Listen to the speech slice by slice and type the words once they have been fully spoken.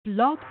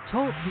Blog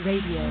Talk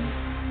Radio.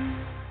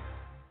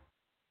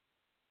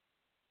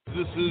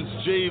 This is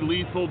Jay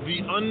Lethal,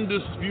 the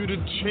undisputed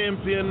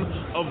champion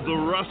of the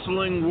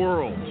wrestling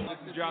world.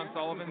 This is John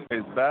Sullivan.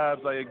 It's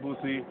Babs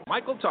Ayagbusi.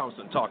 Michael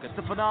Thompson talking. It's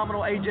the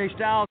phenomenal AJ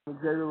Styles.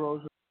 Xavier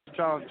Rose.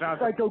 Charles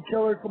Johnson. Psycho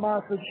Killer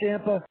Tommaso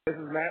Ciampa. This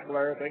is Matt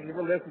Blair. Thank you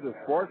for listening to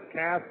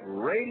Sportscast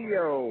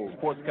Radio.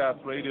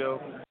 Sportscast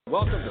Radio.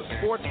 Welcome to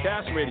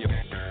Sportscast Radio.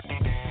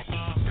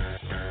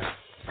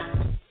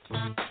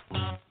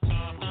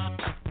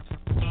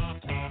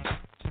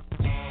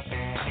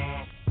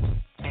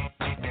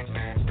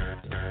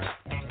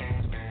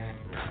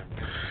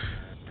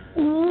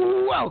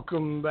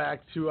 Welcome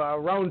back to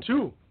round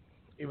two,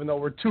 even though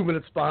we're 2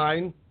 minutes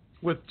behind,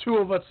 with two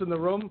of us in the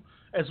room,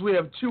 as we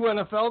have two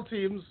NFL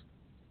teams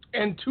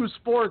and two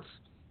sports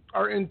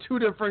are in two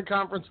different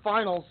conference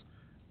finals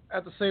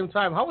at the same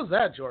time. How was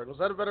that, Jordan? Was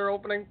that a better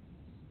opening?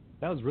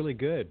 That was really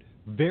good.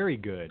 Very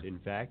good, in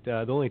fact.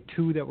 The only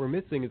two that we're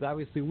missing is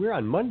obviously we're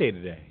on Monday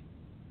today.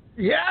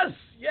 Yes.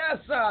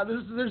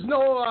 There's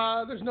no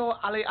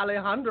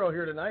Alejandro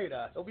here tonight.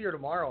 He'll be here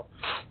tomorrow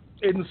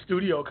in the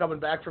studio, coming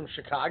back from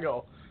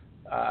Chicago,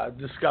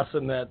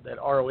 discussing that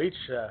ROH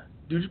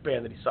douche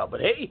band that he saw.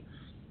 But hey,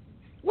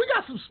 we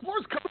got some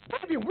sports coming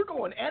up, and we're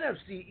going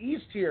NFC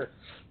East here.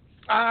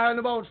 In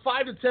about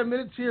 5 to 10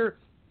 minutes here,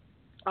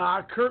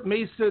 Kurt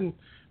Macyson,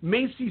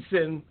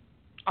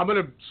 I'm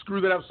going to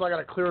screw that up, so I got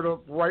to clear it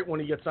up right when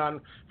he gets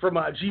on, from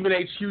G-Man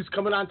HQ's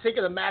coming on,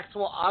 taking the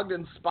Maxwell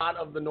Ogden spot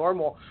of the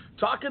normal,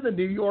 talking the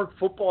New York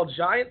Football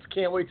Giants.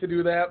 Can't wait to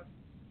do that.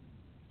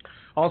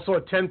 Also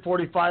at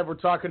 10:45, we're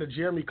talking to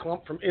Jeremy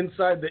Klump from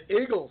Inside the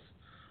Eagles,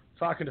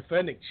 talking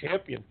defending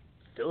champion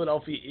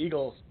Philadelphia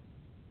Eagles.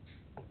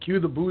 Cue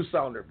the boo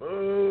sounder.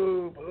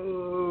 Boo,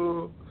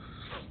 boo.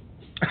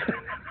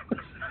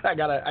 I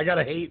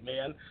gotta hate,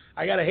 man.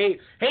 I gotta hate.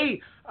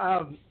 Hey,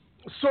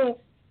 so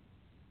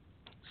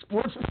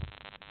sports.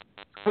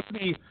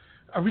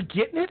 Are we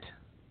getting it?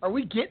 Are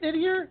we getting it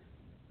here?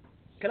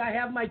 Can I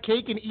have my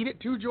cake and eat it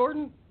too,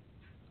 Jordan?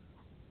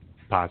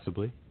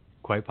 Possibly,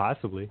 quite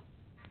possibly.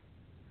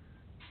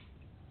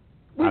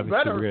 We Obviously,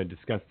 better. We're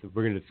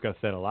going to discuss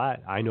that a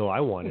lot. I know I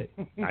want it.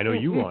 I know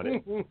you want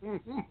it.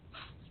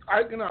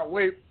 I cannot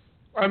wait.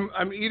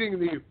 I'm eating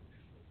the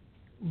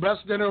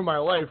best dinner of my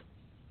life.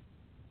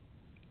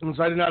 Since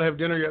I did not have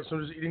dinner yet, so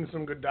I'm just eating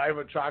some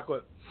Godiva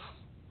chocolate.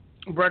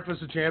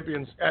 Breakfast of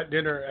Champions at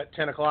dinner at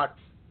 10 o'clock.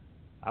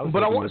 I was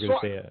hoping you were going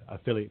to say a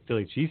Philly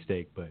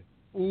cheesesteak, but...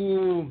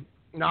 Ooh,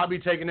 now I'll be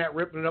taking that,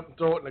 ripping it up, and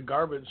throw it in the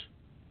garbage.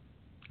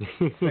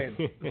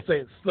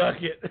 saying suck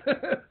it.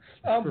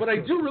 But I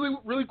do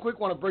really quick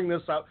want to bring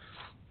this up.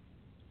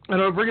 And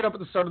I'll bring it up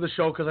at the start of the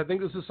show because I think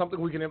this is something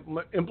we can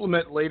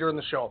implement later in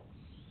the show.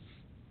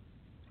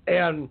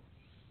 And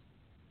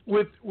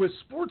with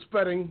sports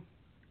betting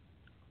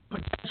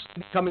potentially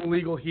becoming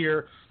legal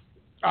here,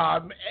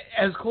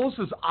 as close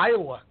as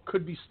Iowa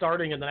could be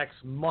starting in the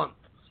next month,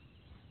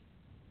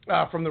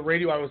 from the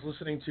radio I was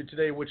listening to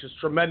today, which is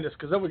tremendous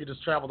because then we could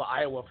just travel to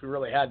Iowa if we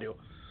really had to.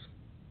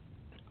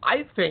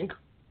 I think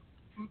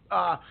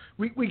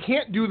we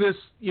can't do this,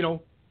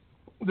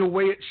 the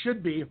way it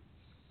should be.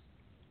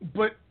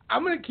 But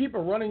I'm going to keep a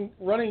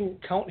running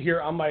count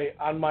here on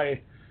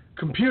my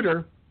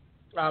computer,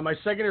 my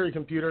secondary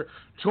computer.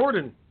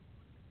 Jordan,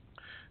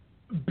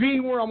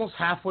 being we're almost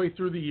halfway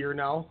through the year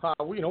now,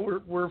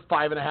 we're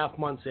 5.5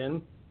 months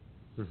in.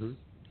 Mm-hmm.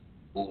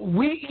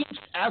 We each,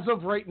 as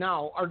of right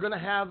now, are going to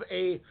have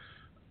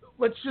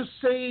let's just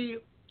say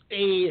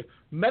a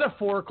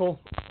metaphorical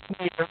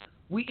year.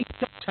 We each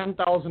have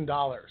 $10,000.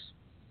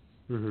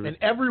 Mm-hmm. And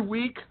every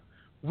week,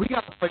 we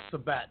got to place a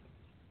bet.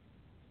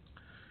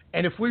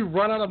 And if we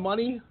run out of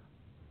money,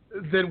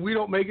 then we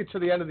don't make it to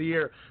the end of the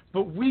year.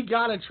 But we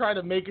got to try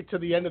to make it to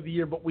the end of the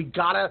year, but we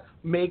got to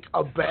make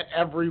a bet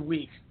every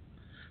week.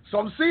 So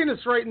I'm seeing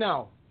this right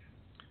now.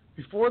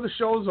 Before the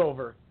show's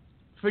over,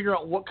 figure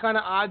out what kind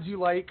of odds you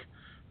like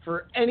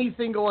for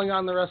anything going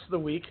on the rest of the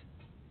week.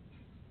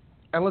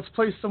 And let's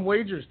place some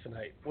wagers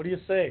tonight. What do you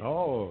say?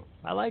 Oh,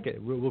 I like it.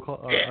 We'll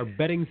call our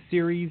betting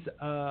series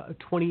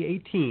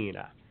 2018.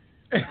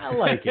 I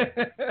like it.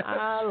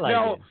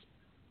 Now,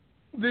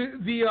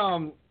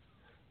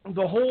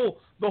 the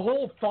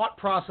whole thought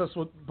process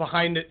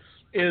behind it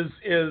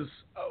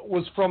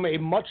was from a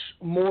much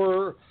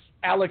more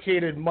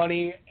allocated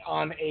money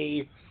on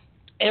a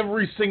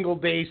every single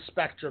day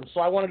spectrum. So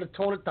I wanted to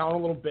tone it down a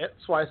little bit.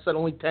 That's why I said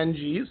only 10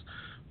 G's.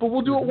 But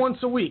we'll do it once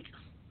a week.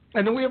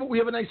 And then we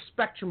have a nice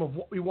spectrum of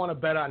what we want to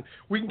bet on.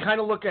 We can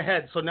kind of look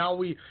ahead. So now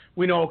we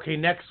know, okay,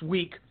 next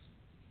week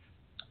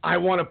I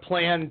want to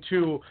plan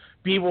to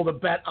be able to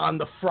bet on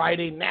the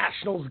Friday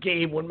Nationals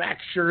game when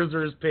Max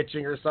Scherzer is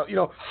pitching or something.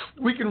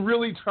 We can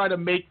really try to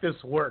make this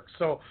work.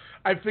 So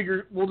I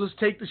figured we'll just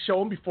take the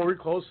show, and before we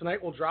close tonight,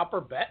 we'll drop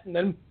our bet, and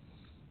then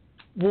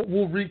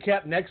we'll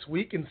recap next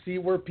week and see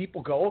where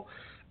people go.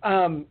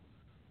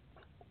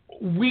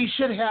 We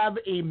should have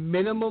a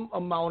minimum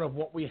amount of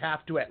what we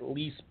have to at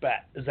least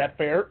bet. Is that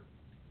fair?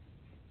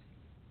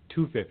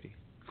 $250.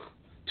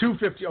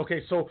 $250.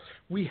 Okay, so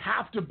we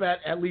have to bet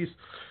at least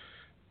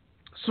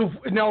So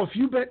now, if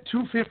you bet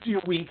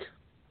 $250 a week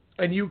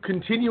and you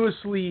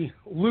continuously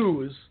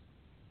lose,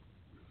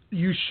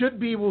 you should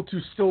be able to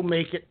still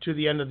make it to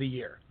the end of the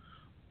year.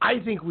 I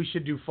think we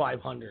should do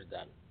 500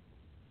 then.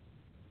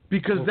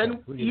 Because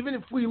then, even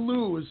if we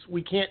lose,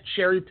 we can't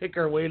cherry pick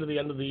our way to the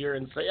end of the yeyear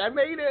and say, I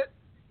made it.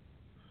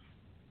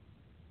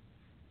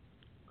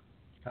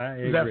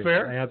 Is that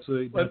fair? I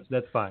absolutely.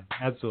 That's fine.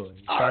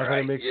 Absolutely. All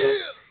right.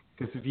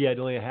 Because if you had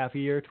only a half a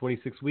year,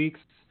 26 weeks,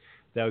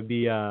 that would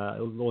be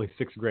only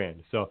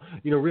 $6,000. So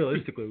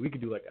realistically, we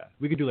could do like a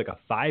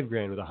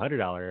 $5,000 with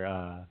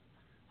a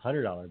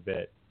 $100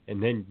 bet,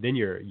 and then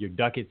your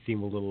ducats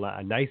seem a little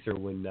nicer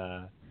when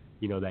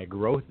that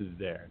growth is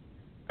there.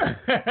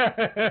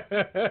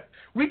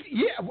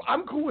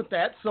 I'm cool with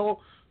that. So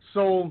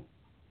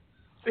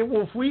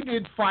if we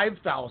did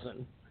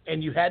 5,000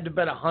 and you had to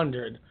bet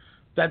 100,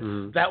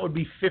 that would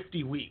be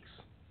 50 weeks.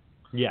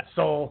 Yeah.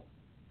 So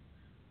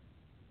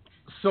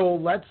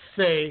let's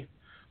say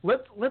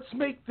let's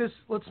make this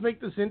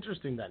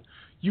interesting then.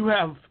 You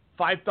have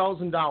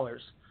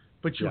 $5,000,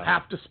 but you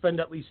have to spend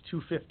at least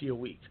 $250 a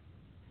week.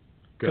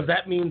 Because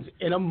that means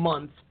in a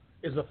month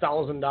is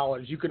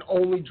 $1,000. You can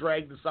only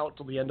drag this out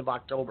till the end of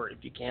October if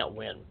you can't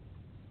win.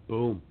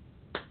 Boom.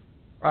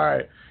 All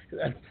right.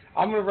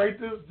 I'm going to write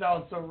this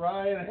down. So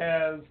Ryan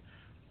has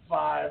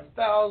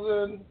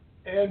 5,000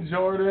 and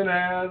Jordan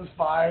has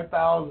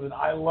 5,000.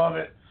 I love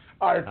it.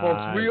 All right, folks.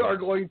 We're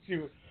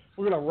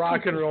going to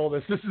rock and roll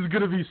this. This is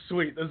going to be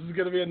sweet. This is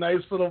going to be a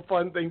nice little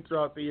fun thing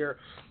throughout the year.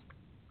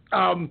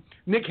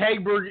 Nick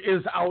Hagberg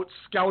is out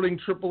scouting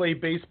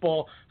AAA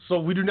baseball, so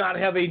we do not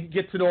have a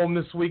get to know him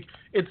this week.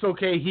 It's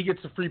okay. He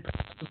gets a free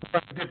pass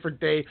for a different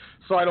day,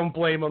 so I don't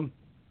blame him.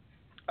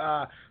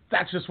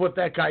 That's just what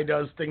that guy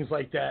does, things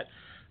like that.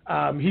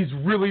 He's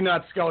really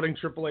not scouting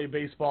AAA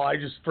baseball. I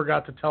just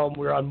forgot to tell him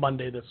we're on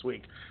Monday this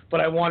week,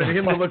 but I wanted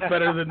him to look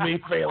better than me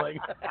failing.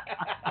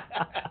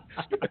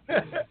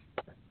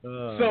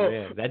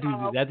 Man.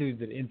 That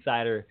dude's an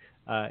insider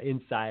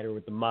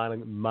with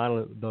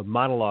the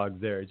monologues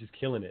there, just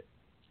killing it.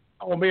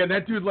 Oh man,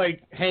 that dude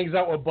hangs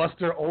out with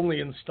Buster Only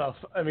and stuff.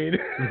 I mean,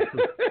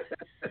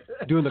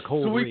 doing the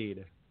cold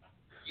read.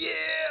 Yeah.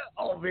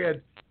 Oh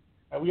man,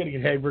 we got to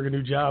get Hagberg a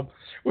new job.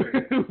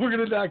 We're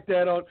gonna knock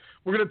that out.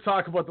 We're gonna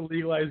talk about the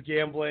legalized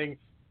gambling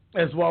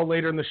as well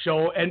later in the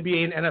show.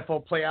 NBA and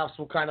NFL playoffs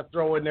will kind of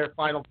throw in their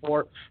Final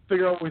Four,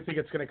 figure out what we think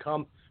it's gonna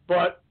come.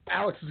 But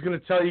Alex is going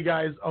to tell you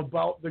guys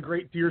about the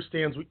great deer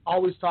stands we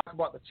always talk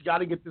about that you got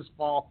to get this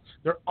fall.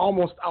 They're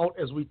almost out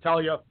as we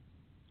tell you.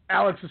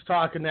 Alex is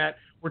talking that.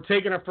 We're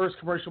taking our first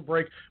commercial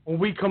break. When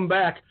we come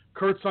back,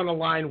 Kurt's on the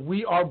line.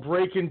 We are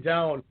breaking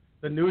down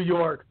the New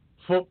York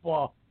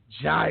Football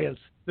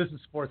Giants. This is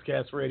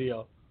Sportscast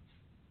Radio.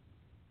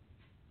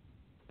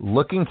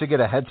 Looking to get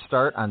a head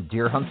start on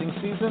deer hunting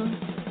season?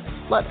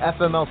 Let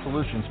FML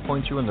Solutions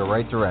point you in the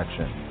right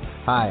direction.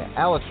 Hi,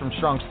 Alex from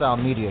Strong Style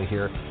Media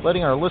here,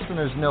 letting our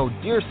listeners know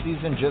deer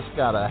season just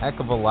got a heck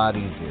of a lot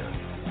easier.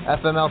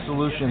 FML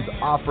Solutions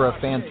offer a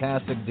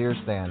fantastic deer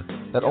stand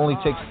that only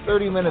takes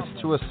 30 minutes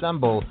to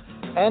assemble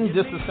and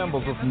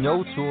disassembles with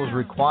no tools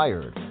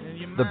required.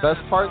 The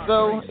best part,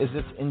 though, is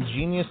its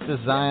ingenious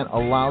design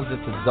allows it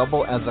to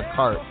double as a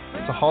cart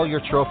to haul your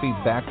trophy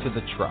back to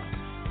the truck.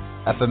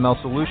 FML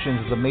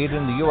Solutions is a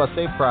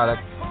made-in-the-USA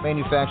product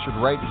manufactured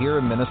right here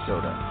in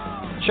Minnesota.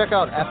 Check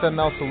out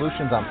FML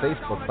Solutions on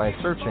Facebook by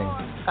searching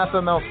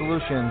FML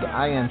Solutions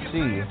INC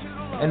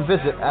and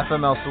visit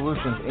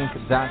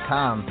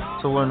FMLSolutionsInc.com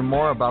to learn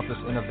more about this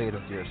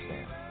innovative deer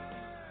stand.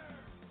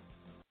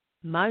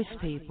 Most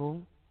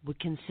people would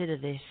consider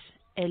this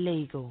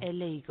illegal.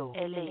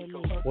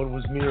 What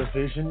was mere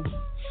vision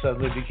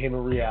suddenly became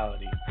a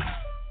reality.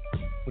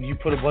 When you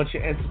put a bunch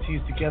of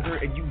entities together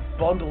and you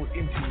bundle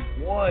into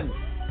one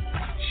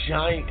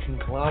giant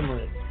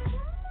conglomerate,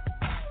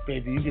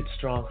 baby, you get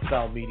Strong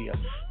Style Media.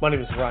 My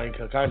name is Ryan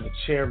Cook. I'm the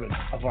chairman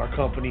of our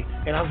company,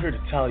 and I'm here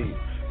to tell you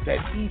that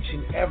each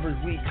and every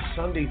week,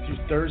 Sunday through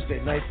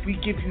Thursday night, we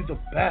give you the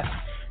best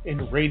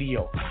in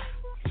radio.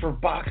 For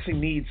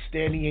boxing needs,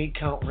 Standing 8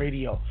 Count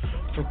Radio.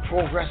 For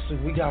pro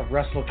wrestling, we got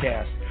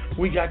WrestleCast.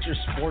 We got your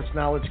sports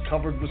knowledge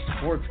covered with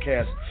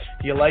Sportscast.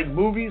 You like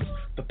movies?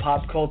 The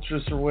pop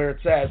cultures are where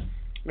it's at.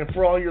 And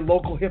for all your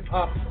local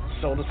hip-hop,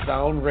 Soda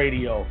Sound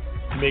Radio.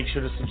 Make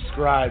sure to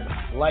subscribe,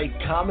 like,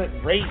 comment,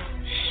 rate,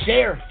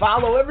 share,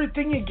 follow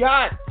everything you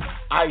got.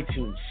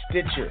 iTunes,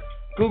 Stitcher,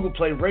 Google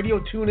Play,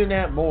 Radio Tune, and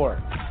that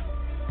more.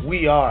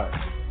 We are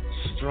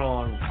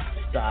Strong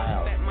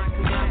Style.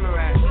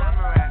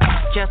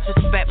 Just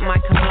respect my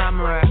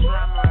conglomerate.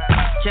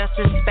 Just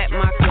respect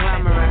my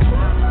conglomerate.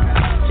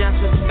 Just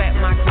respect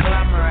my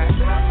conglomerate.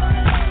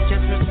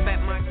 Just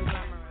respect my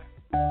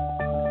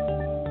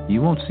conglomerate.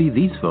 You won't see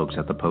these folks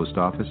at the post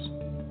office.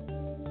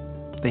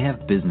 They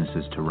have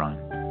businesses to run.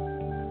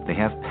 They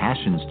have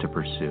passions to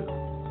pursue.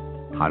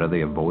 How do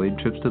they avoid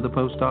trips to the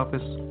post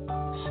office?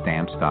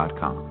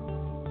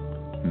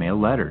 Stamps.com. Mail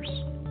letters.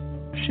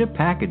 Ship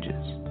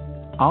packages.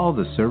 All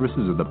the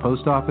services of the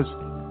post office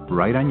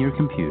right on your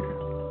computer.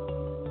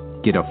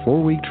 Get a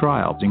 4-week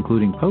trial,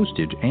 including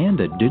postage and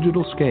a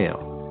digital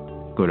scale,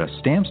 Go to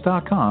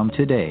Stamps.com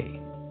today.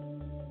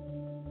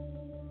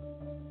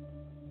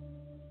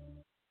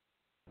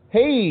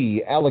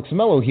 Hey, Alex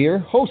Mello here,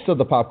 host of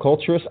The Pop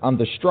Culturist on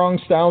the Strong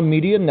Style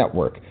Media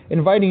Network,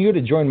 inviting you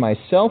to join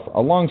myself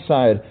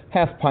alongside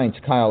Half Pint's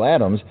Kyle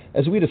Adams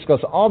as we discuss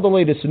all the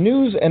latest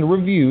news and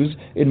reviews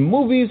in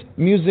movies,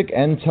 music,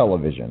 and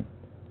television.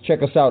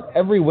 Check us out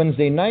every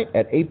Wednesday night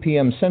at 8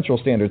 p.m. Central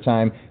Standard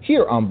Time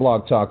here on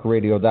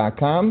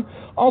blogtalkradio.com.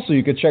 Also,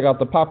 you can check out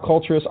the Pop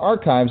Culturist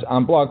archives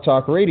on Blog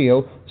Talk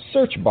Radio,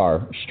 search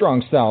bar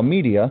Strong Style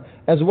Media,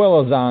 as well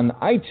as on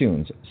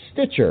iTunes,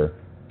 Stitcher,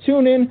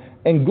 TuneIn,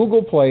 and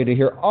Google Play to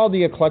hear all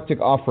the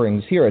eclectic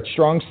offerings here at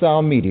Strong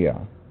Style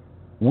Media.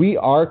 We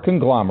are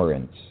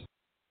conglomerates.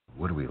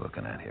 What are we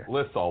looking at here?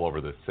 Lists all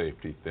over this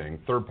safety thing.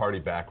 Third-party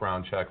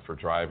background checks for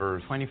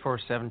drivers.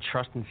 24/7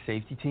 trust and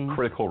safety team.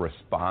 Critical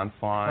response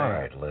line. All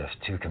right, List,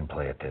 two can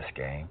play at this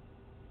game.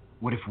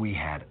 What if we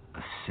had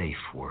a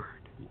safe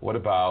word? What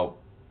about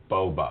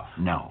boba?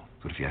 No.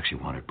 What if you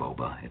actually wanted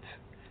boba? It's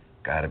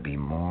got to be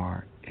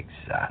more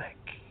exotic.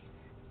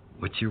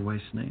 What's your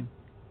wife's name?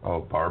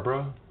 Oh,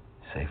 Barbara?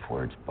 Safe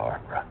word's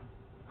Barbara.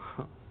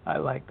 I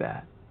like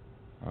that.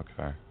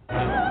 Okay.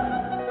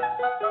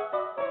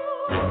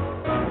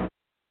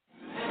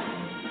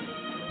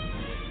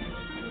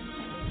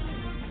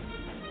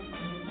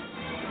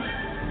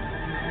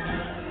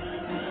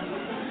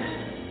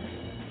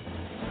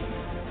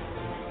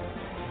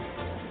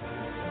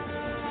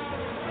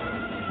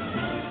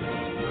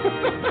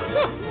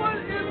 What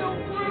in the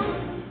world?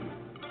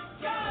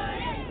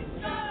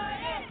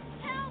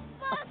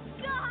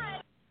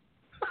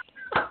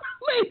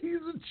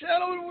 Ladies and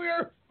gentlemen, we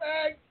are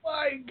back.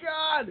 My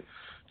God.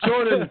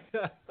 Jordan,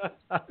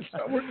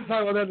 we're going to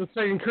talk about that in a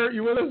second. Kurt,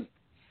 you with us?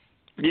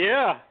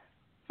 Yeah.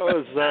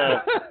 That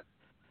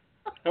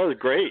was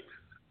great.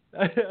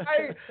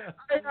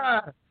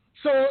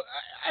 So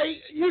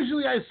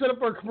usually I set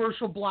up our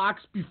commercial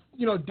blocks,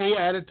 day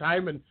at a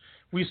time, and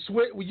we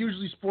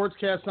usually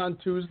sportscast on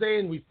Tuesday,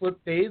 and we flip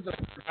days, and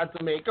I forgot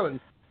to make them. And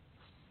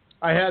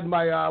I had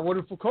my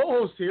wonderful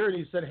co-host here, and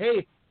he said,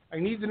 "Hey, I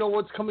need to know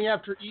what's coming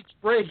after each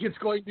break. It's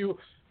going to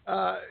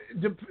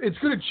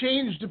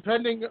change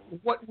depending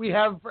what we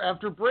have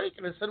after break."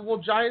 And I said, "Well,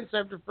 Giants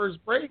after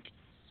first break."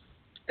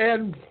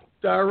 And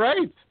all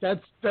right,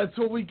 that's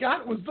what we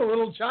got was the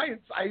little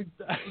Giants. I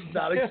was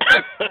not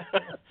expecting.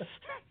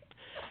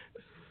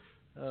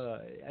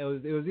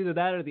 It was either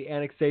that or the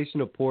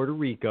annexation of Puerto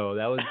Rico.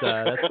 That's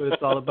what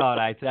it's all about.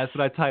 That's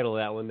what I titled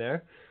that one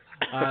there.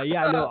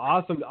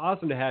 Awesome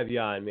to have you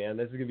on, man.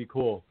 This is gonna be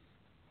cool.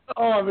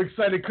 Oh, I'm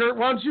excited. Kurt,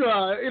 why don't you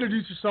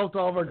introduce yourself to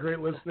all of our great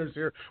listeners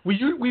here?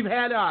 We've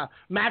had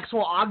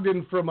Maxwell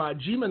Ogden from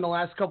G-Man the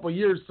last couple of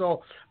years,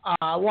 so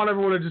I want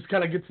everyone to just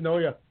kind of get to know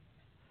you.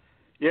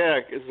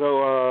 Yeah,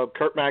 so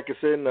Kurt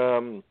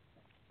Mackison,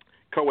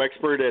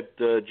 co-expert at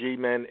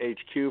G-Man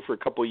HQ for a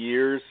couple of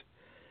years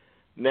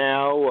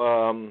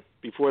now.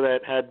 Before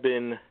that had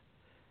been,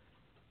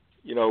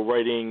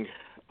 writing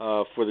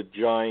for the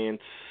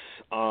Giants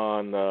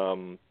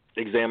on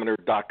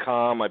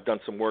Examiner.com. I've done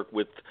some work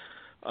with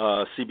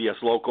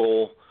CBS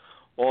Local,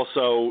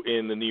 also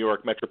in the New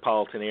York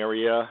metropolitan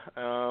area.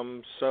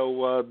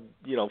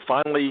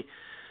 Finally,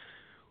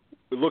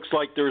 it looks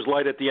like there's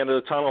light at the end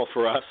of the tunnel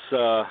for us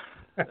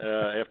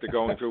after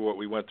going through what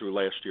we went through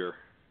last year.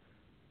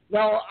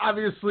 Well,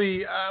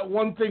 obviously,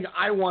 one thing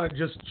I want to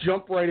just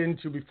jump right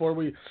into before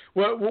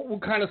we'll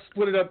kind of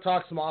split it up,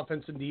 talk some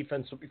offense and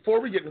defense. So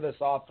before we get into this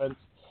offense,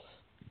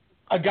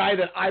 a guy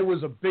that I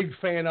was a big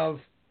fan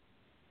of,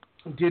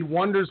 did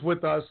wonders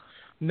with us.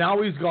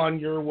 Now he's gone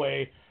your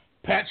way.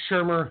 Pat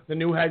Shurmur, the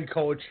new head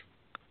coach.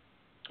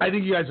 I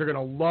think you guys are going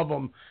to love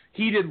him.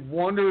 He did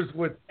wonders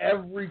with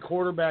every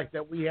quarterback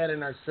that we had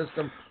in our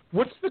system.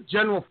 What's the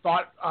general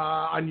thought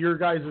on your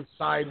guys'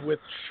 side with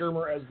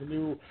Shurmur as the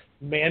new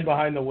man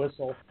behind the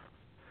whistle?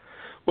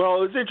 Well,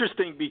 it was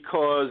interesting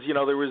because,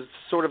 there was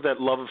sort of that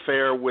love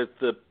affair with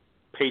the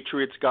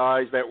Patriots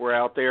guys that were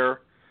out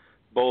there,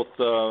 both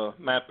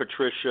Matt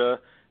Patricia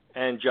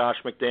and Josh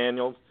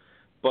McDaniels.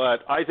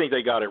 But I think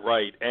they got it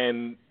right.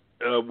 And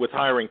with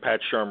hiring Pat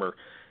Shurmur,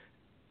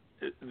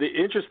 the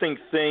interesting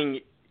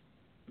thing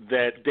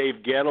that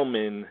Dave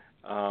Gettleman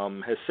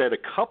has said a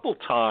couple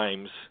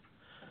times,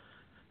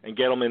 and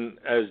Gettleman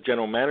as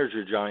general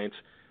manager of Giants,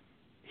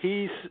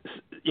 he's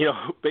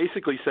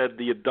basically said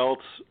the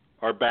adults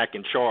are back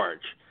in charge,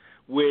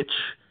 which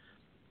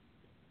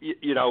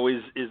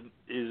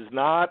is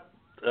not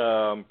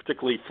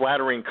particularly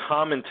flattering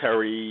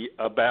commentary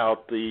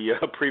about the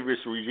previous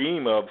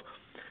regime of,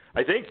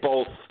 I think,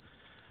 both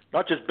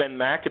not just Ben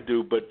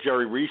McAdoo but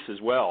Jerry Reese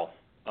as well.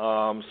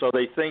 So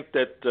they think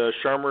that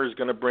Shurmur is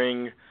going to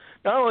bring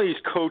not only his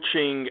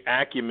coaching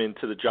acumen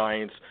to the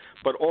Giants,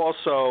 but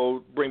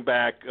also bring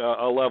back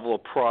a level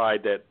of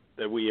pride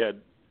that we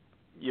had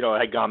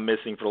gone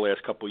missing for the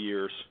last couple of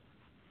years.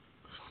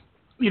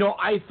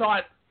 I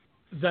thought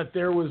that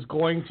there was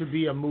going to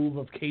be a move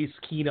of Case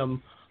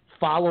Keenum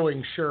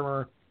following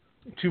Shurmur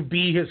to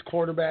be his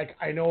quarterback.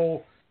 I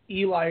know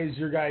Eli is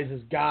your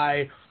guys'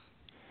 guy.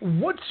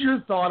 What's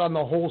your thought on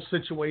the whole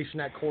situation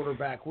at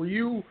quarterback? Are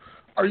you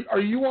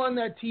on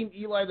that team,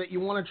 Eli, that you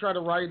want to try to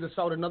ride this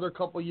out another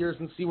couple of years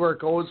and see where it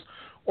goes,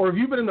 or have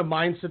you been in the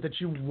mindset that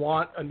you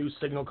want a new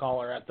signal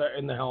caller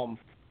in the helm?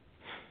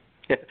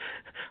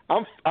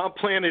 I'm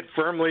planted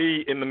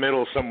firmly in the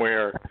middle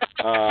somewhere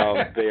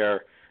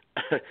there.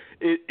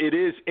 It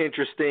is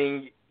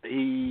interesting.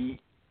 He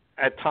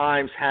at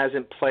times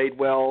hasn't played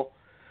well.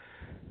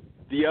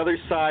 The other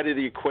side of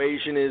the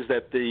equation is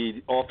that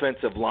the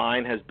offensive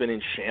line has been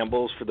in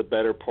shambles for the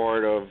better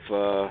part of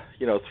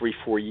 3-4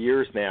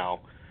 years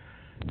now.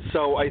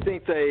 So I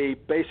think they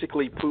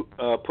basically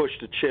pushed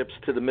the chips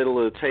to the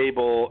middle of the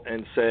table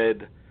and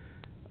said,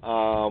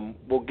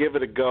 we'll give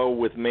it a go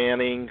with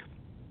Manning.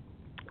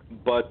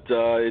 But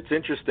it's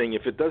interesting.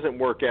 If it doesn't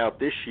work out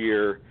this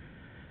year,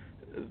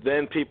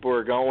 then people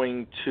are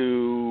going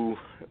to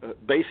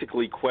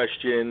basically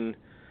question,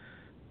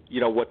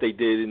 what they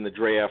did in the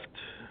draft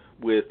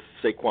with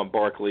Saquon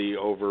Barkley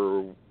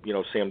over,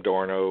 Sam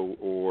Darnold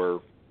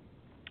or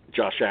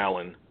Josh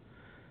Allen.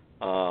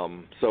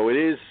 So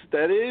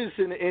that is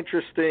an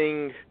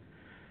interesting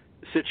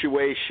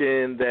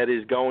situation that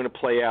is going to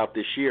play out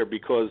this year,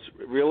 because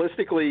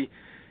realistically,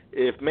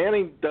 if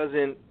Manning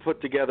doesn't put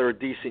together a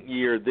decent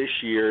year this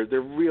year,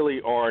 there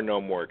really are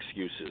no more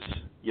excuses,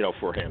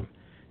 for him.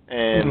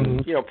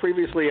 And,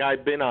 previously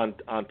I've been on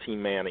Team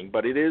Manning,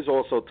 but it is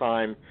also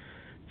time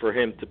for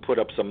him to put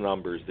up some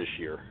numbers this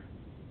year.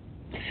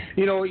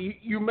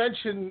 You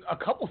mentioned a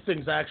couple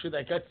things, actually,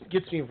 that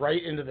gets me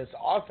right into this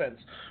offense.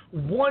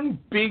 One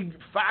big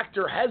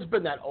factor has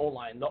been that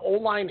O-line. The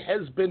O-line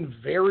has been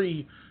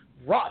very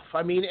rough.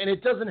 I mean, and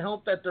it doesn't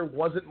help that there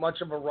wasn't much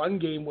of a run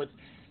game with,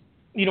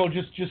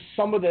 just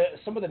some of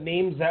the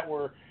names that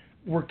were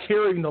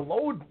carrying the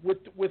load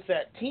with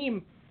that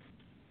team.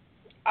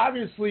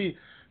 Obviously,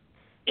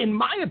 in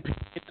my opinion,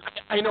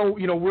 I know,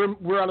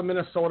 we're out of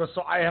Minnesota,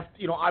 so I have,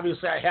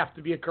 obviously I have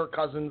to be a Kirk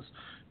Cousins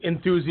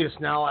enthusiast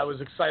now. I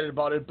was excited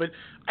about it, but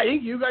I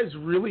think you guys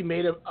really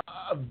made a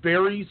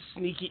very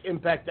sneaky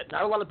impact that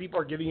not a lot of people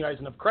are giving you guys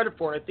enough credit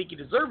for. I think you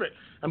deserve it.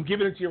 I'm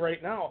giving it to you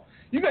right now.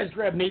 You guys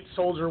grabbed Nate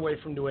Soldier away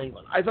from New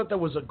England. I thought that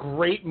was a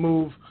great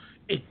move.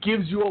 It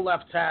gives you a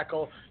left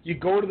tackle. You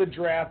go to the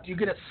draft. You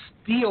get a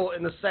steal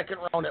in the second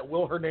round at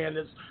Will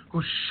Hernandez,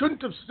 who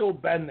shouldn't have still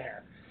been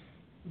there.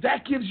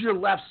 That gives your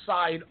left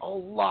side a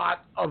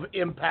lot of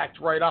impact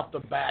right off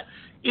the bat.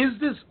 Is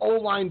this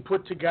O-line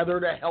put together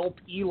to help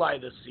Eli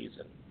this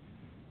season?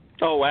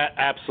 Oh,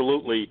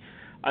 absolutely.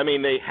 I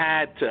mean,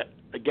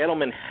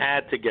 Gettleman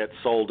had to get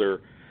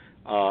Solder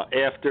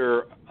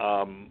after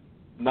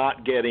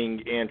not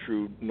getting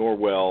Andrew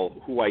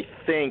Norwell, who I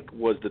think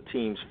was the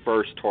team's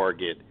first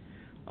target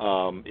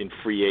in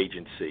free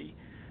agency.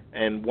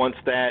 And once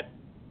that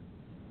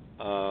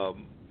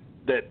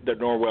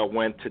Norwell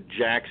went to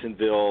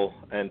Jacksonville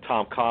and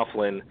Tom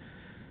Coughlin,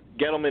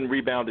 Gettleman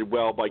rebounded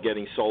well by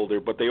getting Solder,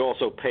 but they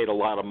also paid a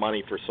lot of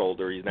money for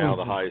Solder. He's now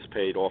the highest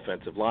paid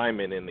offensive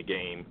lineman in the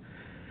game.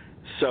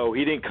 So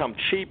he didn't come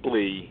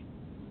cheaply,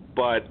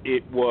 but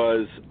it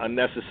was a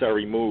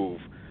necessary move,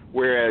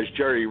 whereas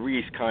Jerry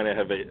Reese kind of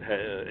have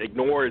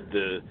ignored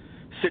the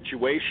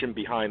situation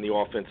behind the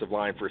offensive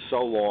line for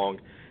so long.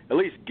 At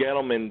least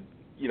Gettleman,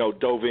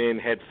 dove in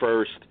head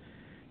first,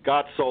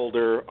 got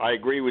Solder. I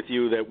agree with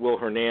you that Will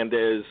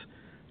Hernandez,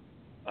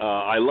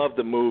 I love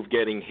the move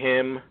getting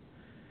him.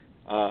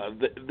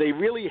 They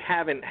really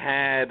haven't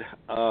had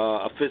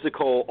a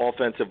physical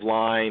offensive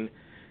line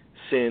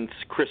since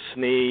Chris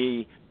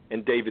Snee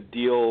and David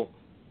Deal,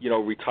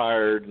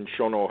 retired, and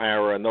Sean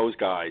O'Hara and those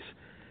guys.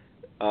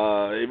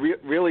 It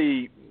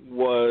really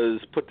was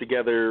put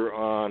together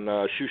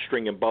on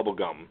shoestring and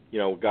bubblegum.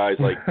 Guys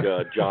like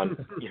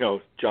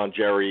John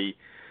Jerry.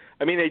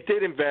 I mean, they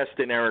did invest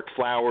in Eric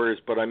Flowers,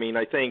 but I mean,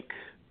 I think,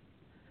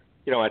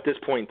 at this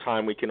point in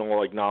time, we can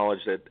all acknowledge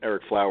that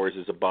Eric Flowers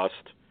is a bust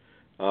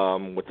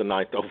with the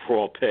 9th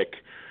overall pick.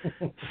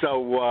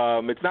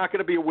 So it's not going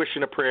to be a wish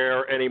and a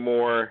prayer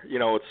anymore.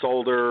 It's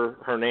Solder,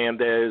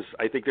 Hernandez.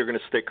 I think they're going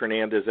to stick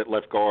Hernandez at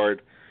left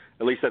guard.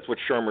 At least that's what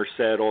Shermer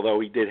said, although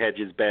he did hedge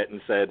his bet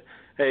and said,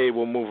 hey,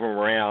 we'll move him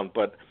around.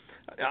 But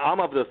I'm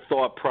of the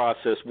thought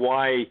process,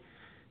 why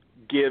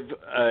give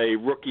a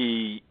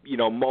rookie,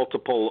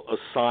 multiple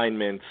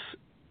assignments,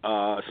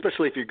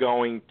 especially if you're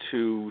going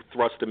to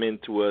thrust him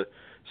into a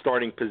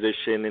starting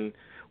position, and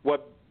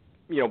what,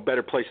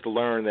 better place to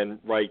learn than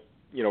right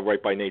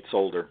by Nate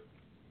Solder.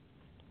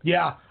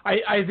 Yeah,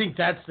 I think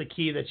that's the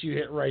key that you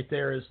hit right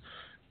there is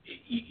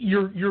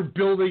you're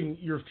building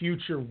your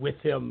future with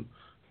him,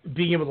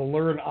 being able to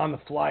learn on the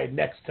fly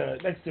next to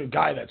a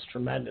guy that's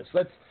tremendous.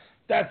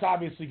 That's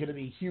obviously going to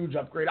be a huge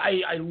upgrade.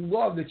 I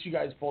love that you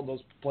guys pulled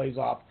those plays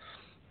off.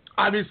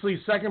 Obviously,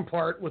 second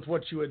part with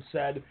what you had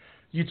said,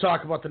 you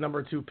talk about the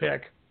number 2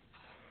 pick.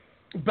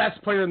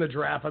 Best player in the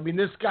draft. I mean,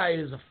 this guy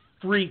is a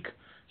freak.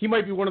 He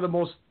might be one of the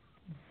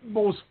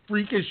most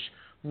freakish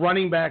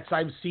running backs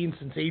I've seen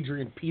since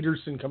Adrian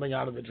Peterson coming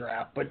out of the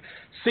draft. But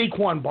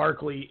Saquon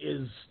Barkley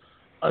is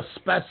a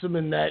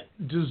specimen that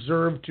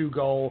deserved to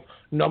go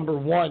number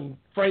 1,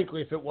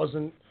 frankly, if it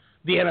wasn't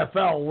the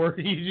NFL where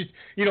you just,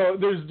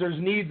 there's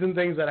needs and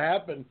things that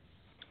happen.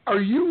 Are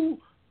you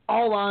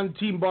all on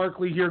Team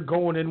Barkley here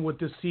going in with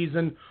this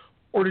season,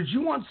 or did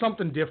you want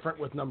something different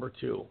with number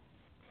 2?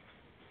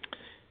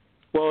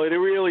 Well, it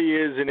really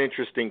is an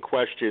interesting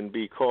question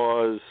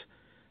because,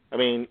 I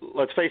mean,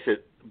 let's face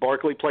it,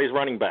 Barkley plays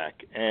running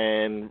back,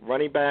 and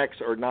running backs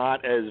are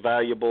not as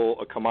valuable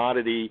a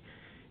commodity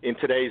in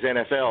today's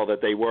NFL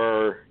that they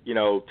were,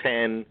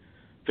 10,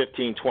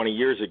 15, 20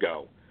 years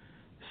ago.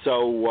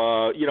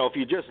 So, if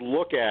you just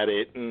look at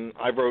it, and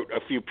I wrote a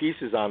few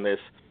pieces on this,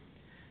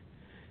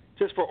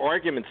 just for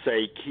argument's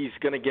sake, he's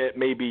going to get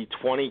maybe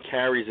 20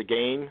 carries a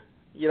game.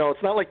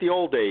 It's not like the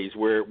old days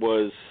where it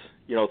was,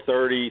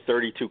 30,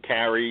 32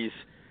 carries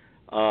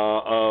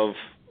of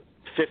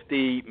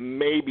 50,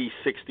 maybe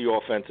 60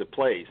 offensive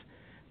plays.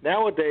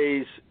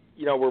 Nowadays,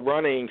 we're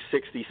running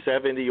 60,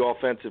 70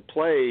 offensive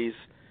plays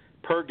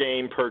per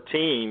game, per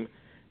team,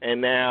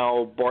 and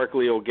now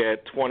Barkley will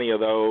get 20 of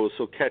those.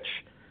 He'll catch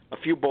a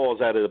few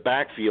balls out of the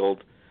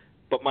backfield.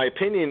 But my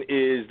opinion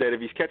is that if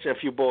he's catching a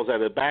few balls out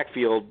of the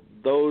backfield,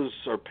 those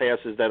are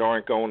passes that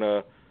aren't going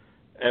to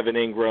Evan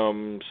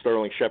Ingram,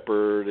 Sterling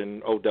Shepard,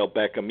 and Odell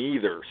Beckham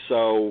either.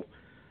 So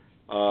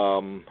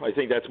I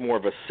think that's more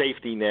of a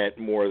safety net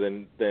more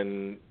than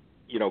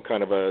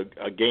kind of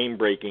a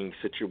game-breaking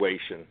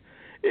situation.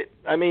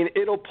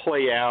 It'll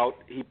play out.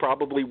 He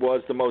probably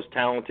was the most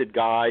talented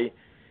guy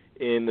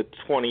in the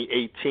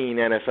 2018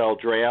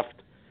 NFL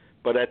draft.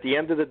 But at the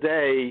end of the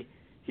day,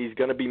 he's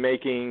going to be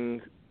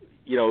making,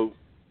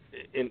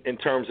 in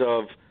terms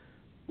of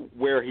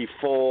where he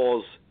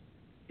falls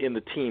in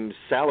the team's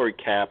salary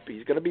cap,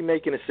 he's going to be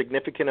making a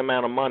significant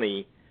amount of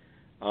money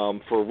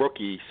for a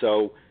rookie.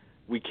 So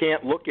we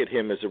can't look at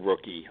him as a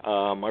rookie.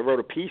 I wrote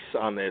a piece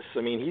on this.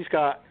 He's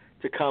got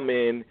to come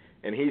in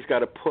and he's got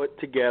to put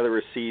together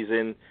a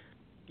season,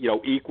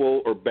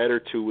 equal or better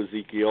to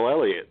Ezekiel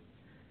Elliott.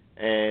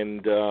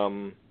 And,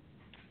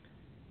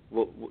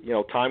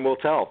 time will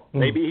tell.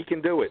 Maybe he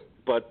can do it.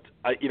 But,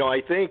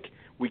 I think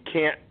we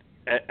can't,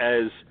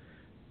 as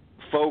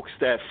folks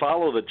that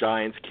follow the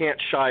Giants, can't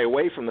shy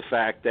away from the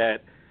fact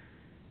that,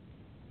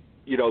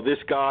 this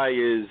guy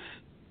is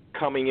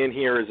coming in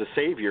here as a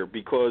savior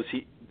because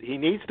he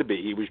needs to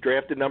be. He was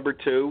drafted number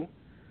 2.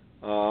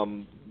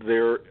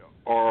 There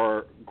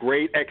are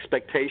great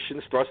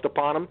expectations thrust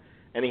upon him,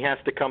 and he has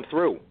to come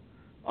through.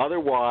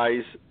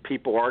 Otherwise,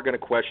 people are going to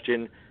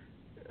question,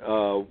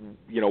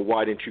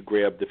 why didn't you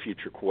grab the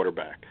future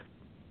quarterback?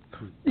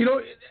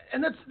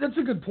 And that's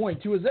a good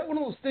point, too. Is that one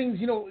of those things,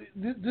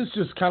 this is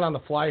just kind of on the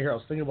fly here. I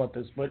was thinking about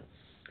this, but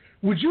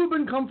would you have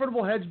been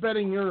comfortable hedge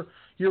betting your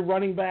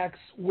running backs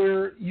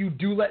where you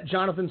do let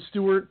Jonathan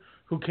Stewart,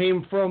 who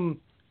came from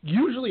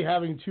usually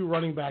having 2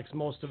 running backs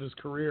most of his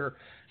career,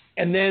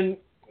 and then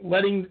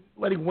letting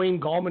Wayne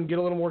Gallman get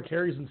a little more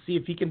carries and see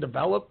if he can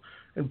develop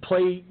and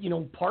play,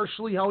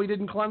 partially how he did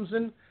in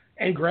Clemson,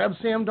 and grab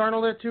Sam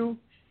Darnold at 2?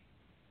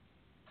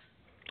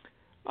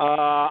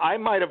 I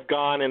might have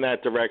gone in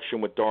that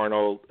direction with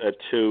Darnold at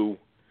 2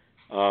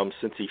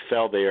 since he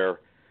fell there.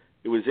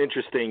 It was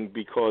interesting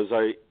because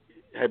I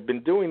had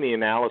been doing the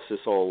analysis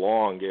all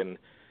along, and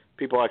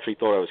people actually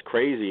thought I was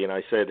crazy. And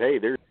I said, hey,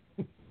 there's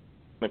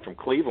from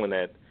Cleveland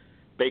that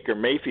Baker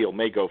Mayfield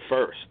may go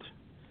first.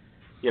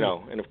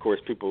 And of course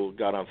people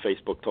got on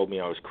Facebook, told me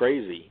I was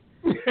crazy.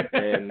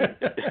 And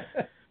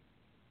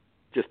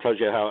just tells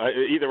you how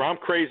either I'm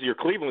crazy or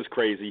Cleveland's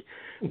crazy,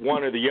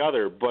 one or the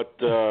other. But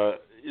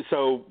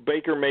so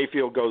Baker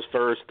Mayfield goes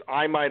first.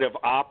 I might have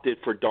opted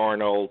for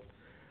Darnold.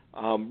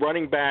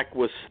 Running back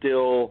was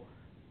still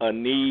a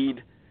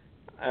need.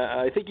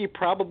 I think you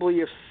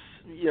probably,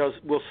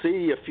 we'll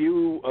see a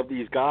few of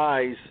these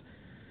guys,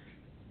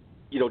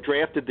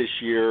 drafted this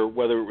year,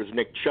 whether it was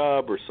Nick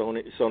Chubb or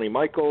Sonny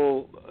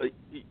Michael,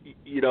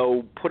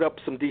 put up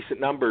some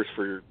decent numbers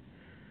for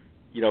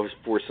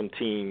some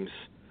teams.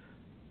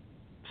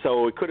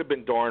 So it could have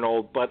been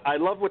Darnold, but I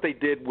love what they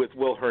did with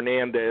Will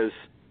Hernandez.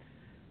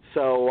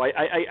 So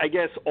I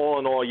guess all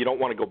in all, you don't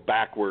want to go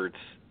backwards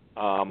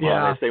on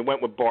this. They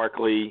went with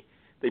Barkley.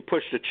 They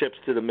pushed the chips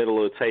to the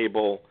middle of the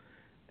table,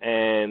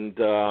 and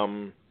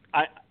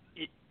I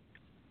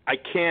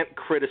can't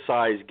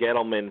criticize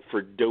Gettleman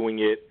for doing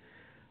it.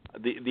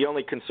 The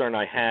only concern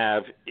I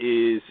have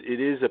is it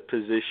is a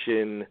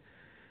position,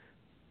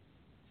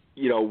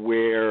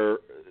 where,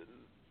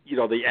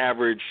 the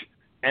average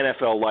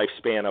NFL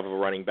lifespan of a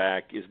running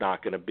back is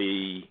not going to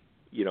be,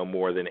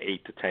 more than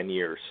 8 to 10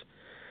 years.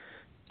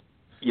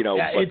 You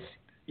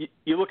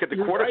look at the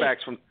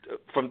quarterbacks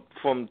right.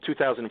 from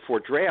 2004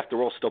 draft;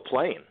 they're all still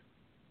playing.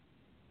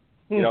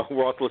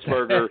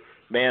 Roethlisberger,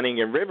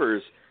 Manning, and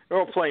Rivers, they're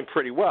all playing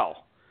pretty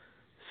well.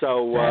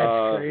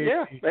 So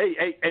yeah.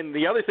 Hey, and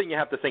the other thing you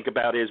have to think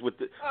about is with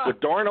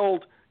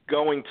Darnold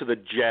going to the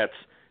Jets,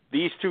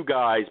 these 2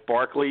 guys,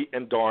 Barkley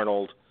and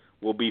Darnold,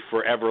 will be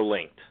forever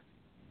linked.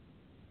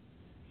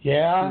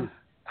 Yeah.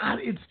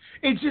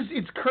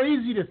 It's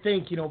crazy to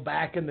think,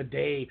 back in the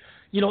day,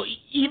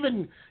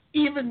 even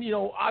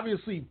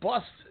obviously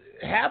busts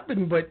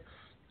happened, but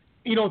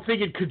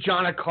thinking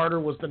Kajana Carter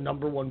was the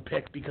number one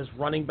pick because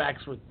running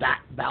backs were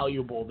that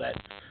valuable that,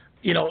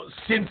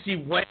 since he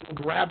went and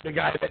grabbed a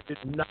guy that did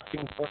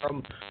nothing for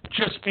him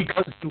just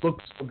because he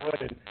looked so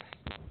good. And,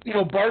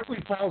 Barkley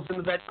falls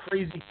into that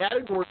crazy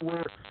category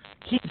where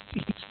he's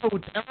so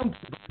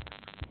talented.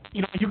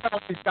 You got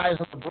all these guys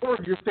on the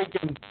board, you're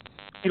thinking,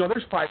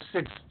 there's 5,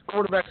 6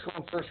 quarterbacks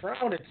going first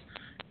round.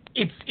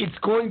 It's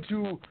going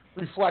to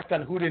reflect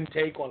on who didn't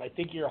take one. I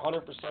think you're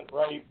 100%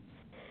 right.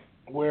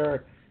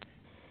 Where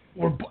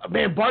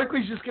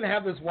Barkley's just going to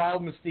have this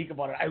wild mystique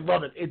about it. I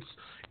love it. It's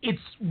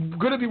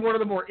going to be one of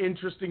the more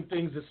interesting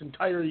things this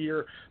entire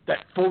year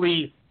that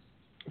fully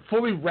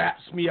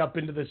wraps me up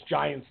into this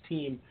Giants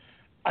team.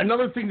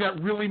 Another thing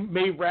that really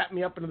may wrap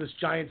me up into this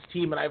Giants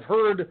team, and I've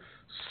heard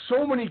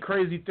so many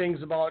crazy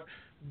things about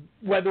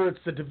whether it's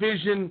the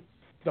division,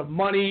 the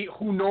money,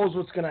 who knows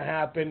what's going to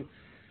happen.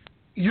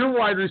 Your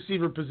wide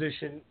receiver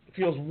position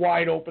feels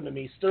wide open to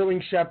me.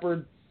 Sterling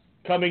Shepard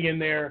coming in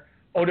there.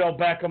 Odell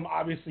Beckham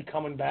obviously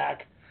coming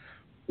back.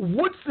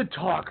 What's the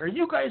talk? Are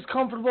you guys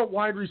comfortable at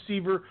wide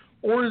receiver,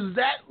 or is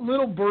that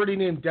little birdie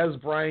named Des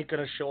Bryant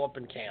going to show up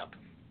in camp?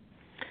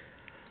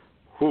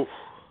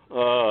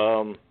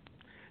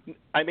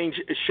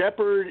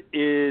 Shepard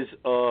is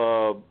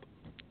a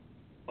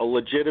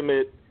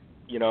legitimate,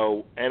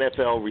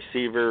 NFL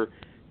receiver.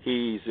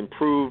 He's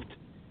improved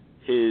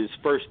his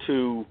first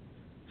 2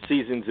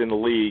 seasons in the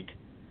league,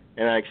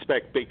 and I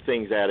expect big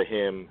things out of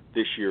him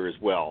this year as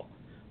well.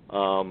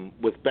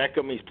 With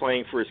Beckham, he's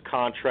playing for his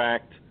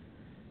contract.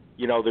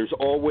 There's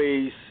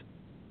always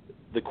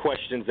the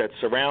questions that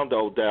surround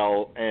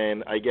Odell,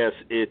 and I guess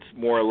it's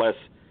more or less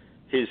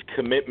his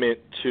commitment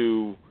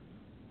to,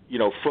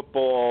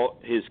 football,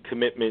 his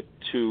commitment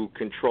to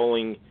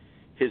controlling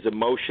his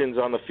emotions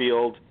on the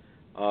field,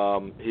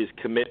 his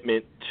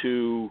commitment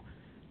to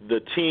the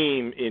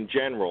team in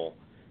general.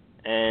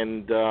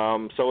 And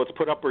so it's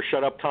put up or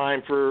shut up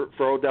time for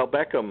Odell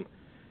Beckham,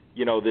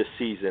 this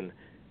season.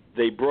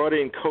 They brought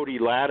in Cody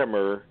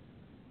Latimer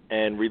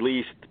and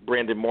released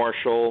Brandon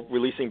Marshall.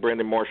 Releasing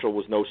Brandon Marshall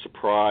was no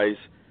surprise.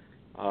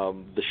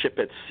 The ship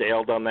had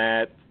sailed on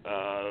that.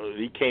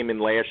 He came in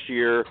last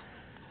year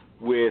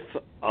with,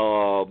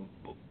 a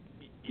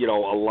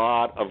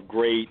lot of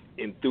great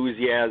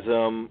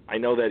enthusiasm. I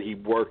know that he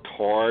worked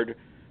hard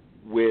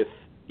with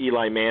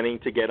Eli Manning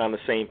to get on the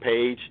same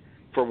page.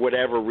 For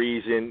whatever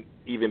reason,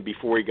 even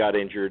before he got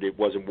injured, it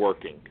wasn't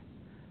working.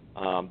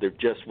 There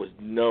just was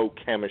no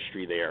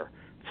chemistry there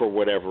for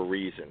whatever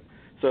reason.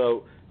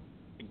 So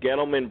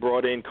Gettleman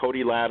brought in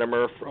Cody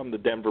Latimer from the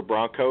Denver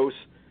Broncos,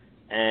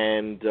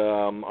 and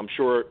I'm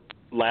sure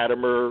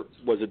Latimer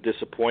was a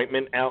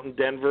disappointment out in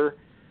Denver.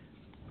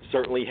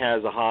 Certainly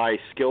has a high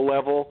skill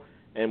level,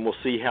 and we'll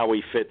see how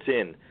he fits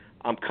in.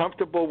 I'm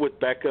comfortable with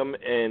Beckham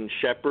and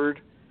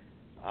Shepard.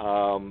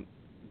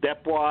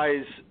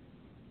 Depth-wise,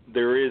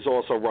 there is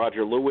also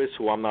Roger Lewis,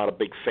 who I'm not a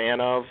big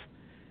fan of.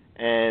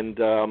 And,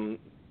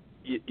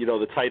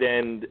 the tight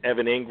end,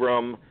 Evan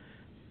Ingram,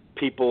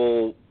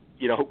 people,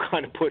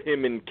 kind of put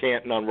him in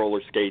Canton on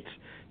roller skates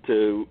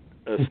to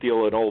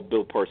steal an old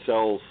Bill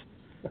Parcells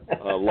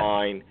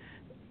line.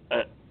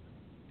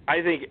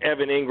 I think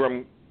Evan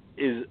Ingram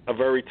is a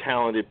very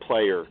talented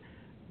player,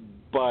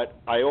 but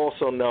I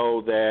also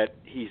know that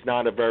he's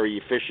not a very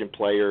efficient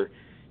player.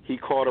 He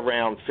caught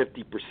around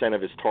 50%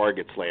 of his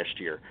targets last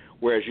year,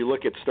 whereas you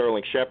look at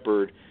Sterling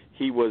Shepard,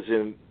 he was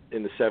in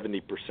the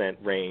 70%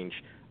 range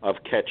of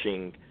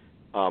catching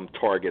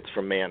targets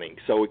from Manning.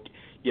 So,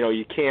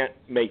 you can't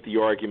make the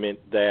argument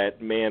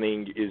that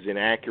Manning is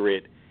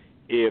inaccurate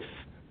if,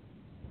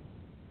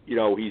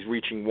 he's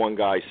reaching one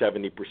guy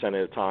 70%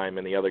 of the time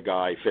and the other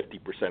guy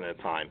 50% of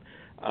the time.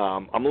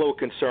 I'm a little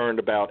concerned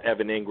about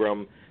Evan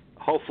Ingram.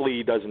 Hopefully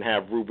he doesn't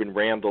have Reuben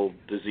Randall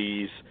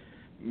disease,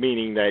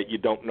 meaning that you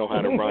don't know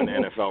how to run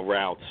NFL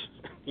routes,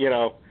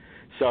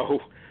 So,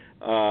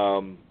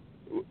 we'll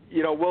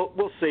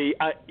see.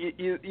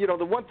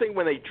 The one thing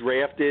when they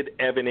drafted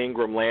Evan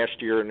Ingram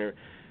last year, and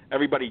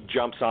everybody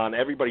jumps on,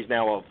 everybody's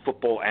now a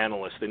football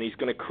analyst, and he's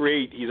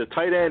a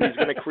tight end, he's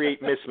going to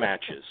create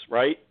mismatches,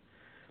 right?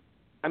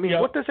 I mean,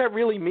 What does that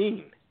really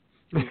mean?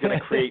 He's going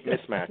to create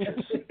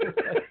mismatches.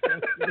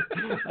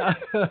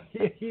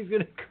 He's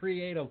going to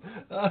create them.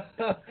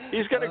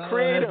 He's going to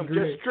create them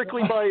just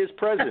strictly by his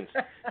presence.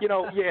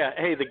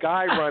 The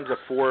guy runs a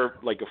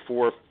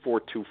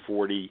 4.2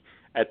 40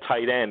 at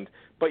tight end.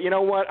 But you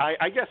know what?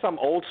 I guess I'm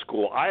old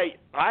school. I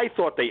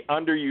thought they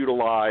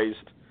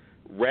underutilized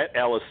Rhett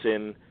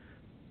Ellison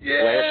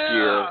last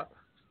year.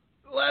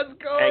 Let's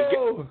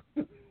go.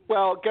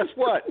 Guess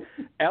what?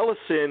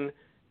 Ellison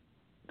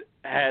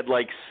had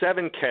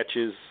 7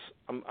 catches.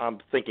 I'm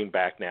thinking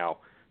back now.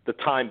 The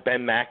time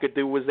Ben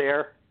McAdoo was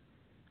there.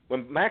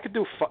 When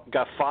McAdoo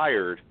got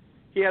fired,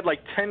 he had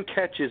 10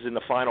 catches in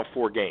the final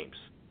 4 games,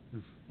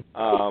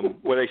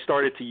 where they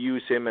started to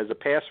use him as a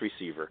pass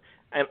receiver.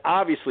 And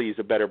obviously, he's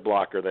a better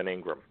blocker than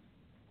Ingram.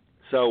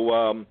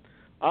 So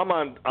I'm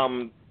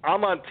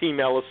on Team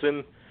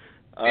Ellison.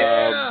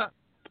 Yeah.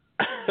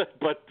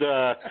 But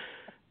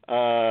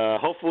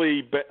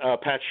Hopefully,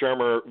 Pat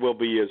Shurmur will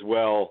be as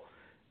well,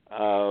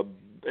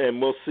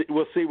 and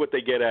we'll see what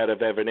they get out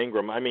of Evan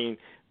Ingram. I mean,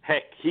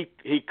 heck, he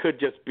could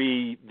just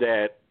be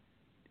that,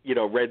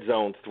 red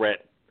zone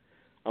threat,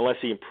 unless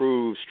he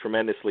improves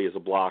tremendously as a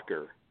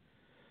blocker.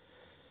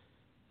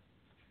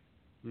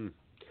 We're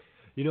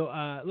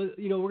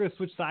going to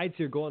switch sides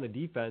here, go on to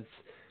defense.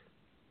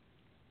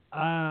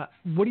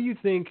 What do you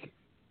think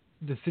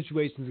the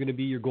situation is going to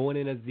be? You're going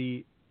in as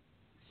the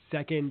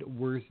second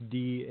worst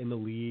D in the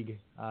league,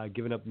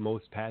 giving up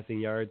most passing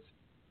yards.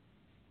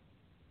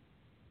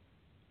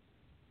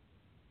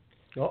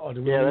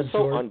 That's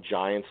so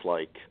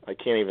un-Giants-like. I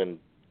can't even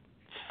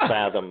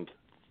fathom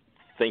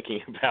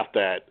thinking about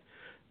that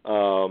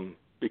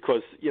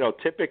because,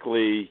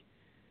 typically,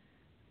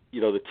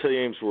 the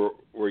teams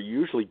were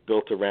usually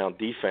built around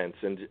defense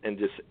and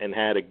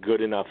had a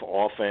good enough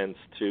offense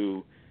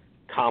to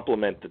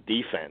complement the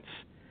defense.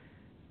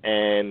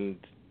 And,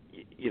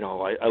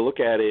 I look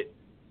at it,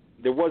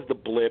 there was the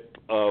blip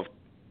of,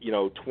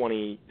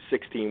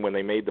 2016 when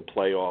they made the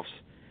playoffs,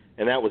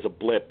 and that was a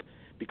blip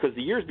because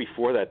the years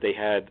before that they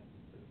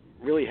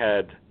really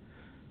had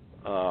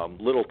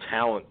little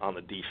talent on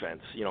the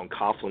defense. In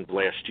Coughlin's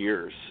last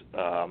years,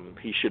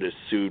 he should have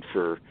sued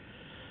for,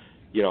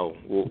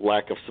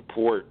 lack of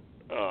support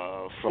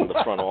from the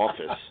front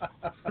office.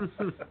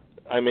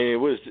 I mean, it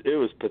was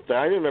pathetic.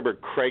 I remember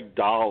Craig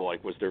Dahl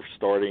was their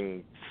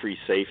starting free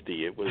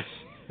safety. It was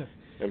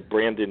and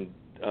Brandon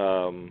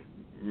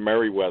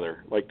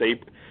Merriweather.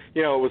 It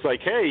was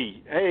like,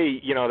 hey,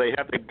 they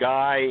have the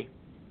guy,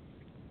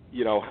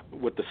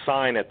 with the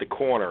sign at the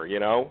corner,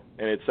 and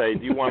it'd say,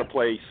 do you want to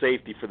play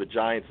safety for the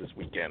Giants this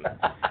weekend?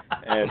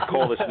 And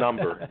call this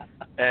number.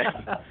 And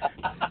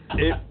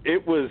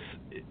it was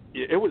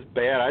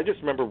bad. I just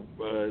remember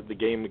the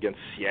game against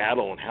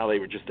Seattle and how they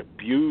were just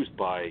abused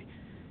by,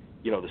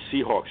 the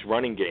Seahawks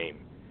running game.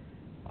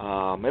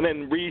 And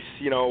then Reese,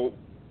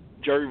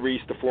 Jerry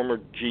Reese, the former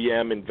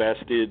GM,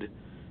 invested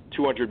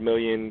 $200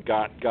 million,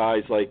 got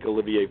guys like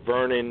Olivier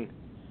Vernon,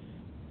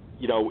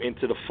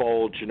 into the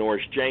fold, Janoris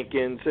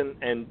Jenkins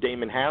and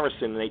Damon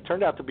Harrison, and they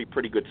turned out to be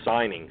pretty good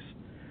signings.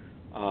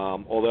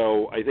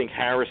 Although I think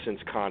Harrison's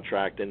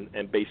contract,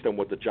 and based on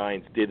what the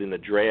Giants did in the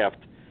draft,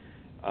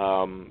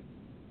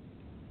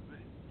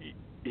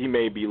 he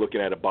may be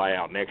looking at a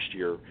buyout next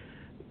year.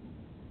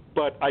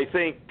 But I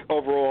think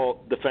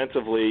overall,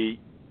 defensively,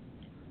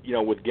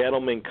 with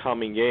Gettleman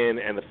coming in,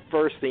 and the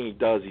first thing he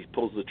does, he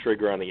pulls the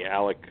trigger on the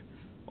Alec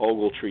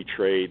Ogletree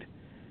trade,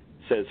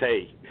 says,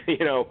 hey,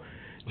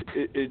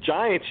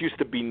 Giants used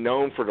to be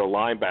known for their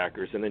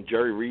linebackers, and then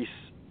Jerry Reese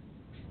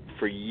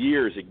for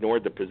years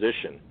ignored the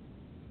position.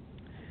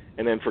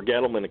 And then for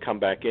Gettleman to come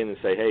back in and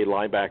say, hey,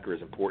 linebacker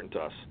is important to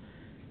us.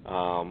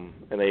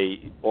 And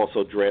they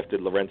also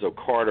drafted Lorenzo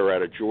Carter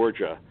out of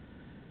Georgia.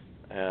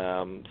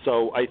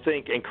 So I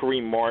think, and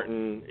Kareem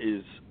Martin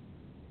is,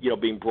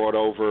 being brought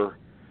over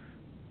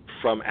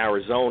from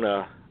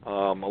Arizona,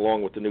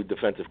 along with the new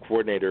defensive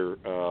coordinator,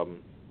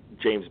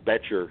 James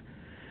Betcher.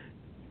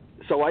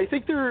 So I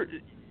think they're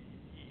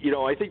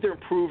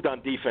improved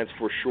on defense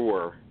for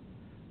sure.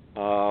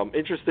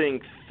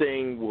 Interesting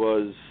thing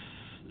was,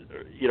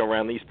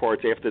 around these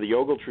parts after the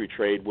Ogletree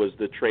trade was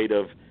the trade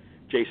of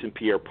Jason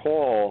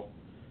Pierre-Paul,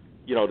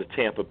 to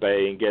Tampa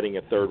Bay and getting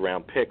a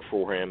third-round pick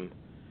for him.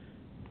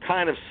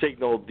 Kind of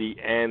signaled the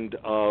end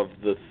of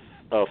the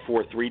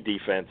 4-3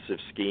 defensive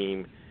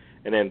scheme,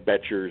 and then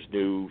Betcher's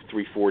new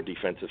 3-4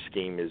 defensive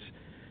scheme is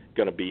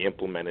going to be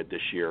implemented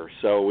this year.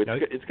 So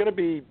it's going to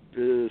be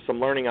some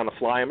learning on the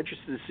fly. I'm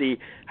interested to see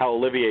how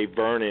Olivier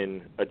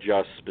Vernon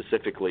adjusts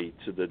specifically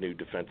to the new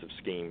defensive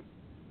scheme.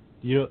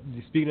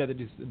 Speaking of the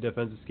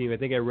defensive scheme, I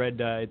think I read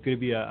it's going to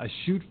be a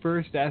shoot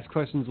first, ask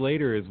questions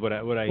later is what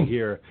I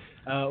hear.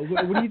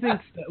 What do you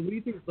think? What do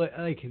you think?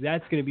 Like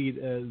that's going to be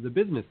the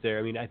business there?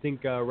 I mean, I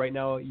think right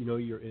now,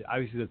 you're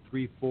obviously the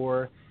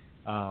 3-4.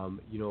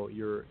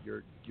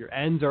 Your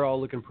ends are all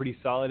looking pretty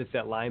solid. It's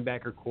that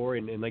linebacker core,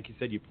 and like you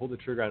said, you pulled the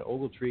trigger on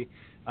Ogletree.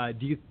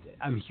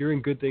 I'm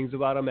hearing good things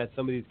about him at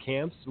some of these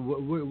camps.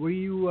 What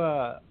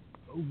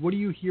are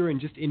you hearing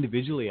just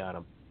individually on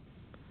him?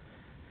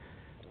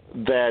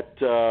 That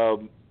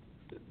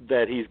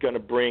he's going to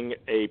bring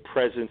a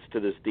presence to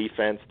this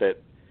defense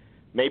that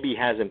maybe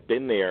hasn't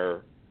been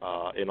there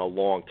in a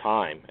long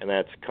time, and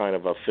that's kind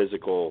of a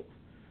physical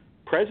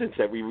presence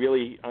that we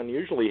really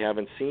unusually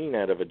haven't seen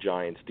out of a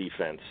Giants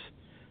defense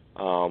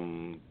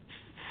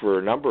for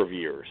a number of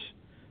years.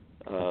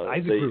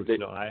 Isaac Bruce,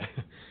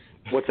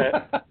 what's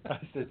that?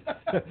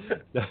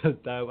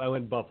 I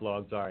went Buffalo.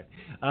 I'm sorry.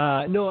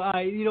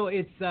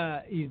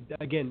 It's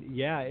again,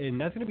 yeah, and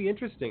that's going to be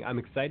interesting. I'm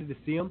excited to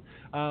see him.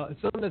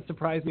 Something that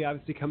surprised me,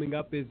 obviously, coming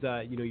up is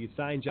you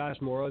signed Josh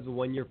Morrow as a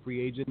one-year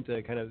free agent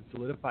to kind of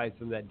solidify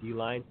some of that D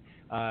line.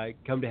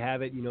 Come to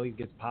have it, he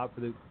gets popped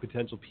for the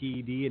potential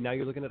PED, and now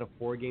you're looking at a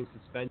 4-game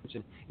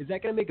suspension. Is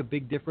that going to make a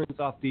big difference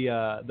off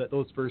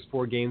those first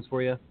 4 games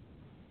for you?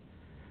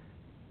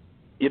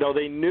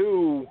 They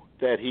knew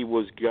that he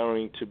was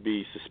going to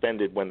be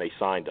suspended when they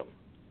signed him.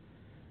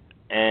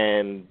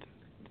 And,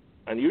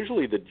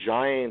 unusually the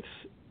Giants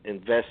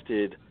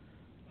invested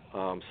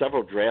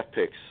several draft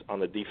picks on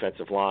the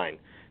defensive line.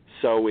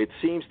 So it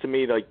seems to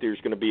me like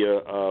there's going to be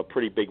a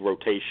pretty big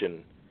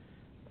rotation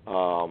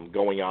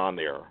going on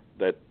there.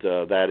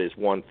 That is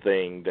one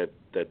thing that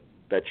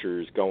Betcher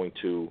is going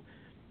to,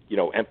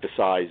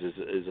 emphasize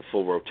is a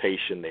full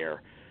rotation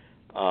there.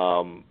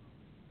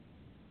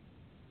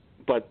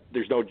 But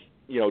there's no,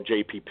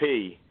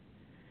 JPP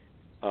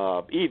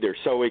either.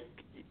 So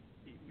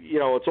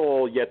it's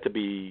all yet to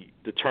be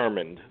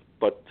determined.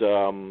 But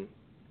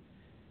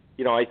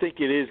I think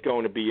it is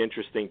going to be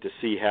interesting to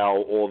see how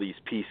all these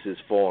pieces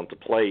fall into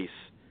place,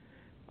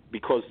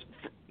 because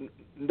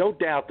no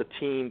doubt the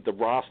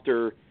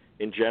roster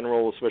in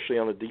general, especially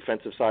on the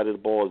defensive side of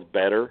the ball, is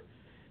better.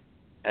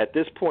 At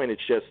this point,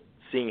 it's just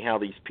seeing how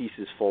these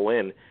pieces fall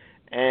in.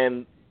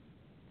 And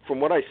from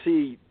what I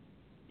see,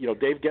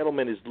 Dave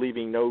Gettleman is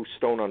leaving no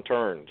stone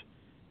unturned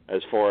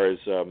as far as,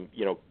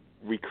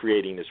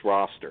 recreating this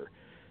roster.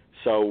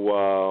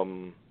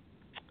 So,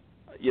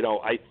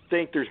 I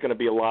think there's going to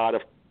be a lot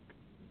of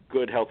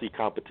good, healthy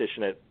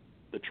competition at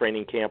the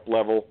training camp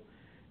level,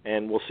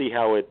 and we'll see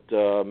how it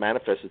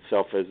manifests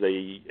itself as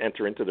they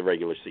enter into the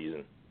regular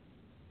season.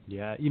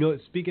 Yeah,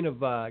 speaking of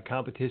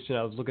competition,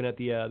 I was looking at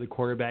the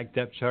cornerback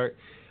depth chart.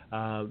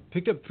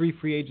 Picked up 3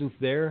 free agents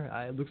there.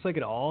 It looks like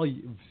an all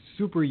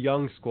super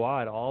young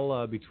squad,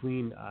 all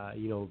between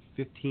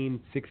 15,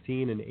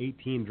 16, and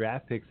 18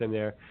 draft picks in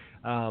there.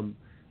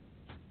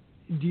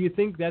 Do you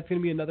think that's going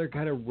to be another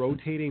kind of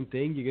rotating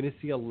thing? You're going to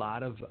see a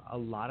lot of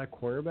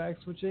cornerback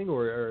switching,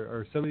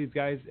 or some of these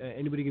guys,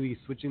 anybody going to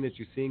be switching that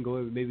you're seeing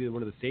going maybe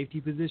one of the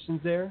safety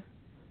positions there?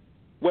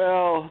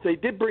 Well, they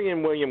did bring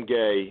in William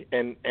Gay,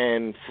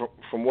 and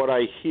from what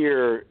I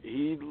hear,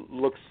 he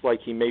looks like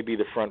he may be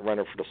the front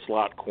runner for the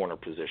slot corner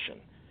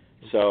position.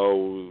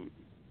 So,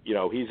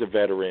 he's a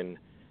veteran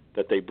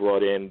that they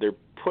brought in. They're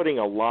putting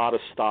a lot of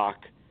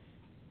stock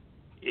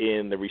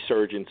in the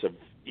resurgence of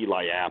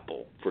Eli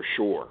Apple, for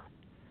sure.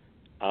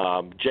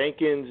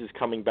 Jenkins is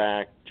coming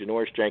back.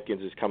 Janoris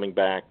Jenkins is coming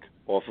back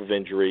off of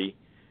injury.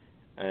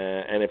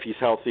 And if he's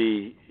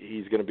healthy,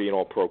 he's going to be an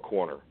all-pro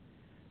corner.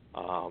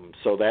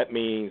 So that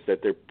means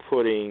that they're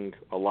putting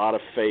a lot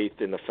of faith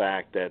in the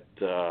fact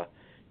that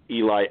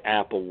Eli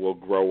Apple will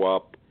grow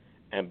up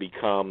and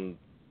become,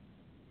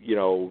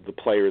 the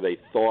player they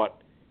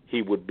thought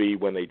he would be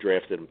when they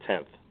drafted him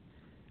 10th.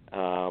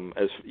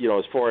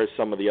 As far as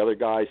some of the other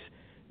guys,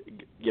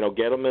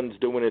 Gettleman's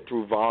doing it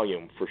through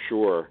volume for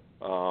sure.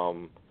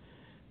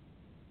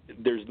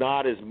 There's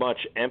not as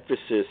much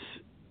emphasis,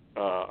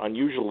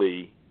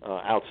 unusually,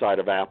 outside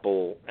of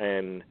Apple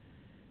and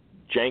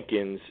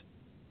Jenkins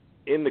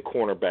in the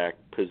cornerback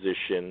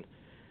position.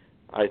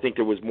 I think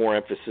there was more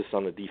emphasis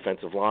on the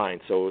defensive line.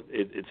 So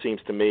it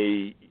seems to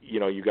me,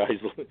 you guys,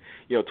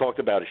 talked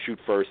about a shoot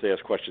first,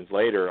 ask questions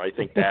later. I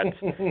think that's,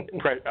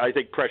 I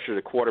think pressure to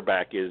the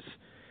quarterback is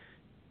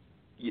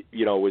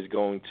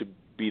going to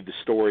be the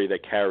story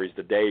that carries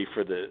the day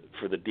for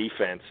the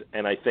defense.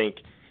 And I think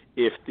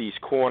if these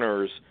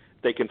corners,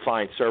 they can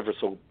find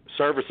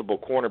serviceable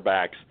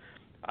cornerbacks,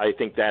 I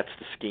think that's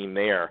the scheme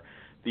there.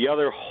 The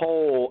other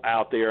hole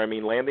out there,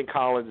 Landon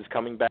Collins is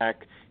coming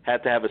back,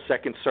 had to have a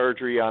second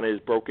surgery on his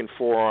broken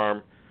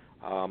forearm,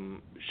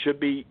 should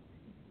be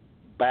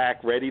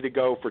back ready to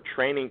go for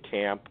training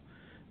camp.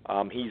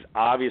 He's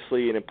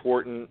obviously an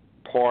important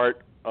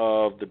part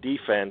of the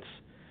defense,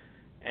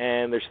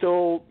 and they're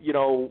still,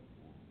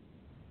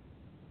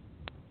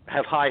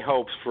 have high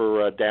hopes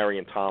for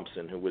Darian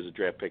Thompson, who was a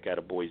draft pick out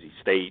of Boise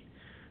State,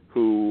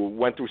 who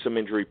went through some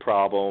injury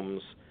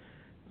problems.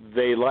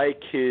 They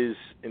like his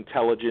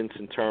intelligence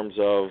in terms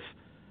of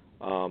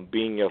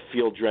being a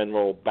field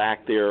general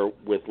back there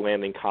with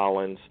Landon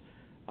Collins.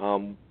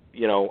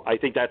 I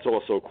think that's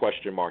also a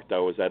question mark,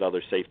 though, is that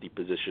other safety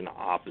position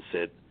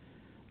opposite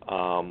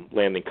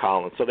Landon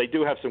Collins. So they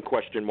do have some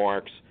question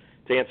marks.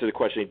 To answer the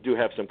question, they do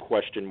have some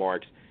question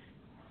marks,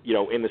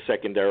 in the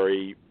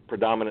secondary,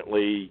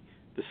 predominantly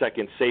the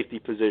second safety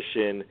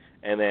position,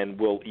 and then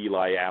will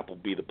Eli Apple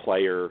be the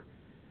player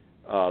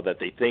that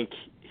they think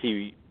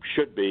he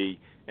should be?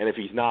 And if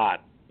he's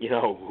not,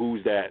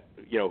 who's that?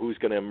 Who's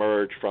going to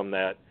emerge from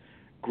that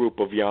group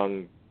of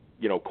young,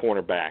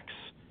 cornerbacks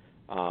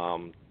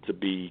to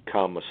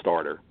become a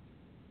starter?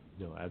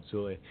 No,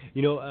 absolutely.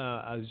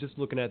 I was just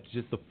looking at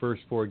just the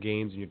first 4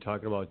 games, and you're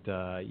talking about,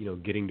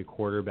 getting to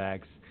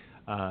quarterbacks.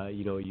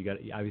 You got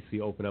to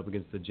obviously open up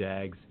against the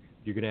Jags.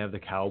 You're going to have the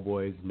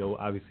Cowboys. No,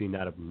 obviously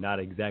not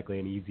exactly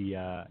an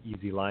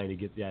easy line to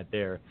get that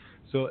there.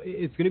 So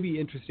it's going to be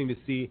interesting to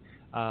see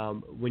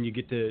when you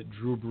get to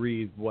Drew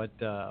Brees what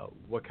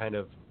kind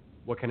of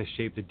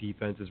shape the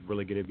defense is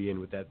really going to be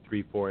in with that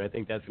 3-4. And I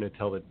think that's going to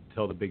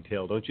tell the big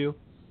tale, don't you?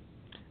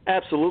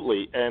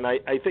 Absolutely, and I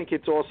think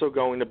it's also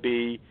going to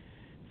be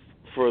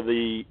for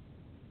the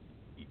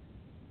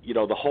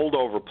the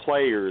holdover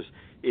players.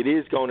 It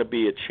is going to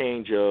be a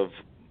change of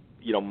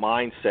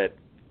mindset.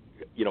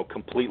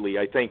 Completely.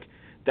 I think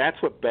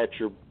that's what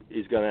Betcher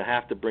is going to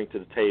have to bring to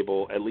the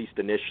table, at least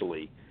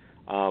initially,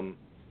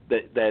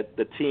 that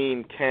the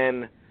team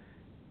can,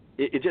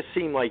 it just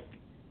seemed like,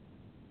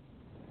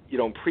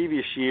 in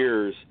previous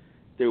years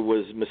there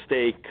was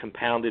mistake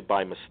compounded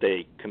by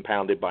mistake.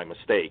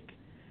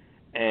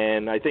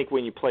 And I think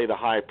when you play the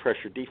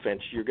high-pressure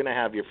defense, you're going to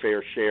have your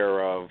fair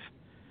share of,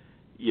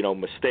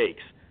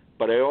 mistakes.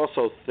 But I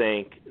also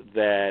think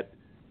that,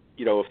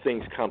 if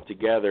things come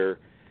together,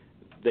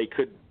 they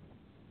could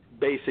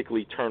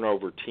basically turn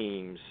over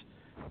teams,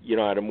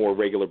 at a more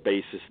regular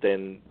basis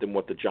than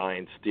what the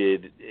Giants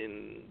did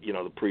in,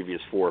 the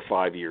previous 4 or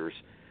 5 years,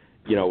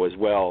 as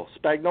well.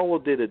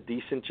 Spagnuolo did a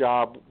decent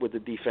job with the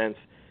defense.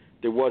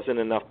 There wasn't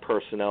enough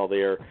personnel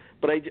there.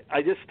 But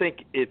I just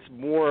think it's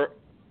more,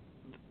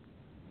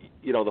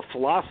 the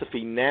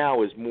philosophy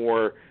now is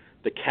more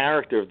the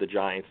character of the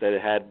Giants that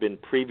it had been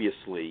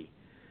previously,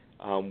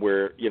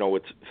 where,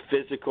 it's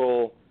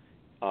physical,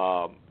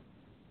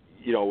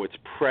 it's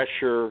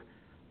pressure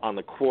on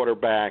the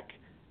quarterback,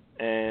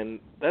 and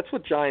that's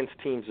what Giants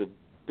teams have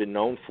been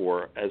known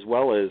for, as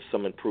well as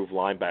some improved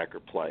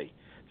linebacker play.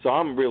 So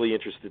I'm really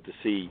interested to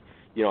see,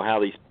 how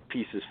these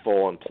pieces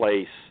fall in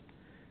place,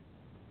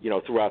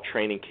 throughout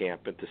training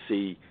camp, and to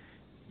see,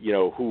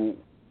 who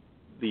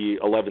the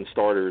 11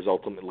 starters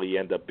ultimately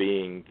end up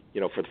being,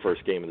 for the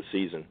first game of the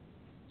season.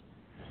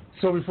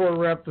 So before we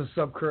wrap this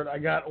up, Kurt, I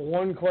got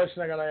one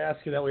question I got to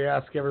ask you that we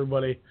ask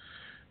everybody.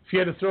 If you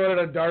had to throw it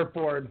at a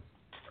dartboard,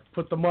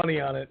 put the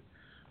money on it,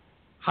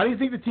 how do you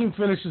think the team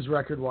finishes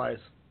record-wise?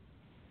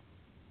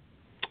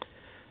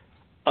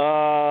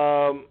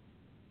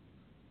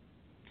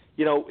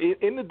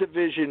 In the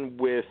division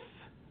with,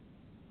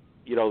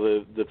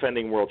 the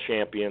defending world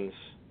champions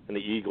and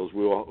the Eagles,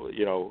 we all,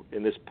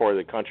 in this part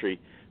of the country,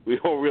 we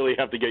don't really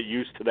have to get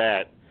used to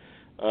that,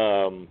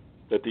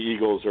 that the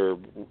Eagles are,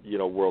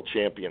 world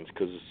champions,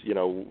 because,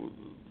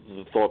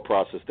 the thought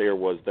process there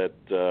was that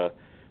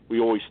we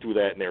always threw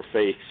that in their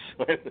face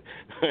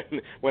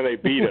when they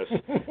beat us.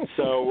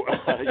 So,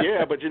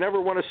 yeah, but you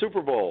never won a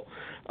Super Bowl.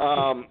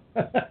 Oh,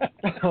 that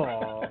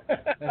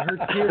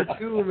hurts here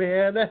too,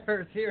 man. That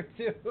hurts here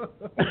too.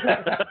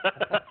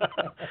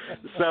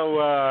 So,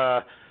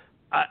 I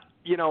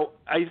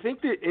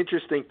think the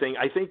interesting thing,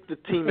 I think the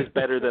team is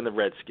better than the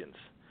Redskins.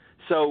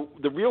 So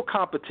the real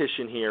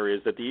competition here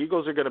is that the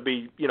Eagles are going to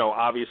be,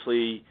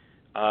 obviously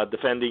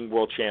defending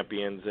world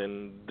champions,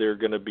 and they're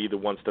going to be the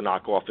ones to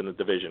knock off in the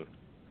division.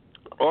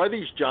 Are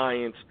these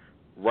Giants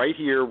right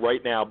here,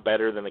 right now,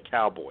 better than the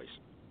Cowboys?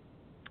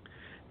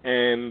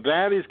 And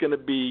that is going to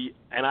be,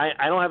 and I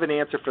don't have an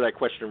answer for that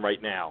question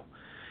right now.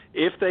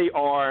 If they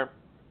are,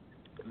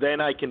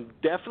 then I can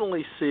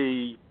definitely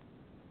see,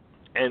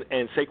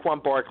 and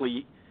Saquon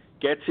Barkley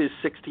gets his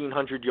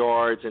 1,600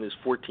 yards and his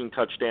 14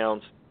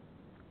 touchdowns,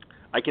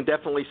 I can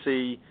definitely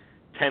see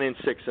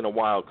 10-6 in a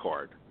wild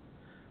card.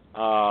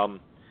 The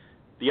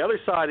other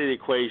side of the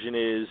equation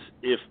is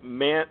if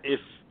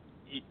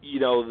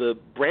the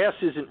brass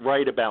isn't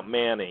right about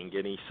Manning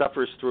and he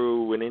suffers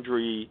through an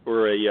injury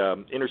or a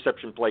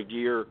interception-plagued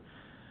year,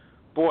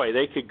 boy,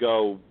 they could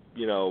go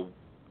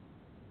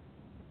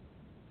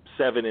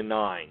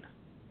 7-9,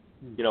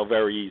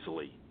 very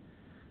easily.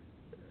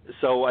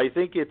 So I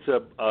think it's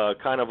a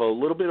kind of a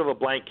little bit of a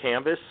blank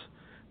canvas,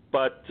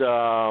 but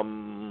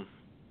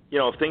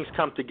if things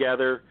come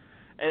together,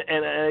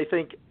 and I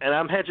think, and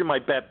I'm hedging my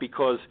bet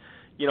because,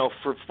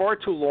 for far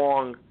too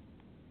long,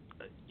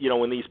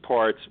 in these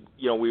parts,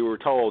 we were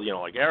told,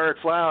 like Eric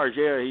Flowers,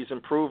 yeah, he's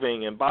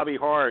improving, and Bobby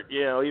Hart,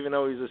 even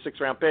though he's a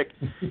 6th-round pick,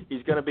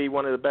 he's going to be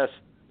one of the best,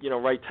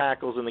 right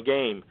tackles in the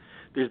game.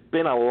 There's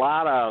been a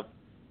lot of,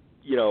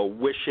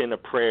 wish and a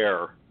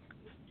prayer,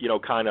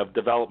 kind of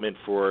development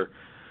for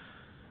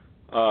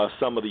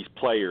some of these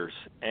players,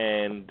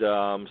 and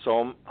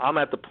so I'm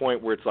at the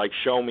point where it's like,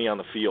 show me on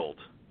the field,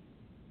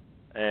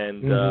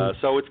 and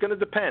so it's going to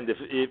depend.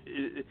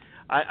 If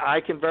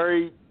I can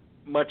very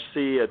much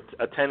see a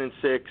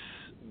 10-6,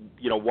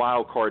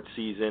 wild card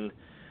season,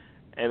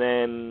 and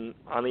then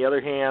on the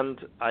other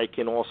hand, I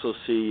can also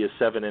see a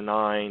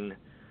 7-9.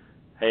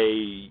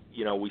 Hey,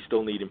 we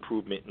still need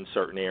improvement in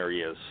certain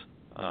areas,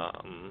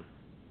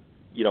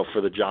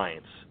 for the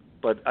Giants.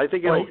 But I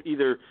think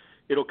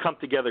it'll come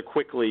together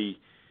quickly.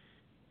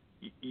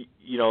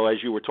 As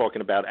you were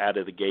talking about out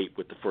of the gate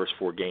with the first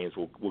 4 games,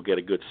 we'll get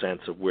a good sense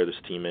of where this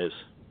team is.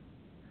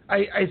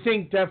 I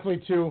think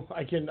definitely too.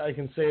 I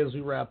can say as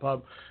we wrap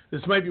up,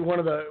 this might be one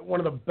of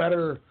the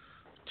better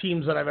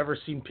teams that I've ever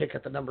seen pick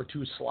at the number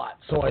 2 slot.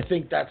 So I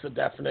think that's a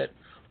definite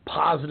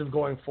positive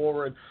going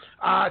forward.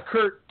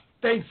 Kurt,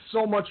 thanks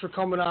so much for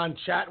coming on,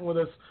 chatting with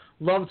us.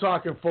 Love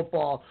talking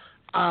football.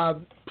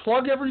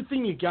 Plug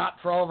everything you got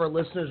for all of our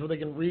listeners where they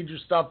can read your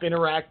stuff,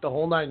 interact, the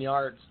whole 9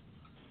 yards.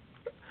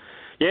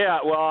 Yeah,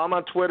 well, I'm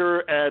on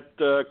Twitter at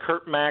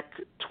KurtMac23,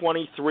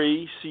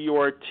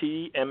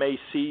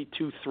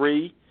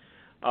 KurtMac23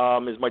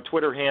 is my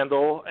Twitter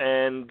handle,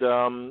 and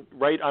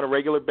write on a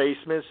regular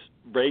basis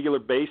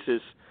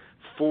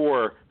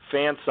for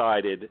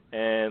Fansided,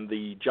 and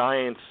the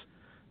Giants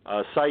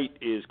site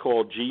is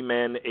called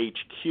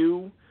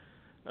GmenHQ,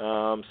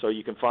 so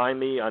you can find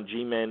me on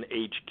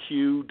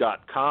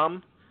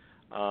GmenHQ.com.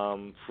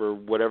 for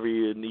whatever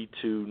you need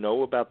to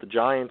know about the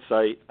Giants.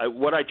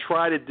 What I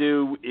try to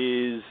do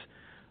is,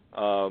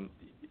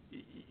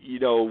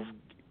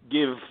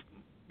 give,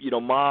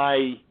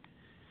 my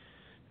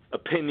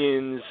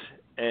opinions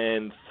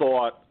and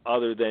thought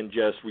other than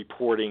just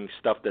reporting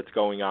stuff that's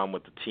going on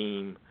with the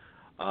team.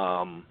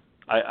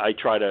 I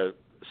try to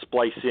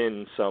splice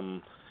in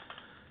some,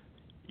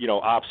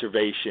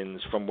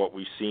 observations from what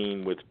we've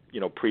seen with,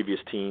 previous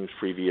teams,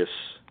 previous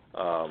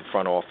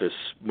front office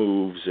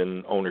moves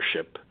and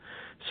ownership.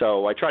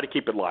 So I try to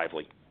keep it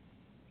lively.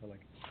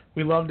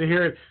 We love to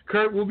hear it.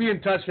 Kurt, we'll be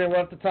in touch, man. We'll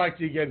have to talk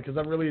to you again because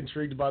I'm really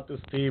intrigued about this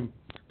team.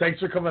 Thanks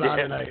for coming on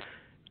tonight.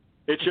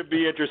 It should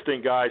be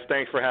interesting, guys.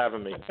 Thanks for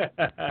having me.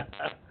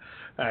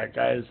 All right,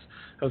 guys.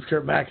 That was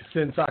Kurt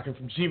Mackinson talking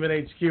from G-Man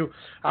HQ.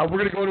 We're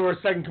going to go to our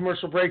second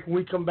commercial break. When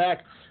we come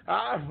back,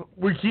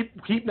 we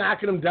keep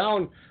knocking them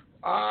down.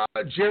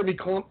 Jeremy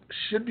Clump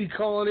should be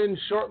calling in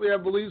shortly, I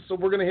believe. So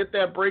we're going to hit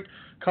that break,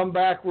 come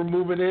back. We're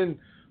moving in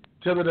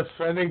to the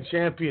defending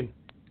champion,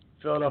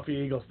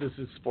 Philadelphia Eagles. This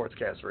is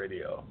Sportscast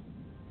Radio.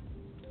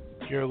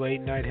 Your late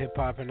night hip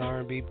hop and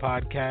R&B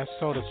podcast,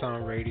 Soda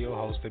Sound Radio,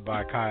 hosted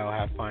by Kyle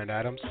Halfpint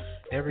Adams,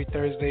 every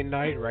Thursday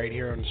night right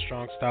here on the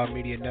Strong Style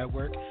Media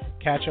Network.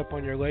 Catch up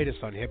on your latest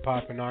on hip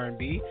hop and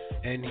R&B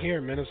and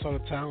hear Minnesota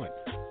talent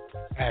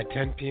at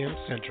 10 p.m.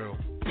 Central.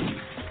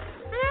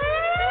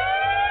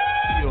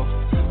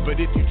 But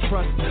if you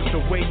trust the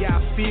way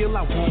I feel,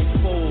 I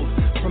won't fold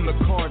from the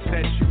cards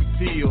that you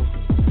deal.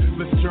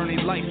 Let's journey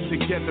life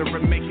together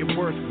and make it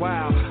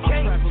worthwhile.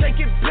 Can't take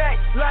it back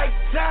like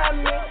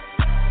timing.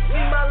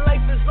 See, my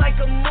life is like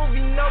a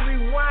movie, no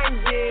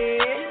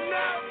rewinding.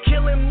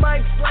 Killing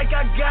mics like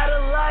I got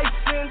a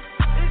license.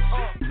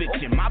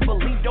 Conviction, my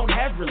belief don't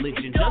have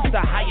religion, just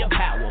a higher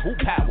power. Who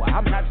power?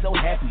 I'm not so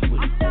happy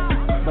with it,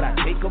 but I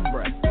take a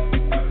breath,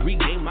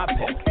 regain my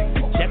pep,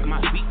 check my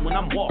feet when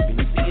I'm walking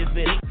to see if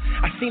it ain't.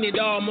 I seen it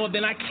all more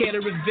than I care to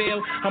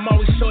reveal. I'm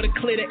always sure to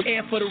clear the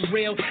air for the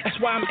real. That's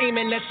why I'm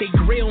aiming at they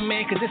grill,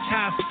 man, cause it's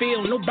how I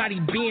feel. Nobody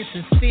being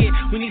sincere.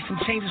 We need some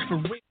changes for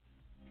real.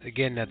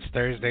 Again, that's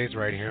Thursdays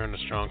right here on the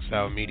Strong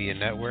Style Media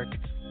Network.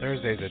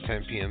 Thursdays at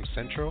 10 p.m.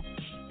 Central.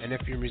 And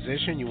if you're a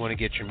musician, you want to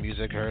get your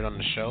music heard on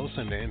the show,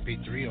 send the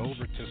MP3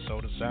 over to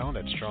Soda Sound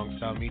at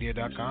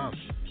strongstylemedia.com.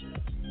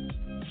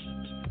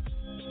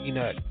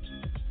 Peanut.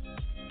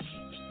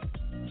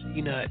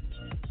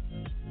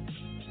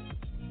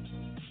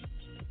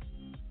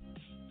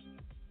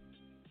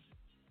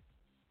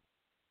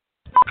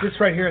 This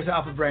right here is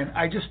Alpha Brain.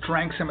 I just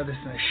drank some of this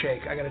in a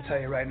shake. I got to tell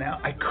you right now,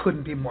 I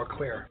couldn't be more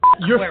clear.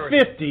 You're Clarity.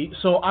 50,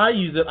 so I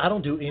use it. I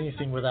don't do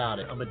anything without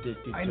it. I'm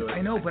addicted to it.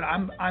 I know, but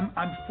I'm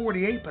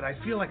 48, but I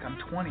feel like I'm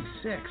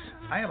 26.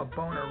 I have a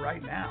boner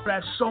right now. I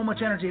have so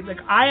much energy. Like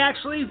I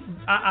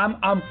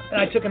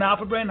took an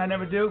Alpha Brain. I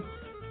never do.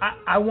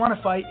 I want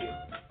to fight you.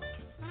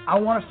 I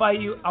want to fight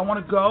you. I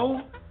want to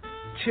go,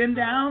 chin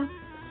down,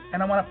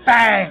 and I want to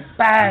bang,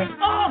 bang.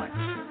 Oh.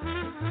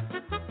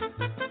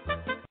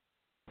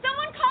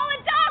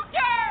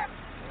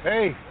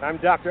 Hey, I'm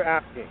Dr.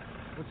 Apke.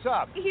 What's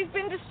up? He's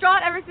been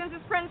distraught ever since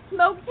his friend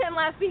smoked him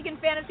last week in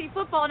fantasy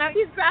football. Now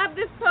he's grabbed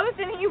this post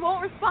and he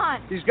won't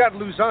respond. He's got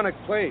Luzonic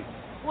plague.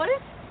 What is?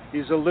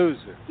 He's a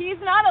loser. He's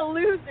not a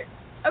loser.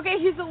 Okay,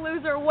 he's a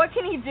loser. What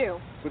can he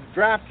do? With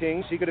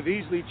DraftKings, he could have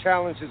easily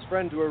challenged his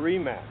friend to a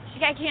rematch.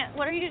 I can't.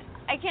 What are you?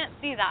 I can't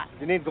see that.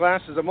 You need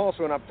glasses. I'm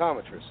also an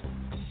optometrist.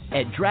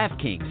 At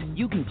DraftKings,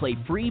 you can play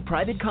free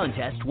private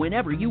contests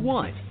whenever you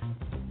want.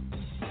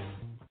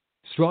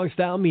 Strong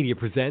Style Media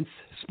presents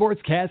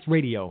Sportscast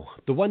Radio,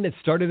 the one that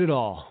started it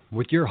all,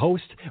 with your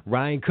host,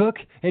 Ryan Cook,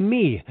 and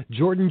me,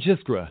 Jordan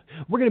Jiskra.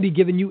 We're going to be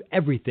giving you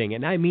everything,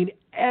 and I mean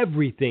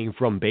everything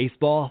from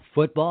baseball,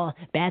 football,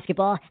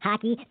 basketball,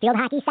 hockey, field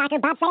hockey, soccer,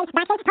 bobsledding,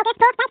 boxing, poker,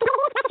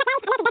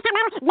 sports,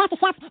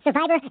 MasterChef,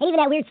 Survivor, and even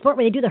that weird sport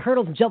where they do the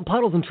hurdles and jump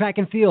puddles and track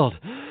and field.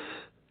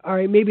 All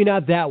right, maybe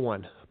not that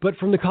one, but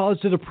from the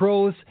college to the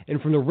pros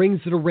and from the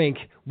rings to the rink,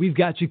 we've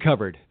got you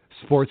covered.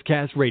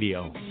 Sportscast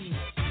Radio.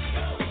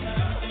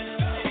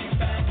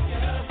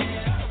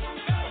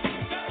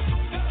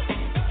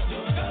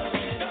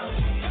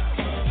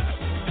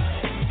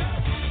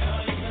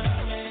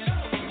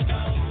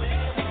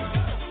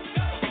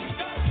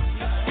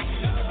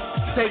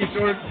 Take it,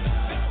 Jordan.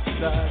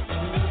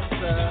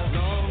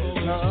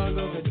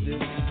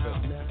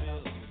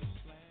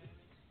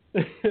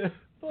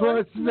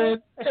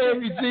 Sportsman,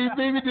 ABC,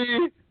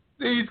 BBD,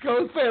 the East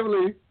Coast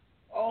family.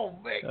 Oh,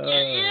 man.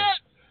 Yeah.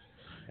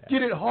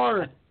 Get it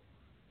hard.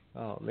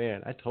 Oh,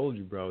 man. I told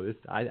you, bro.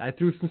 I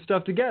threw some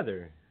stuff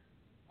together.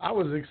 I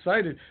was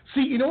excited.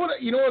 See, you know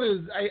what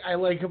is I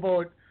like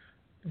about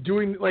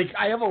doing, like,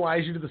 I have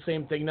Elijah do the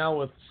same thing now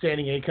with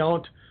standing A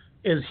count.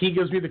 Is he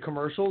gives me the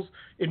commercials.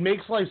 It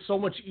makes life so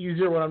much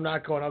easier when I'm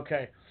not going,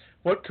 okay,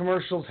 what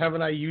commercials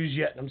haven't I used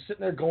yet? And I'm sitting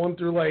there going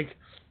through, like,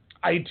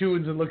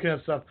 iTunes and looking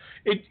at stuff.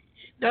 It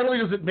not only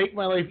does it make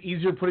my life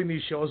easier putting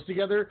these shows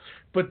together,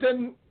 but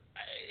then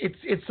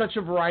it's such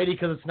a variety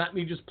because it's not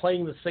me just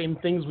playing the same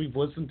things we've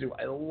listened to.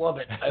 I love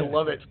it. I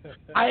love it.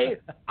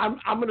 I'm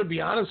going to be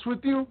honest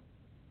with you.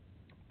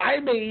 I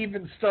may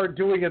even start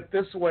doing it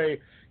this way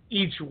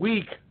each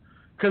week,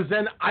 because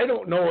then I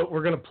don't know what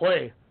we're going to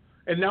play.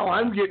 And now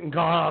I'm getting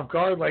caught off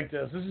guard like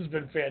this. This has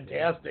been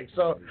fantastic.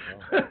 So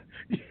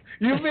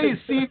you may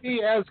see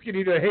me asking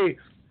you to, hey,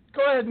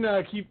 go ahead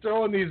and keep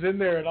throwing these in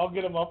there, and I'll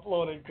get them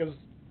uploaded, because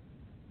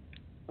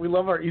we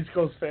love our East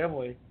Coast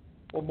family.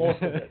 Well,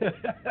 most of it.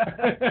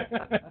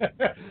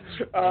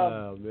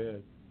 Oh,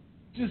 man.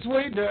 Just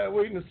waiting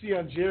to see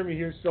on Jeremy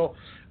here. So,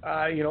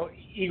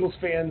 Eagles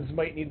fans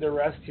might need their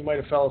rest. He might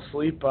have fell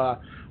asleep,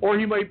 or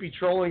he might be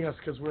trolling us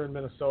because we're in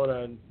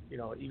Minnesota, and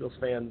Eagles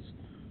fans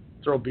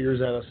throw beers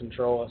at us and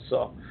troll us.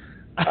 So,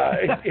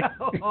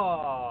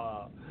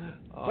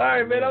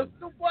 sorry, man.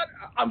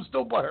 I'm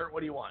still butthurt.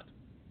 What do you want?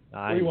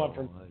 What do you want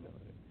from?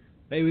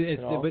 Maybe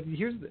but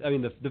here's,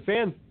 the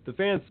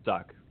fans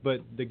suck.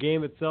 But the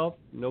game itself,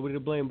 nobody to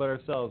blame but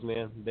ourselves,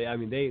 man.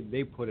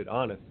 They put it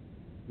on us.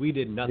 We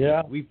did nothing.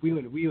 Yeah. We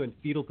went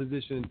fetal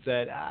position and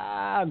said,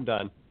 I'm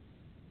done.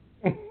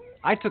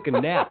 I took a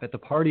nap at the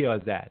party I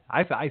was at.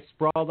 I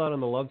sprawled out on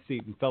the love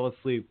seat and fell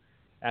asleep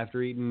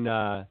after eating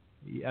a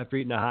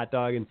hot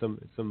dog and some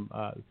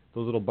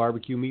those little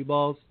barbecue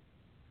meatballs.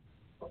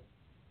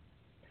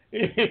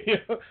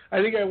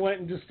 I think I went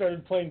and just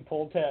started playing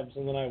pull tabs,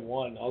 and then I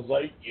won. I was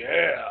like,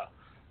 yeah,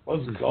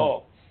 let's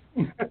go.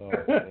 Oh, man.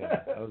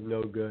 That was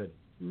no good.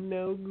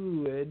 No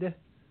good.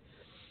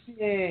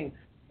 Dang.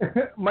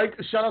 Mike,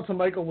 shout out to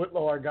Michael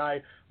Whitlow, our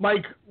guy.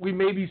 Mike, we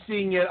may be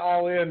seeing it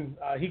all in.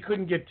 He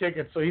couldn't get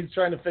tickets, so he's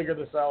trying to figure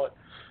this out.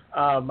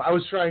 I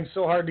was trying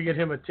so hard to get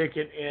him a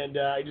ticket, and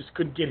I just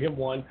couldn't get him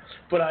one.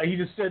 But he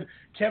just said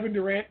Kevin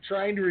Durant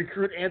trying to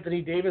recruit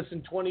Anthony Davis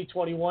in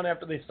 2021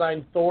 after they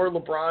signed Thor,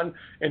 LeBron,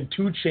 and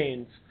 2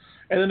 Chainz.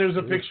 And then there's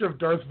a picture of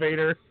Darth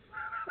Vader.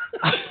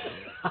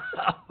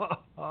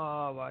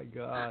 Oh, my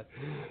God.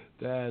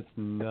 That's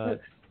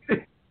nuts.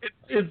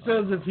 It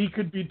says if he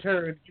could be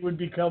turned, he would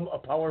become a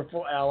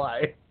powerful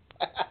ally.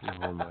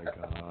 Oh, my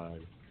God.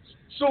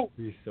 So,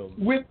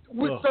 with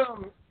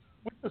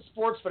the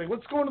sports betting,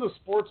 let's go into the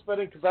sports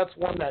betting, because that's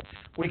one that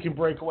we can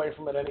break away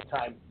from at any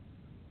time.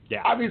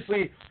 Yeah.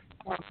 Obviously,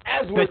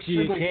 as we're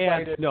extremely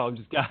excited. No, I'm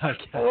just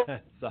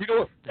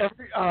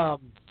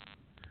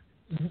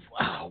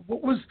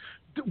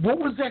what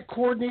was that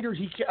coordinator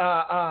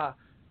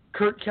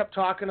Kurt kept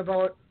talking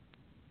about?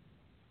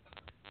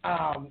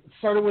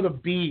 Started with a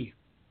B.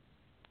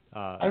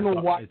 I don't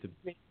know why. Is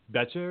it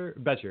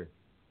Betcher?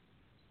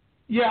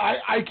 Yeah,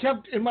 I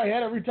kept in my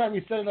head every time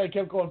he said it. I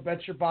kept going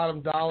bet your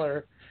bottom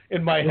dollar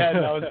in my head,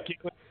 and I was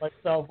giggling to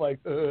myself like.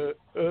 So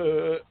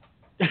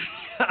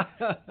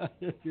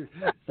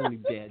many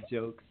bad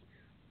jokes.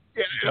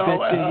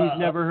 Yeah, he's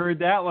never heard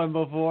that one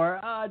before.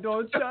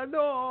 Don't you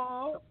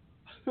know?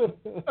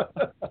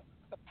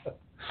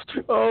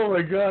 Oh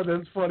my God,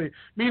 that's funny.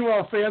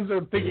 Meanwhile, fans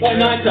are thinking. What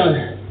night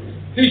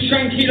zone? Who's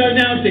tranquilo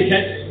now,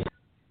 dickhead?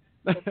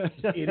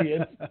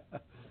 Idiots.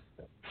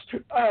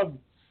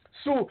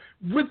 So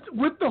with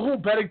the whole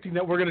betting thing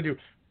that we're gonna do,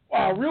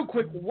 real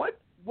quick, what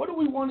do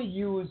we want to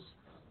use?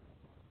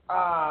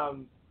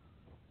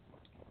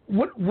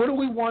 What do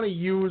we want to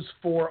use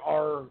for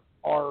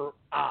our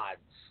odds?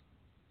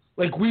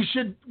 Like we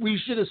should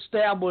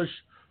establish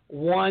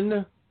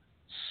one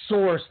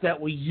source that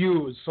we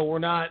use, so we're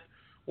not.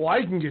 Well,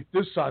 I can get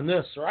this on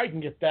this, or I can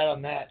get that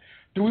on that.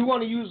 Do we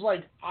want to use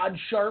like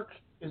OddsShark?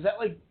 Is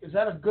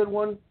that a good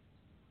one?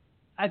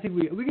 I think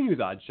we can use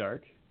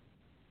OddsShark.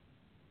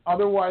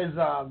 Otherwise,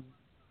 I'm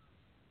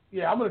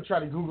going to try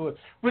to Google it.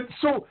 But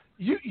so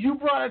you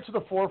brought it to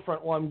the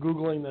forefront while I'm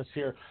Googling this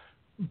here.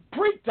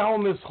 Break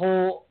down this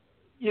whole,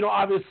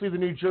 obviously the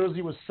New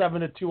Jersey was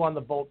 7-2 on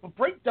the vote, but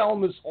break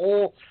down this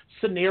whole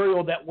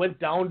scenario that went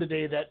down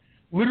today that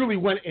literally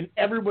went in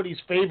everybody's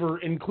favor,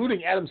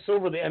 including Adam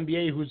Silver, the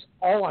NBA, who's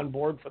all on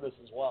board for this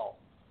as well.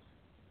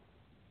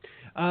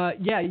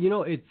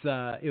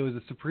 It was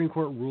a Supreme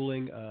Court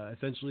ruling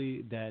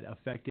essentially that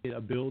affected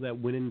a bill that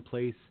went in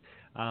place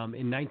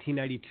in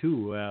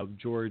 1992.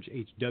 George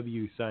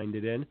H.W. signed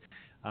it in.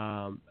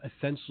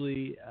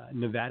 Essentially,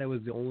 Nevada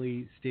was the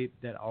only state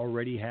that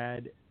already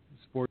had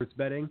sports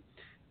betting,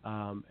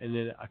 and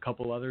then a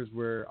couple others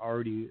were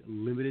already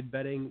limited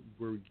betting,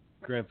 were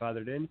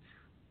grandfathered in,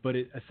 but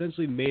it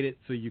essentially made it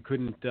so you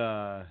couldn't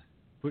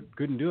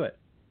do it.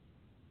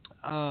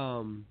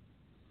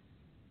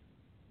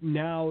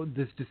 Now,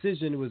 this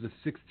decision was a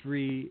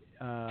 6-3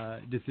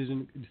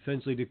 decision,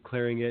 essentially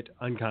declaring it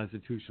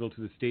unconstitutional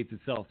to the states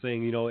itself,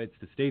 saying, it's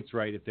the states'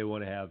 right if they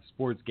want to have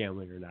sports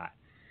gambling or not.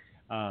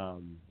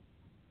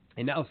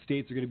 And now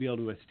states are going to be able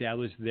to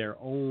establish their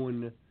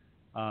own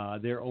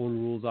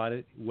rules on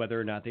it, whether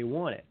or not they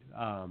want it.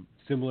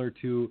 Similar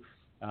to,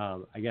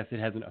 I guess it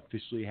hasn't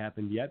officially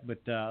happened yet, but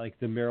like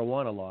the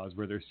marijuana laws,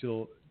 where they're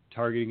still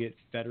targeting it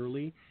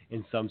federally,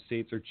 and some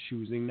states are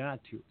choosing not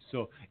to.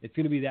 So it's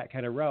going to be that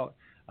kind of route.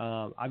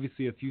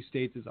 Obviously, a few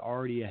states is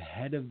already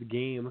ahead of the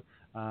game.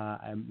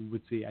 I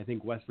would say, I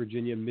think West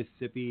Virginia,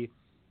 Mississippi,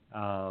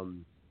 the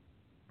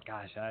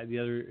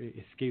other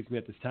escapes me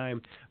at this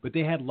time, but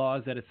they had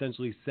laws that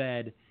essentially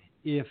said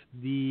if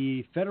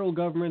the federal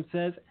government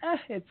says,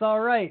 it's all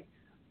right,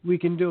 we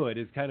can do it.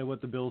 Is kind of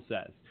what the bill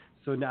says.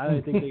 So now I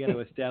think they got to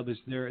establish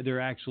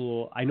their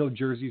actual. I know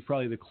Jersey's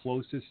probably the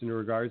closest in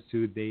regards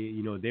to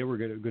they were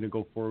going to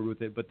go forward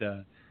with it, but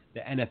the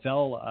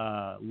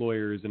NFL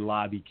lawyers and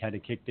lobby kind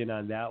of kicked in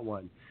on that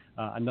one.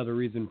 Another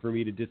reason for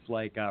me to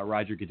dislike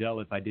Roger Goodell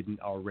if I didn't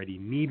already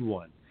need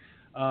one.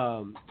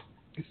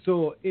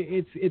 So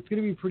it's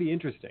going to be pretty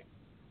interesting.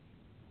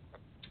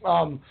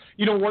 One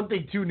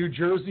thing too, New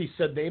Jersey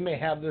said they may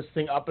have this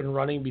thing up and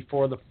running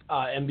before the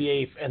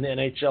NBA and the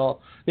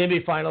NHL, the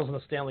NBA Finals and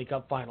the Stanley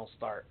Cup Finals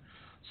start.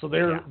 So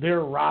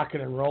they're rocking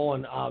and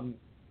rolling.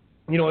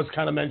 As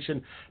kind of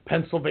mentioned,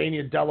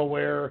 Pennsylvania,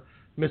 Delaware,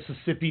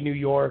 Mississippi, New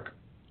York,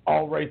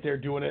 all right there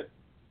doing it,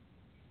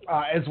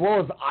 as well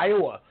as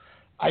Iowa.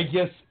 I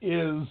guess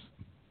is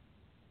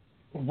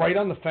right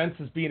on the fence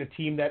as being a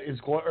team that is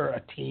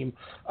a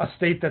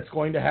state that's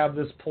going to have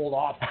this pulled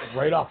off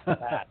right off the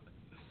bat.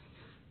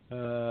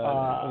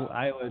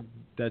 Iowa,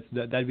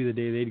 that'd be the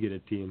day they'd get a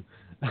team.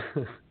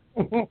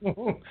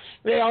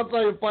 Yeah, I'll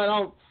tell you flat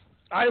out,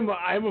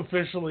 I'm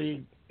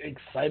officially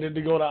excited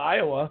to go to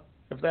Iowa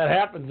if that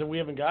happens, and we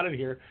haven't got it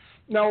here.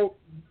 Now,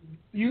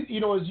 as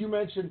you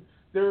mentioned,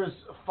 there's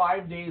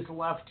 5 days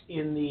left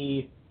in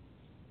the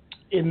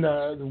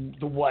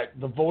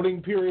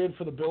voting period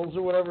for the bills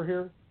or whatever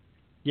here.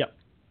 Yep.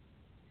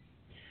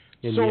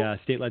 The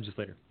state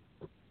legislature.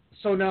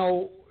 So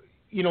now,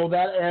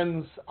 that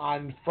ends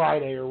on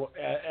Friday or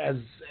as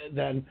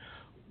then.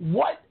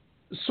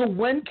 So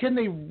when can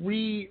they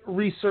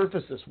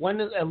resurface this?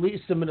 When, at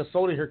least in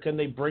Minnesota here, can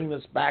they bring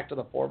this back to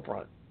the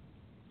forefront?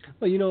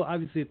 Well,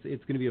 obviously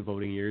it's going to be a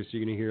voting year, so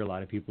you're going to hear a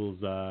lot of people's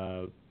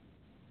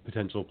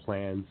potential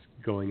plans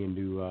going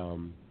into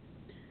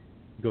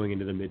the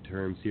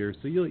midterms here.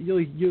 So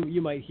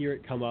you might hear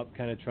it come up,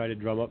 kind of try to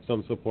drum up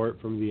some support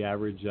from the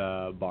average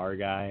bar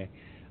guy.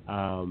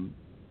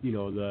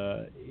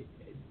 The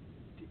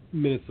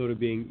Minnesota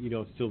being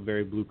still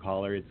very blue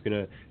collar, it's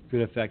gonna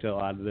affect a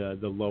lot of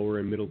the lower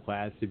and middle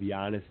class, to be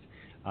honest.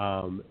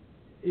 And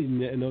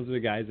those are the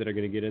guys that are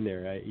going to get in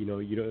there. Right? You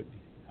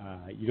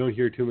don't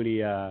hear too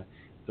many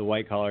the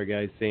white collar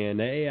guys saying,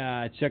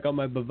 "Hey, check out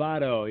my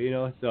bravado,"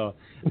 So,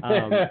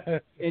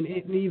 and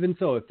even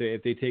so, if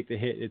they take the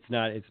hit, it's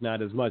not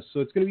as much.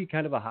 So it's going to be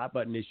kind of a hot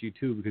button issue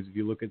too, because if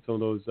you look at some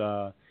of those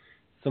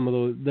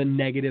the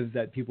negatives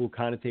that people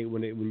connotate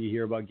when you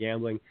hear about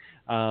gambling,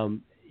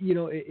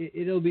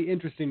 it'll be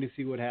interesting to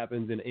see what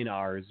happens in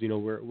ours.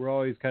 We're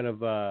always kind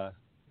of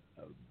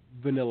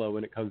vanilla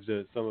when it comes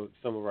to some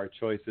of our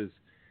choices.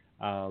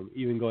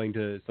 Even going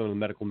to some of the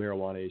medical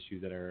marijuana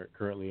issues that are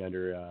currently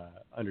under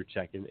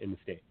check in the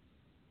state.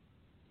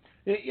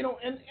 And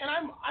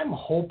I'm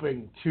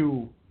hoping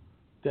too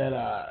that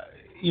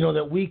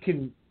that we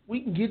can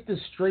get this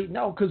straightened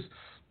out, because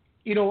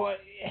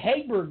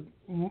Hagberg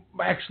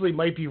actually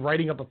might be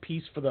writing up a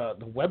piece for the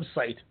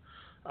website.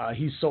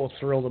 He's so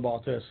thrilled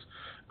about this.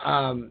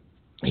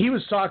 He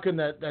was talking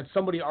that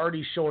somebody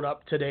already showed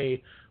up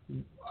today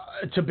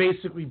to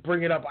basically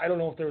bring it up. I don't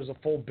know if there was a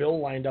full bill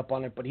lined up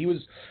on it, but he was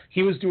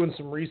doing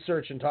some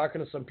research and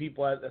talking to some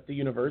people at the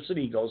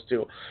university he goes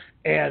to,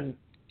 and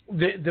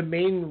the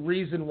main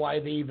reason why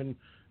they even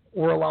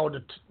were allowed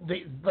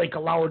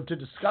to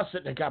discuss it,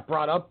 and it got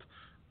brought up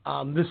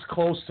this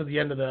close to the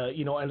end of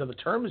the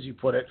term, as you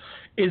put it,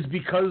 is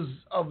because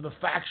of the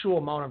factual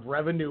amount of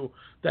revenue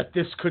that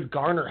this could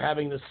garner,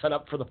 having this set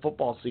up for the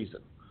football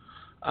season.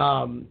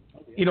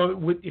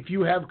 If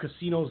you have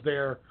casinos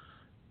there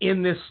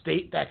in this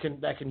state that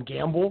can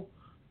gamble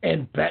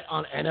and bet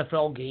on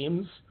NFL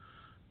games,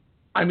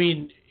 I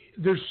mean,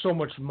 there's so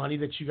much money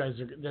that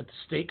that the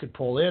state could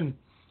pull in.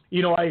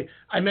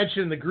 I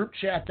mentioned in the group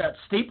chat that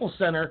Staples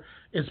Center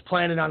is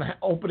planning on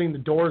opening the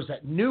doors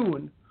at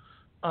noon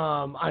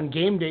on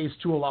game days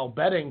to allow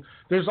betting.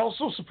 There's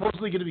also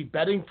supposedly going to be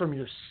betting from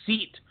your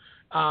seat.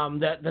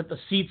 That the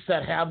seats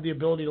that have the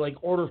ability to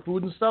order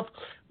food and stuff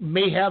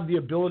may have the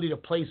ability to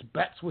place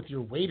bets with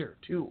your waiter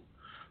too.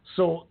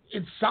 So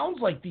it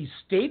sounds like these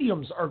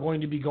stadiums are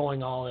going to be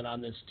going all in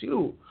on this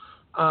too.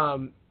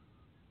 And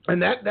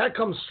that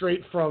comes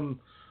straight from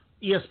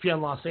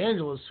ESPN Los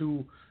Angeles,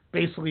 who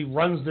basically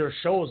runs their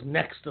shows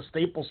next to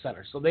Staples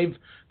Center. So they've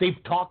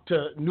talked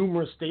to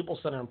numerous Staples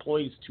Center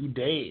employees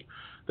today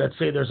that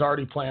say there's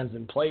already plans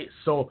in place.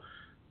 So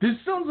this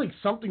sounds like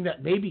something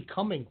that may be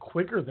coming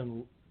quicker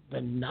than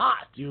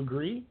not. Do you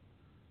agree?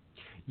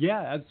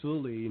 Yeah,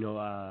 absolutely.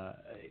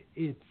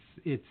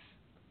 It's.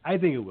 I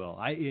think it will.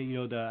 I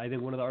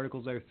think one of the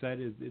articles I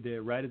said is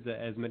that right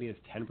as many as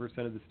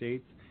 10% of the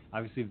states.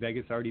 Obviously,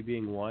 Vegas already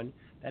being one.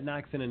 That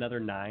knocks in another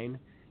 9.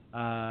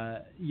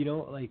 It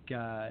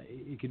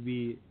could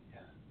be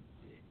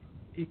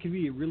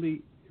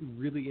really,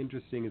 really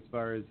interesting as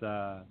far as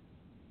up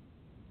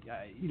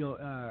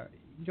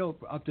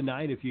to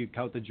 9 if you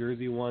count the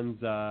Jersey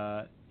ones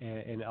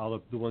and all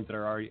of the ones that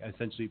are already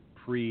essentially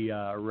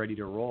ready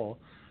to roll.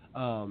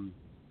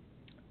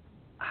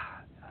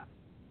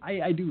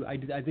 I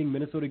think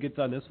Minnesota gets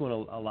on this one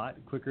a lot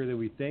quicker than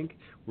we think.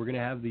 We're going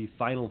to have the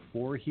Final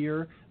Four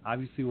here.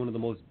 Obviously, one of the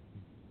most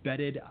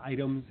betted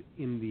items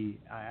in the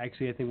I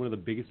think one of the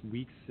biggest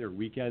weeks or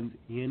weekends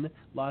in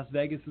Las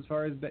Vegas as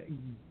far as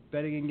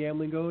betting and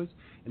gambling goes,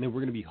 and then we're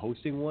going to be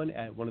hosting one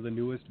at one of the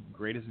newest,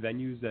 greatest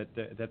venues that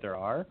there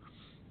are.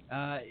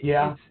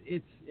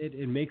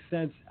 It makes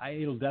sense.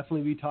 It'll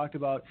definitely be talked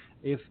about,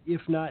 if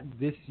not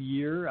this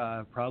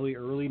year, probably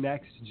early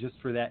next, just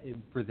for that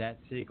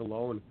sake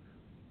alone.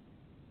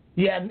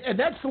 Yeah, and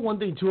that's the one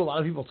thing too. A lot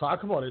of people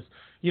talk about is,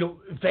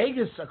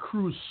 Vegas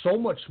accrues so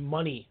much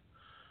money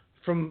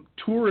from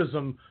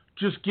tourism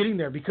just getting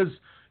there, because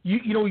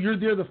you're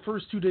there the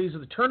first 2 days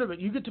of the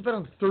tournament. You get to bet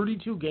on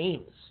 32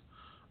 games.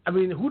 I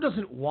mean, who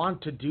doesn't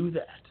want to do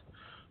that?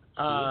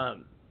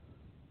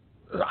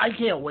 I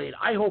can't wait.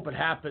 I hope it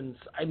happens.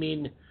 I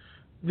mean,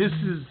 this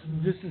is.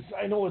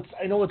 I know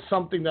it's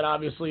something that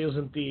obviously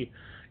isn't the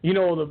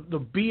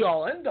be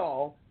all end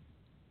all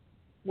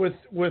with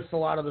a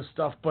lot of the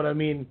stuff, but I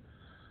mean,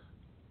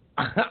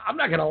 I'm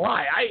not gonna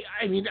lie.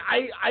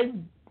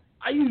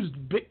 I used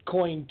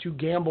Bitcoin to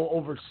gamble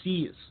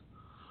overseas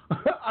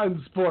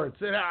on sports,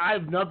 and I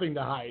have nothing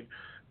to hide,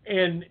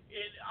 and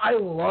I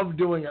love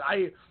doing it.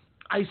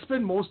 I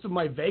spend most of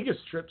my Vegas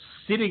trips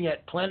sitting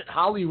at Planet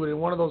Hollywood in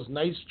one of those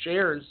nice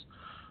chairs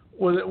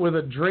with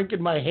a drink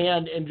in my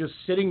hand and just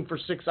sitting for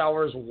 6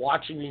 hours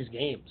watching these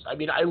games. I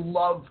mean, I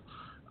love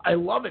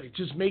it. It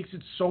just makes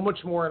it so much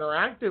more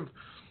interactive.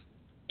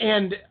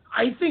 And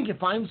I think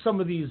if I'm some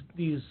of these,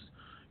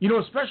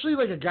 especially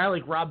like a guy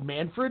like Rob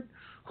Manfred,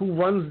 who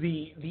runs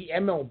the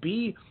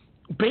MLB,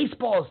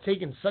 baseball has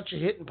taken such a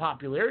hit in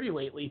popularity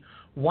lately.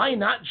 Why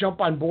not jump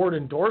on board,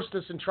 endorse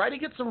this, and try to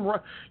get some run?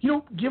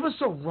 Give us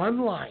a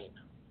run line.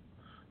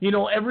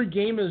 Every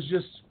game is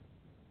just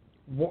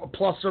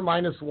plus or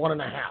minus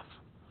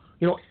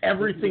 1.5.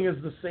 Everything is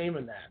the same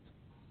in that.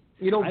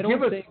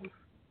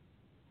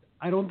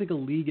 I don't think a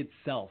league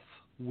itself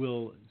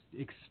will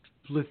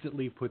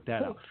explicitly put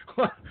that out.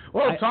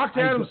 Well, talk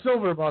to Adam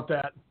Silver about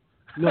that.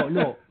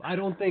 No, I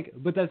don't think.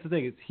 But that's the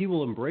thing; is he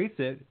will embrace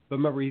it. But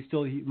remember,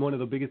 one of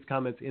the biggest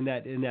comments in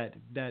that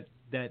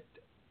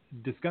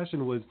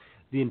discussion was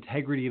the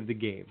integrity of the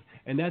game,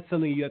 and that's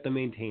something you have to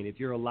maintain. If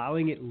you're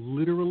allowing it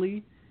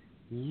literally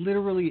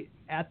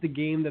at the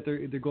game that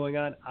they're going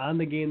on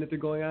the game that they're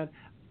going on,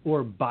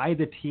 or by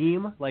the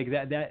team, like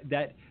that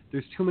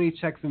there's too many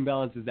checks and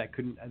balances that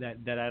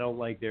I don't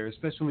like there,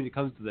 especially when it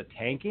comes to the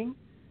tanking.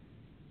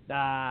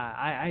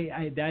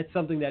 That's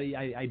something that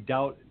I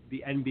doubt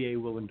the NBA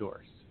will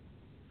endorse.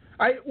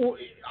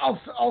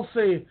 I'll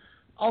say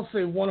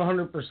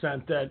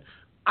 100% that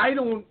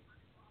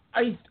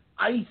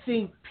I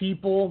think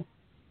people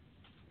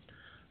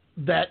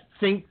that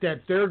think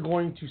that they're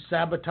going to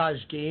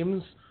sabotage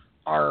games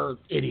are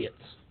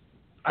idiots.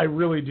 I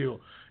really do.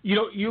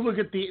 You look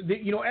at the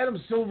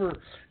Adam Silver.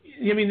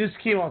 I mean, this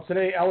came out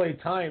today, LA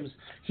Times.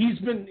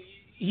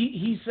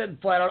 He said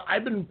flat out,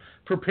 I've been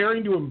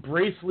preparing to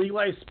embrace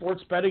legalized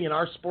sports betting in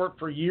our sport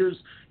for years,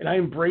 and I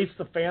embrace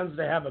the fans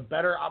to have a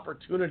better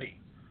opportunity.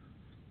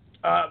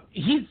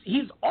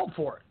 He's all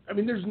for it. I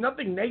mean, there's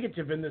nothing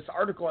negative in this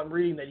article I'm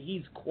reading that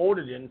he's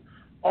quoted in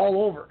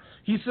all over.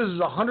 He says there's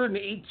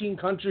 118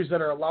 countries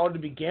that are allowed to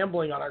be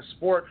gambling on our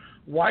sport.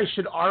 Why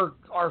should our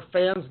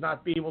fans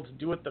not be able to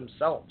do it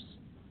themselves?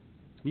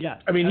 Yeah,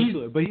 I mean,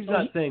 absolutely. But he's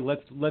not saying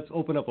let's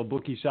open up a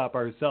bookie shop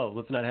ourselves.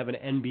 Let's not have an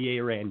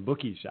NBA-ran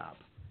bookie shop.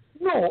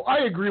 No,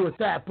 I agree with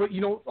that. But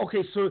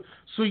okay, so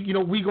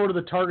we go to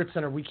the Target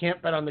Center. We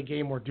can't bet on the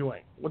game we're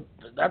doing. Well,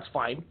 that's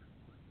fine.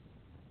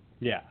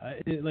 Yeah,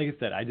 like I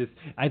said, I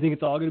think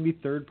it's all going to be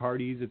third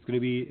parties. It's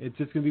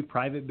just going to be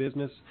private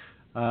business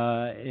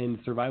and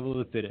survival of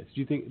the fittest.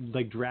 Do you think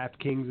like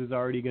DraftKings is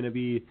already going to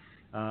be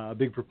a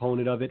big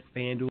proponent of it?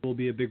 FanDuel will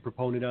be a big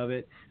proponent of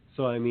it.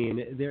 So I mean,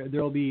 these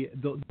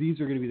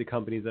are going to be the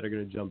companies that are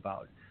going to jump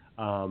out.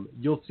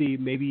 You'll see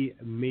maybe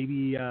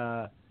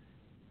the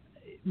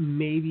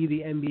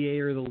NBA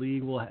or the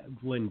league will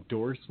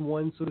endorse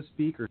one, so to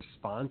speak, or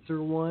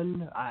sponsor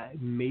one.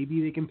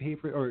 Maybe they can pay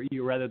for it, or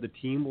rather the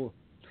team will.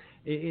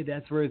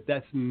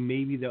 That's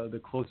maybe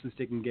the closest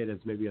they can get is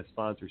maybe a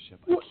sponsorship.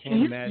 Well,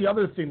 here's the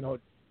other thing, though.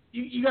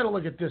 You got to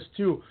look at this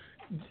too.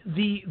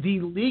 The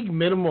league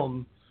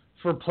minimum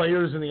for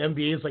players in the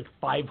NBA is like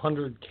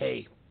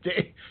 $500K.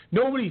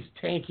 Nobody's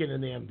tanking in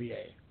the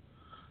NBA.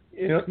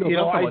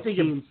 I think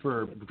it's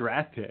for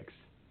draft picks.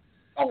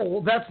 Oh,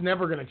 well, that's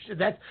never going to.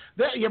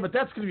 But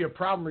that's going to be a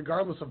problem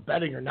regardless of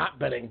betting or not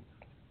betting.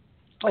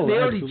 Oh, they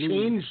already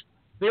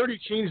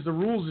changed the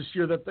rules this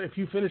year that if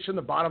you finish in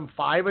the bottom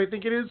 5, I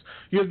think it is,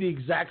 you have the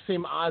exact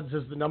same odds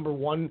as the number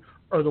 1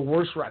 or the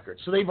worst record.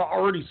 So they've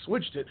already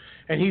switched it.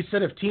 And he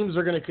said if teams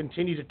are going to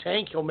continue to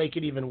tank, he'll make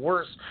it even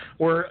worse.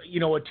 Where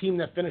a team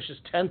that finishes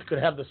 10th could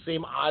have the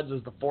same odds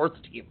as the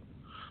 4th team.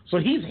 So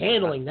he's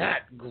handling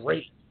that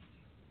great.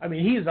 I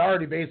mean, he's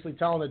already basically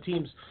telling the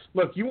teams,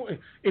 look,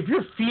 if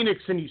you're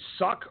Phoenix and you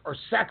suck, or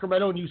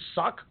Sacramento and you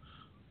suck,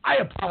 I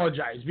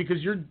apologize because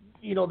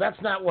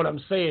that's not what I'm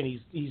saying.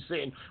 He's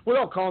saying we're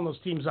all calling those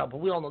teams up, but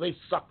we all know they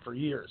suck for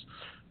years.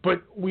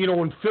 But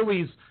when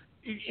Phillies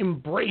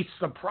embrace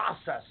the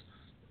process,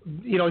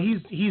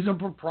 he's a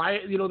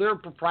proprietor. They're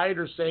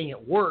proprietors saying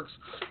it works,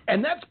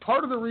 and that's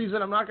part of the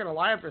reason. I'm not going to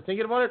lie. After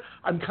thinking about it,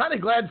 I'm kind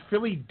of glad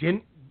Philly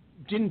didn't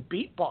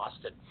beat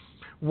Boston.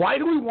 Why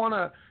do we want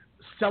to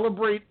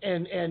celebrate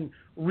and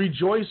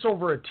rejoice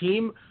over a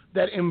team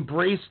that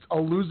embraced a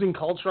losing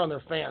culture on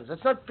their fans?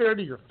 That's not fair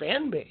to your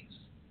fan base.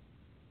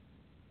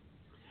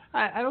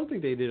 I don't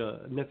think they did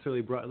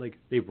necessarily brought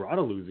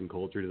a losing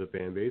culture to the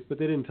fan base, but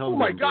they didn't tell them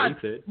to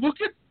embrace it.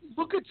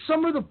 Look at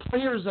some of the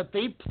players that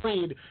they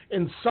played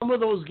in some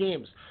of those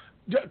games.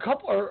 A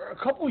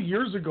couple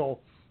years ago,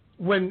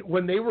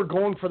 when they were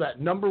going for that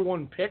number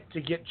one pick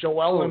to get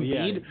Joel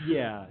Embiid.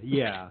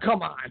 Yeah.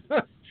 Come on.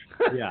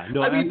 Yeah.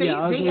 No. I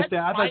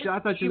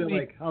thought you meant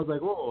like. I was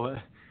like, oh.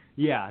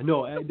 Yeah.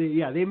 No.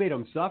 They made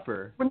them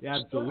suffer.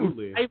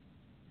 Absolutely. They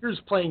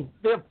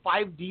have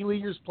 5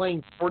 D-leaguers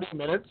playing 40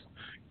 minutes,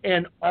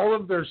 and all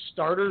of their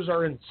starters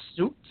are in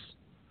suits.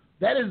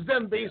 That is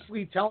them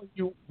basically telling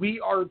you we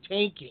are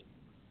tanking.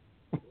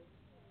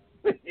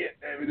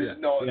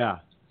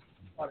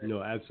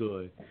 No,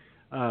 absolutely.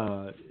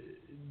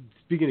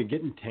 Speaking of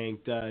getting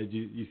tanked, did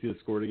you see the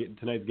score to get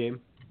tonight's game?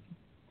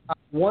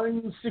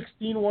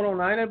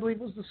 116-109, I believe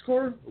was the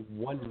score.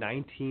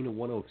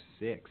 119-106.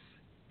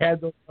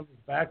 Had those numbers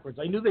backwards.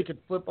 I knew they could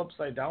flip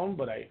upside down,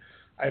 but I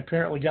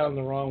apparently got them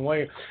the wrong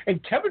way. And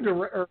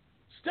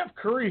Steph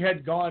Curry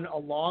had gone a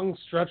long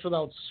stretch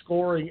without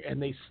scoring,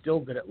 and they still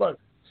did it. Look,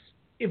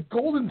 if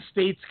Golden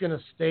State's going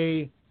to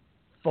stay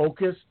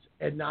focused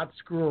and not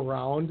screw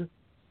around,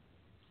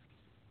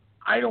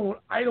 I don't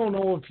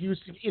know if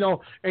Houston,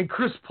 and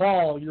Chris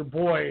Paul, your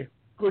boy,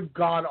 good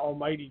God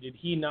Almighty, did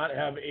he not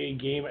have a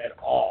game at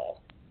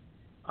all?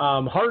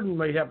 Harden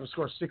might have to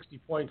score 60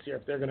 points here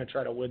if they're going to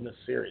try to win this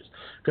series,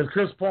 because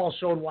Chris Paul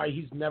showed why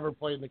he's never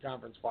played in the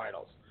conference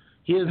finals.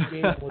 His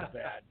game was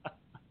bad.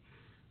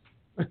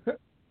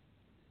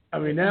 I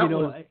mean,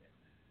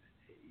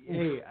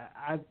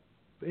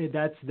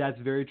 that's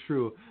very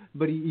true.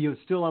 But he was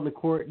still on the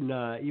court, and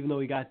even though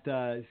he got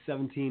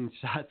 17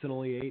 shots and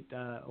only eight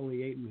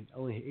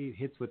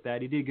hits with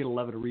that, he did get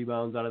 11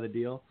 rebounds out of the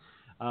deal.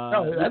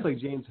 Looks like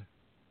James.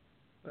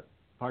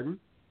 Pardon?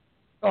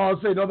 Oh,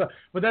 I'll say no,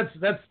 but that's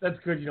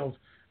good,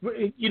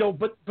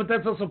 But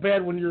that's also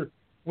bad when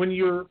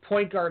your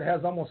point guard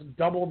has almost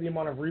double the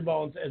amount of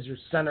rebounds as your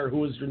center,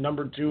 who is your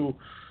number 2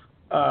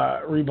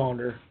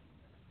 rebounder.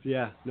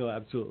 Yeah, no,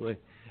 absolutely.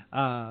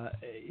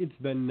 It's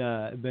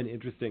been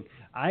interesting.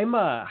 I'm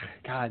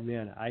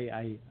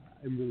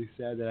I'm really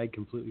sad that I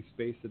completely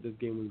spaced that this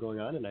game was going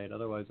on tonight.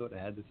 Otherwise, I would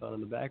have had this on in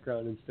the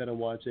background instead of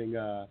watching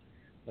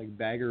like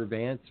Bagger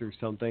Vance or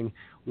something,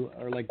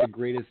 or like the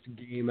greatest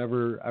game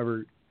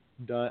ever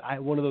done.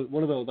 One of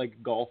the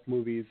like golf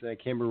movies. I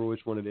can't remember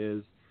which one it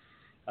is.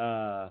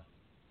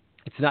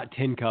 It's not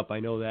Tin Cup. I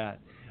know that.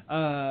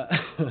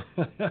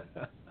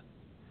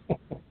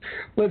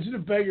 Legend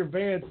of Bagger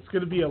Vance. It's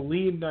going to be a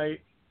lean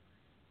night.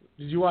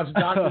 Did you watch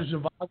Dr.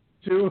 Zhivago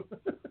too?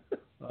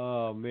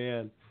 Oh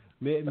man,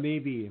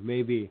 maybe.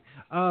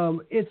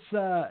 It's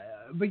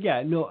but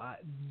yeah, no.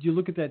 You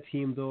look at that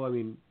team though. I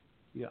mean,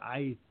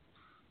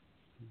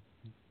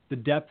 the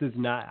depth is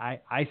not.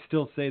 I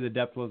still say the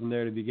depth wasn't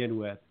there to begin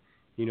with.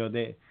 Even at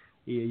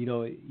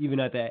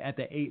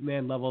the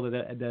 8-man level that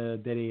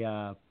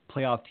a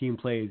playoff team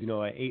plays, an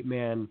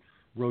 8-man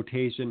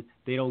rotation,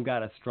 they don't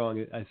got a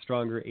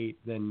stronger 8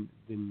 than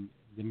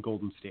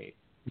Golden State.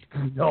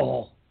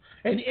 No.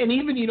 And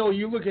even,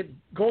 you look at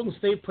Golden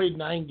State played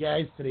 9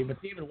 guys today,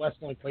 but David West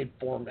only played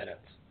 4 minutes.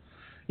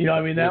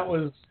 That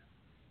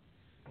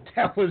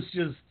was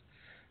just,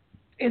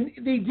 and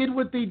they did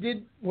what they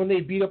did when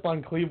they beat up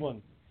on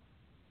Cleveland.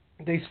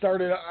 They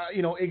started,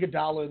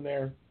 Iguodala in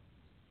there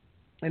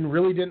and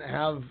really didn't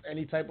have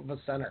any type of a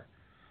center.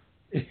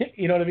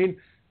 You know what I mean?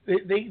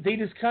 They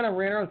just kind of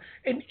ran around.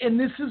 And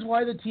this is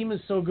why the team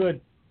is so good.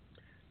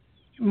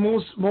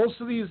 Most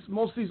of these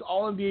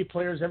all-NBA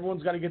players,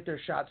 everyone's got to get their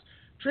shots.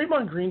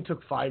 Draymond Green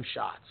took 5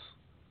 shots.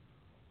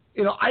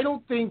 I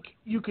don't think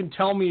you can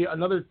tell me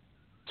another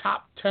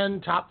top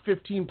 10, top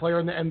 15 player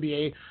in the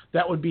NBA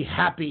that would be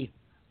happy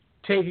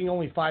taking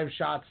only 5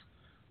 shots,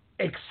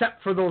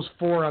 except for those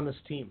 4 on this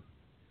team.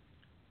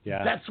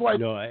 Yeah, that's why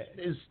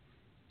is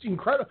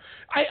incredible.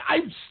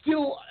 I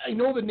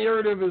know the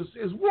narrative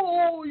is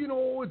whoa,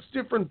 it's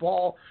different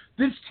ball.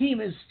 This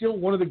team is still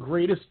one of the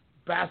greatest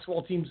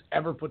basketball teams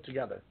ever put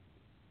together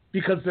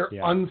because they're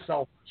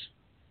unselfish.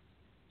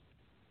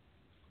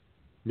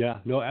 Yeah,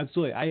 no,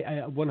 absolutely.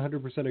 I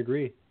 100%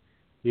 agree.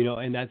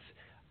 And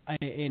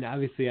and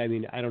obviously, I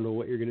mean, I don't know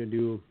what you're going to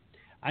do.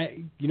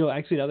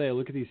 Actually, now that I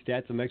look at these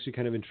stats, I'm actually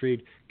kind of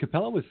intrigued.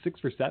 Capella was 6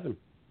 for 7.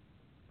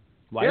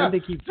 Why don't they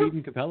keep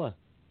feeding Capella?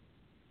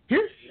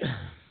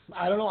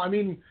 I don't know. I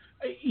mean,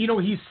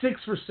 he's 6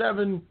 for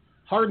 7.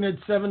 Harden had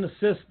 7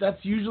 assists.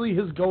 That's usually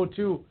his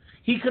go-to.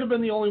 He could have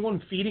been the only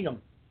one feeding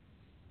him.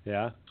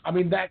 Yeah. I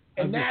mean, that's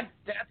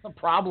a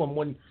problem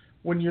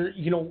when you're,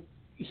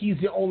 he's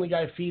the only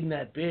guy feeding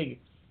that big.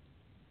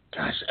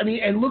 Gosh, I mean,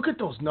 and look at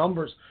those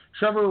numbers.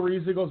 Trevor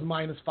Ariza goes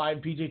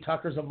 -5. PJ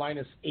Tucker's a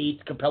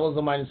 -8. Capella's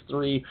a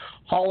 -3.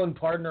 Holland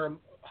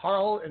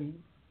Paul and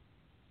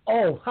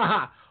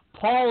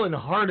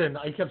Harden.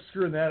 I kept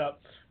screwing that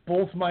up.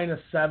 Both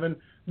 -7.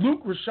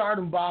 Luke Richard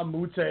and Bob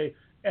Mute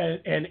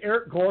and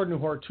Eric Gordon,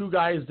 who are two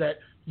guys that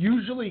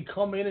usually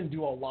come in and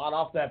do a lot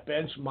off that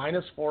bench,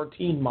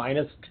 -14,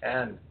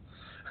 -10.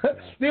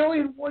 They only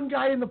had one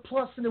guy in the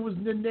plus, and it was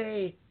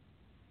Nene.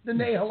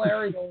 Nene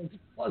Hilario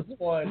was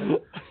 +1.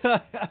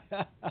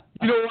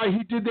 You know why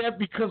he did that?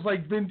 Because,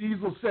 like Vin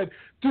Diesel said,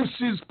 this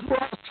is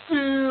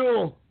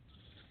Brazil.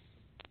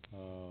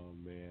 Oh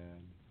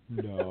man,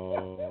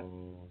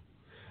 no.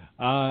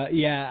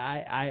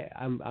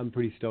 I'm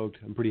pretty stoked.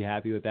 I'm pretty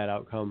happy with that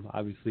outcome.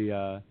 Obviously,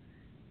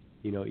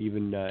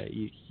 even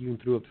he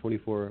threw up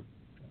 24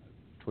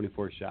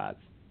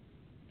 shots,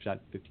 shot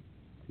 50,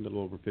 a little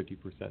over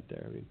 50%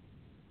 there. I mean,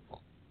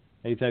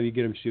 anytime you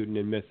get him shooting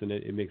and missing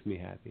it makes me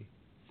happy.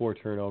 4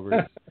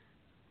 turnovers.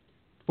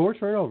 4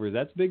 turnovers,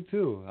 that's big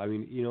too. I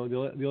mean, the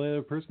only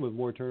other person with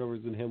more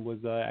turnovers than him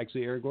was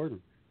actually Eric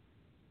Gordon.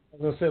 I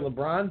was going to say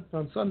LeBron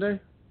on Sunday.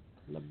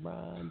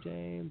 LeBron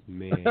James,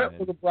 man.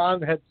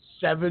 LeBron had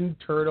 7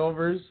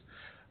 turnovers.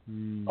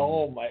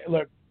 Oh my!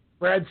 Look,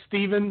 Brad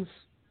Stevens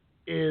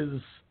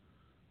is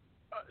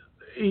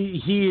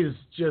he is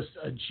just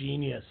a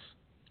genius.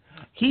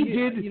 He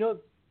did.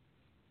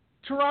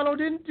 Toronto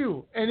didn't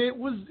do, and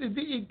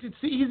it's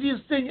the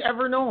easiest thing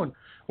ever known.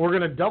 We're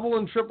going to double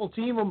and triple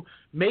team him,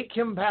 make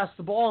him pass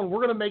the ball, and we're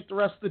going to make the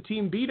rest of the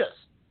team beat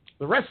us.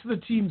 The rest of the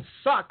team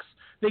sucks.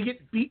 They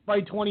get beat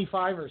by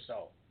 25 or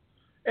so.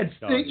 It's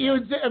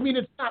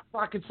not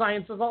rocket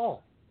science at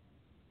all.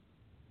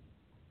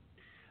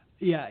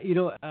 Yeah,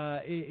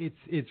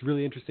 it's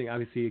really interesting.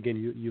 Obviously, again,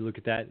 you look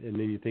at that and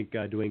then you think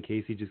Dwayne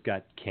Casey just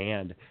got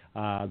canned,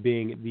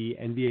 being the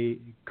NBA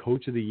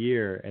Coach of the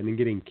Year and then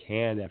getting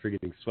canned after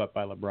getting swept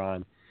by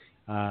LeBron,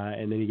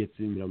 and then he gets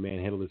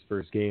manhandled his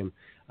first game.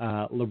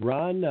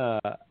 LeBron,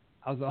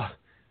 I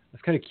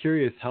was kind of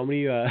curious how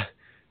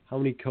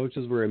many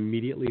coaches were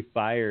immediately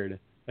fired,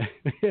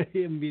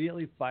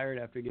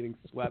 after getting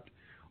swept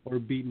or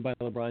beaten by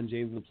LeBron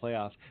James in the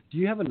playoffs. Do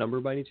you have a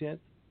number by any chance?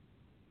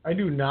 I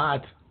do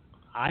not.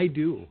 I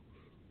do.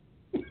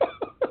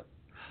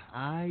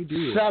 I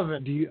do.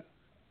 7. Do you?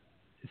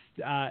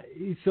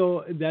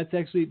 So that's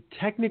actually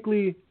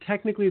technically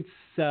it's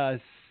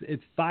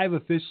 5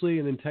 officially,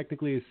 and then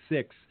technically it's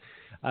 6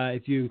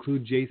 if you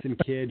include Jason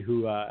Kidd,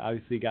 who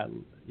obviously got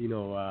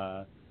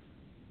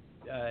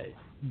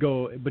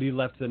but he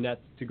left the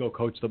Nets to go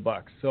coach the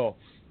Bucks. So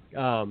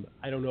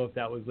I don't know if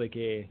that was like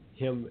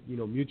him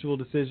mutual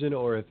decision,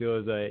 or if it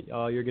was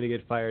you're gonna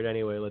get fired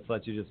anyway, let's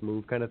let you just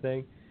move kind of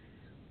thing.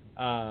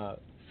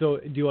 So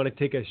do you want to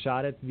take a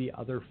shot at the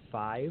other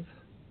 5?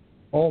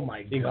 Oh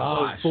my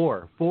gosh.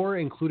 4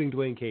 including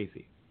Dwayne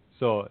Casey.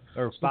 Or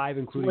 5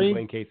 including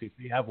Dwayne Casey.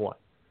 So you have 1.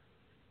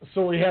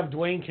 So we have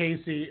Dwayne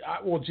Casey.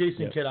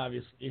 Jason Kidd,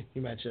 obviously,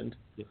 you mentioned.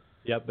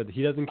 Yeah, but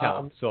he doesn't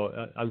count.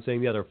 So I'm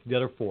saying the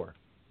other 4.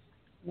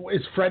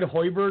 Is Fred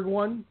Hoiberg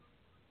one?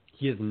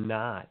 He is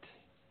not.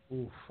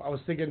 Oof, I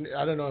was thinking,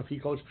 I don't know if he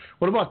coached.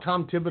 What about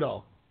Tom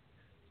Thibodeau?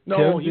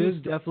 No, he was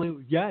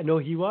definitely. Yeah, no,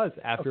 he was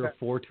after a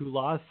 4-2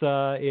 loss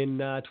in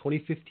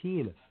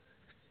 2015.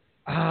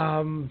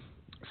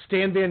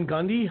 Stan Van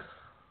Gundy?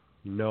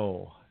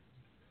 No.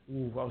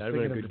 Ooh, I was That'd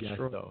thinking be a of good guess,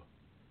 though.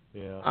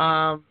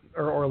 Yeah.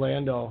 Or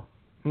Orlando.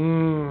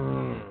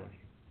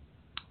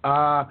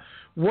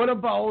 What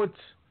about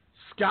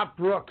Scott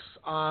Brooks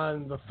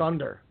on the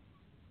Thunder?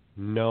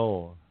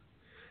 No.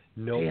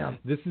 Damn.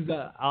 This is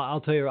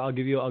I'll tell you. I'll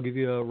give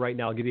you right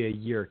now. I'll give you a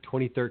year.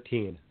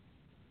 2013.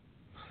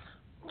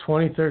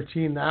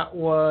 2013. That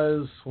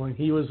was when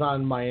he was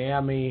on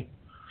Miami.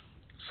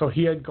 So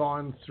he had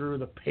gone through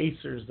the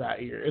Pacers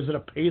that year. Is it a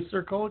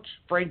Pacer coach?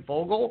 Frank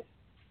Vogel?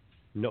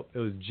 Nope. It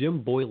was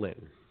Jim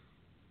Boylan.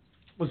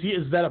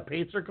 Is that a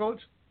Pacer coach?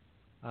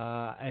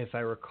 If I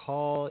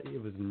recall,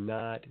 it was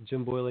not.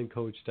 Jim Boylan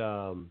coached.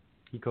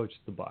 He coached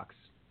the Bucks.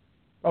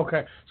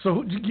 Okay.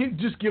 So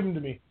just give him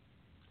to me.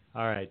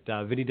 All right,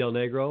 Vinny Del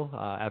Negro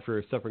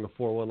after suffering a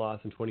 4-1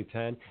 loss in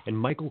 2010, and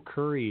Michael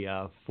Curry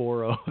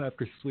 4-0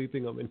 after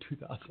sweeping them in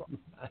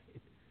 2009.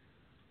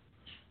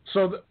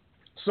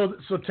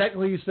 So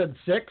technically you said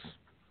 6?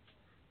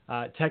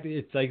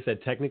 It's like I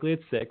said, technically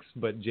it's 6,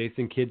 but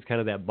Jason Kidd's kind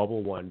of that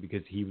bubble one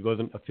because he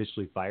wasn't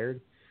officially fired.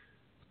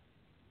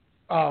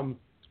 I'm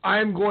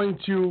going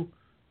to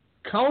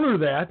counter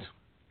that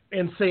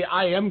and say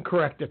I am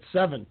correct at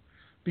 7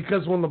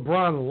 because when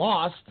LeBron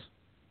lost,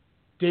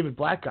 David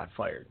Black got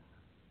fired.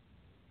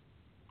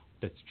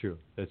 That's true.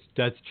 That's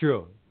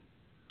true.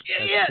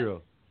 Yeah, That's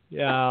true.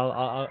 Yeah,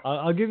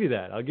 I'll give you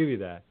that. I'll give you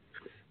that.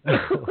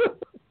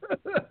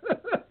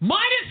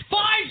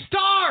 -5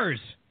 stars.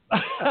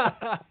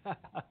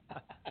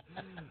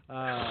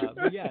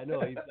 But yeah,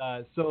 no.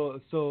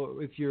 So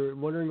if you're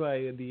wondering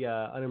why the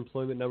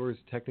unemployment numbers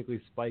technically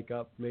spike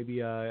up,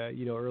 maybe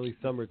early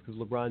summer, it's because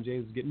LeBron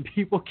James is getting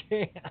people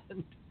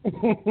canned.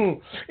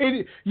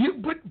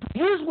 But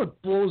here's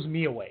what blows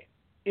me away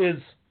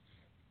is,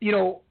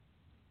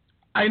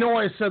 I know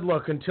I said,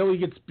 look, until he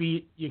gets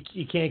beat,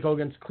 you can't go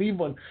against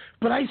Cleveland.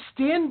 But I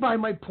stand by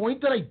my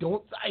point that I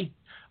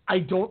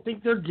don't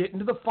think they're getting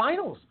to the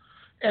finals.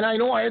 And I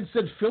know I had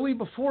said Philly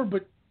before,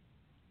 but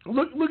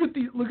look at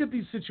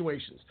these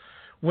situations.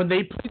 When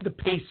they played the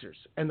Pacers,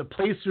 and the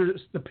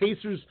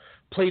Pacers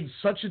played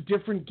such a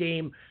different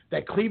game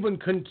that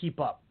Cleveland couldn't keep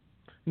up.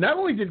 Not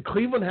only did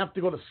Cleveland have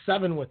to go to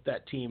 7 with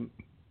that team,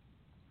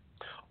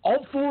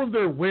 all 4 of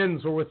their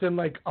wins were within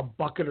like a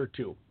bucket or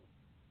 2.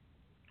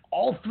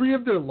 All 3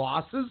 of their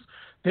losses,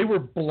 they were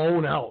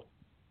blown out.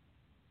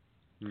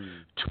 2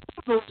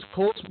 of those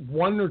close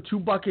 1 or 2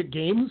 bucket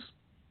games,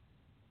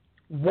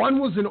 1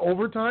 was in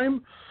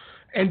overtime,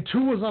 and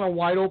 2 was on a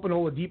wide open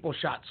Oladipo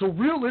shot. So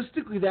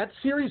realistically, that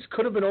series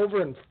could have been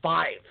over in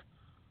 5.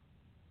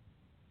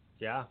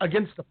 Yeah.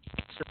 Against the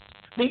Pacers.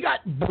 They got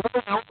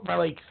blown out by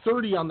like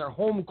 30 on their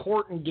home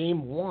court in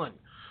game 1.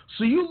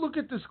 So you look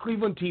at this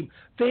Cleveland team,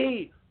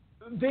 they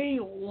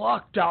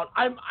lucked out.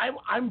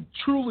 I'm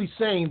truly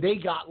saying they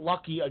got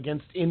lucky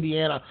against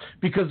Indiana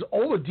because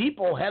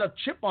Oladipo had a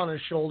chip on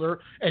his shoulder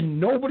and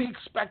nobody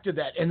expected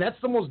that. And that's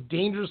the most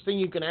dangerous thing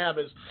you can have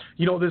is,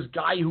 this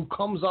guy who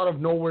comes out of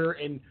nowhere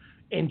and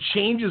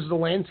changes the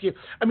landscape.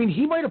 I mean,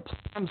 he might have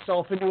put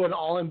himself into an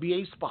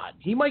All-NBA spot.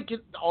 He might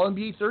get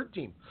All-NBA third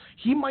team.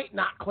 He might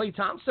knock Klay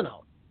Thompson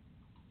out.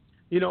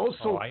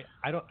 So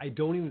I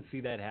don't even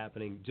see that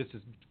happening.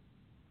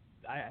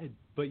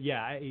 But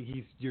yeah,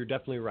 you're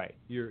definitely right.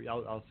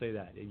 I'll say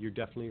that you're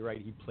definitely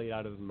right. He played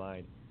out of his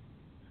mind.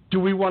 Do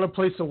we want to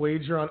place a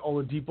wager on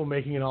Oladipo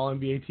making an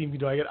All-NBA team?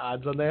 Do I get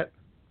odds on that?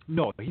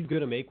 No, he's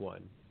gonna make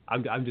one.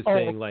 I'm just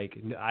saying, like,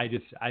 I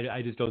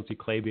just don't see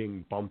Klay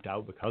being bumped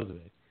out because of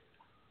it.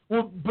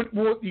 Well,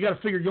 you got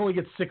to figure you only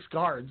get 6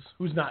 guards.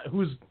 Who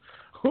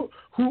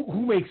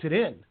makes it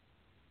in?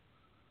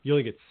 You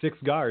only get 6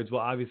 guards.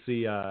 Well,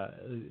 obviously,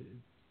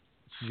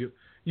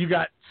 you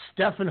got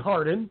Stephen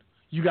Harden.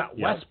 You got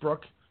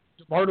Westbrook,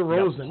 DeMar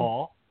DeRozan,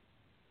 Paul.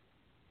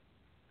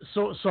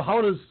 So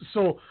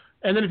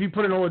and then if you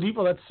put in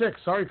Oladipo, that's 6.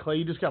 Sorry, Clay,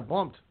 you just got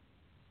bumped.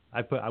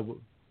 But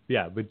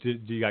do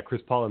you got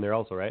Chris Paul in there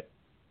also, right?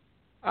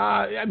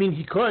 I mean,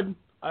 he could.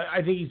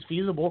 I think he's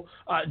feasible.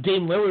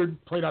 Dame Lillard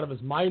played out of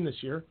his mind this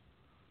year.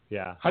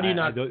 Yeah. How do you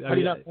not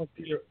want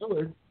Peter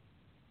Lillard?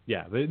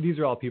 Yeah, but these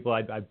are all people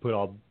I'd put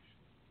all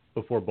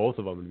before both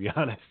of them, to be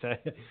honest.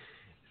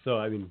 So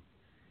I mean,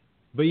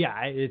 but yeah,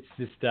 it's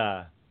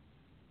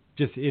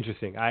just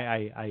interesting.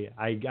 I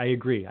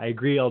agree. I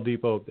agree.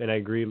 Oladipo and I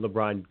agree.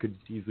 LeBron could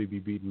easily be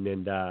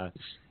beaten,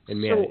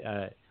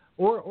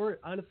 or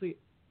honestly,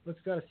 let's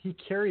be honest. He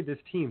carried this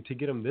team to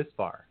get him this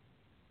far.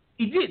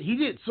 He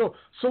did. So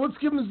let's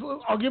give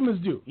him I'll give him his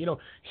due.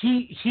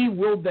 He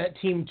willed that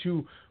team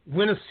to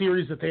win a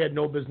series that they had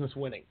no business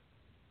winning.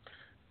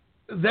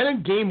 Then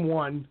in game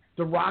 1,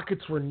 the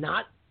Rockets were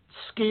not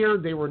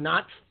scared. They were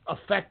not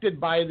affected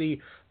by the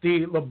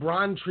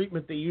LeBron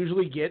treatment they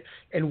usually get.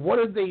 And what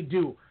did they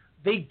do?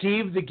 They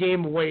gave the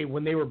game away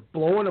when they were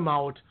blowing them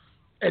out,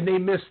 and they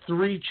missed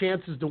 3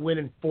 chances to win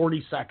in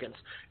 40 seconds,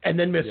 and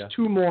then missed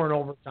 2 more in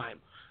overtime.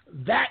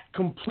 That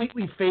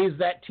completely phased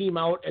that team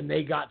out, and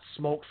they got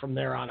smoked from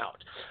there on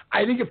out.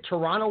 I think if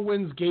Toronto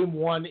wins game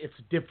 1, it's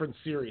a different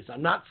series.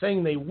 I'm not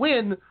saying they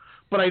win,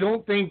 but I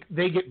don't think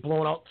they get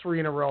blown out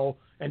 3 in a row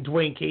and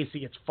Dwayne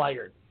Casey gets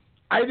fired.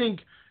 I think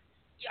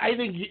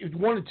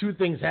 1 of 2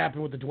 things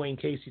happen with the Dwayne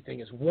Casey thing.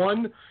 Is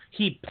 1,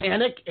 he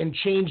panicked and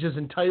changed his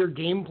entire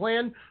game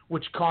plan,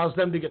 which caused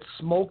them to get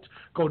smoked,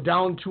 go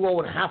down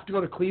 2-0 and have to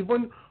go to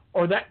Cleveland,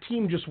 or that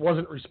team just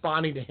wasn't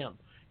responding to him.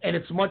 And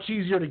it's much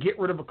easier to get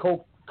rid of a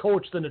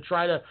coach than to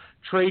try to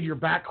trade your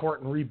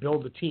backcourt and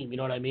rebuild the team. You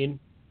know what I mean?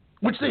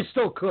 Which they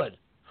still could.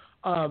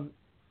 So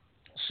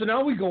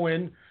now we go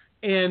in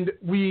and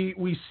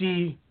we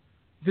see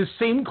the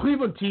same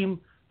Cleveland team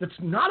that's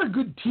not a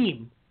good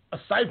team,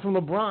 aside from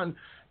LeBron,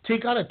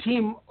 take on a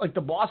team like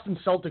the Boston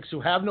Celtics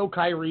who have no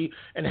Kyrie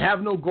and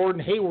have no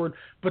Gordon Hayward,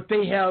 but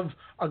they have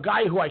a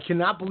guy who I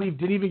cannot believe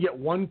didn't even get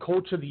 1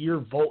 Coach of the Year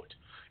vote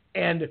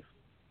and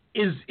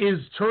is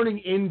turning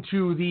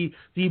into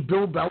the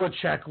Bill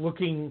Belichick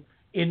looking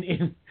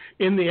in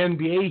the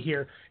NBA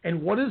here.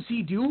 And what does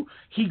he do?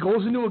 He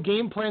goes into a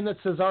game plan that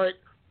says, all right,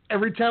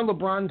 every time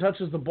LeBron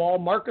touches the ball,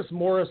 Marcus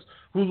Morris,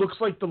 who looks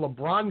like the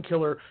LeBron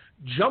killer,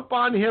 jump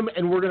on him,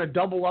 and we're going to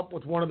double up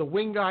with one of the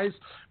wing guys,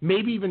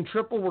 maybe even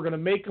triple. We're going to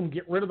make him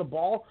get rid of the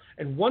ball.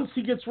 And once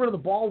he gets rid of the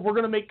ball, we're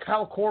going to make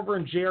Kyle Korver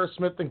and J.R.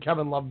 Smith and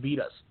Kevin Love beat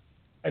us.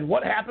 And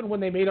what happened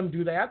when they made him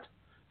do that?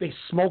 They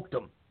smoked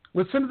him.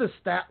 Listen to this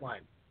stat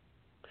line.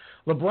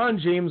 LeBron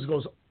James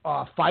goes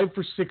 5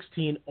 for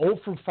 16, 0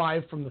 for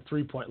 5 from the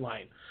three-point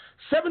line.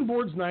 7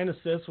 boards, 9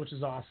 assists, which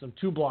is awesome,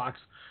 2 blocks,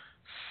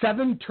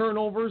 7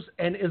 turnovers,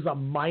 and is a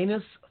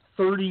minus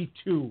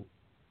 32.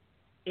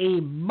 A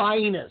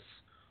minus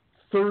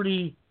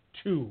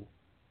 32.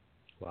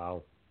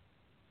 Wow.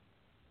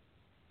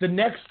 The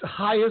next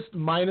highest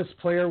minus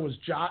player was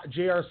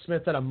J.R.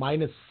 Smith at a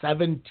minus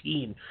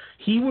 17.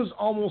 He was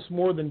almost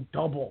more than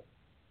double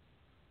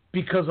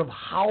because of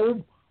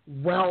how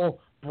well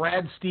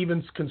Brad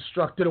Stevens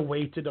constructed a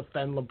way to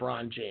defend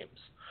LeBron James.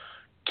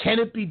 Can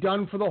it be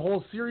done for the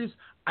whole series?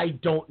 I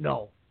don't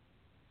know.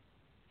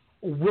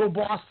 Will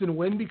Boston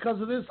win because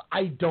of this?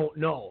 I don't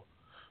know.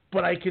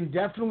 But I can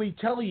definitely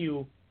tell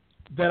you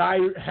that I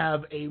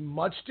have a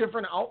much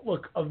different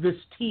outlook of this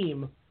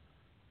team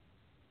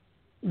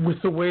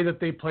with the way that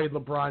they played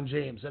LeBron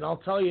James. And I'll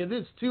tell you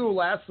this, too,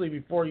 lastly,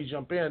 before you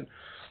jump in.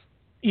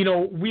 You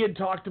know, we had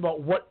talked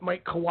about what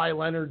might Kawhi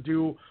Leonard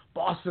do.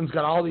 Boston's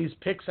got all these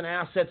picks and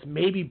assets.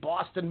 Maybe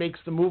Boston makes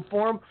the move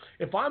for him.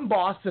 If I'm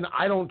Boston,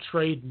 I don't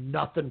trade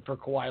nothing for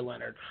Kawhi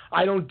Leonard.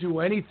 I don't do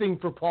anything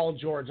for Paul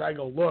George. I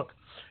go, look,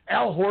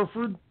 Al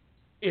Horford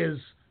is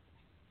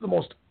the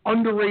most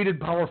underrated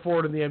power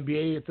forward in the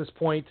NBA at this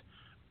point.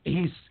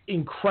 He's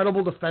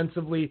incredible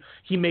defensively.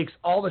 He makes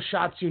all the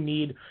shots you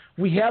need.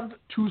 We have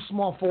two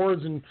small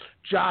forwards in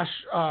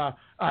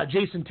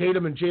Jason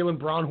Tatum and Jaylen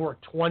Brown, who are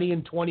 20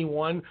 and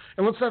 21.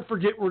 And let's not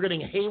forget we're getting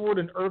Hayward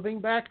and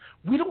Irving back.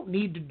 We don't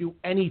need to do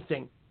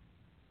anything.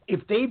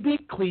 If they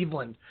beat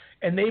Cleveland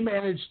and they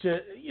manage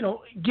to, you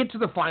know, get to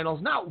the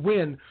finals, not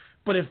win,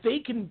 but if they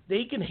can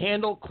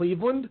handle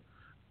Cleveland,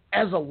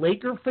 as a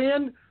Laker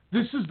fan,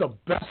 this is the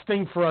best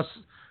thing for us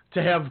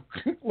to have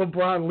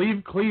LeBron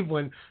leave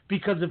Cleveland,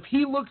 because if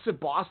he looks at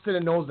Boston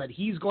and knows that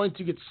he's going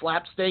to get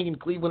slapped staying in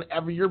Cleveland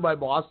every year by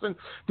Boston,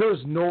 there is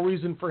no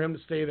reason for him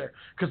to stay there,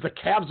 because the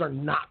Cavs are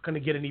not going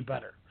to get any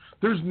better.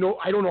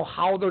 I don't know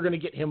how they're going to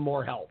get him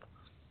more help.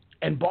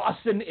 And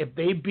Boston, if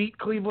they beat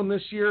Cleveland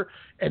this year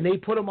and they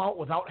put them out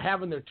without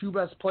having their two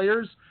best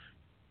players,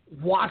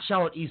 watch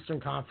out Eastern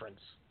Conference.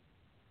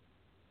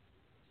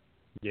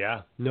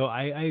 Yeah, no,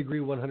 I agree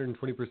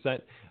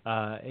 120%.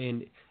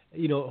 And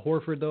you know,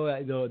 Horford, though,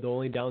 the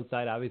only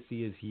downside,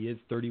 obviously, is he is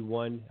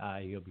 31.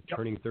 He'll be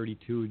turning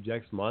 32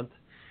 next month.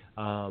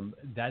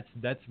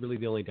 That's really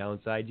the only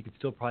downside. You could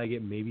still probably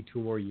get maybe 2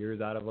 more years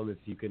out of him if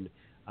you can,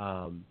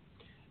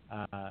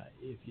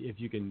 if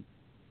you can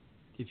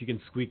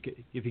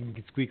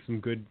squeak some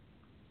good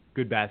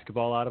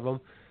basketball out of him.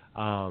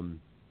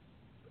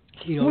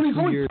 You know,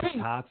 well, 2 years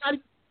tops. Not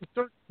even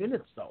 30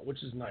 minutes though,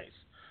 which is nice.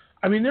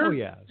 I mean, they're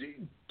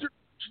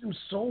him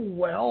so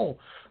well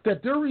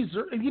that they're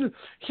reserved. You know,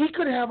 he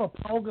could have a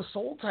Paul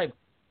Gasol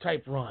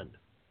type run.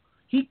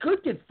 He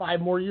could get 5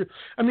 more years.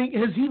 I mean,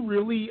 has he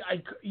really?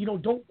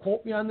 Don't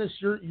quote me on this.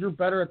 You're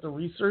better at the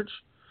research,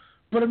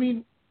 but I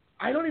mean,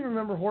 I don't even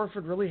remember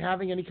Horford really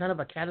having any kind of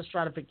a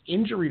catastrophic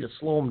injury to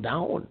slow him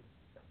down.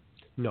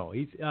 No,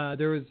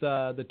 there was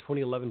the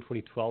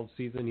 2011-2012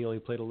 season. He only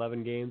played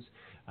 11 games,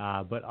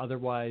 but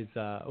otherwise,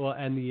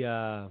 and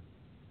the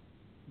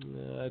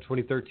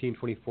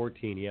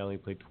 2013-2014, he only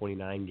played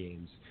 29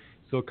 games.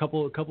 So a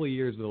couple of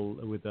years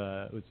with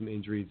some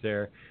injuries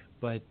there,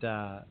 but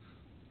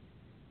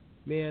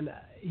man,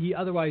 he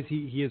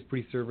is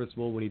pretty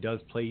serviceable when he does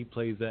play. He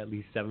plays at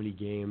least 70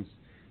 games,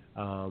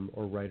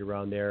 or right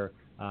around there.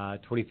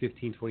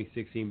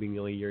 2015-2016 being the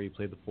only year he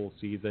played the full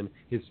season.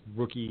 His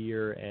rookie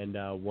year and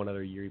one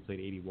other year he played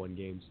 81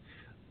 games.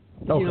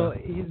 Okay. You know,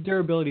 his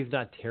durability is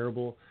not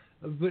terrible,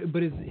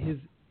 but his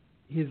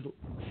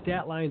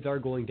stat lines are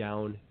going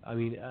down. I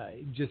mean,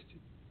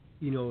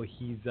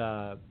 he's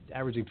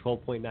averaging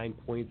 12.9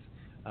 points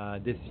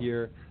this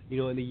year. You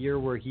know, in the year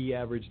where he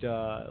averaged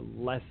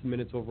less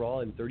minutes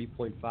overall in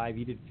 30.5,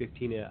 he did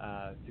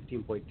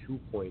 15.2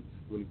 points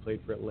when he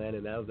played for Atlanta,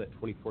 and that was that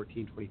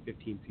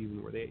 2014-2015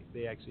 season where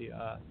they actually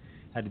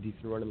had a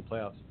decent run in the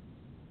playoffs.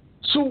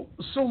 So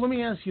let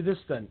me ask you this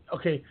then.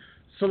 Okay,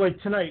 so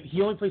like tonight,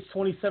 he only plays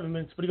 27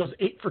 minutes, but he goes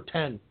 8 for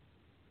 10.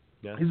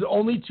 Yeah. His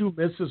only 2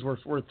 misses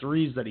were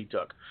threes that he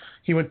took.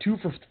 He went 2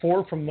 for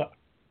 4 from the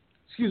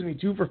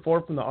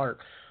arc.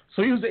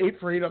 So he was 8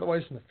 for 8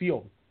 otherwise from the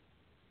field.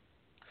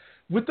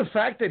 With the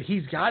fact that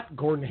he's got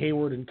Gordon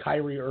Hayward and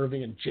Kyrie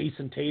Irving and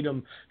Jason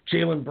Tatum,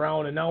 Jaylen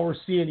Brown, and now we're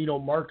seeing,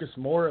 Marcus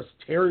Morris,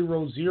 Terry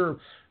Rozier,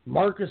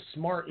 Marcus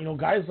Smart,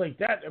 guys like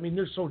that. I mean,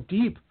 they're so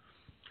deep.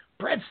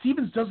 Brad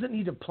Stevens doesn't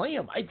need to play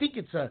him. I think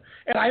and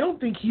I don't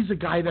think he's a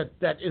guy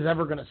that is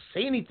ever going to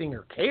say anything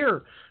or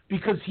care,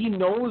 because he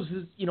knows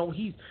he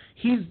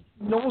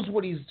knows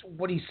what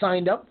he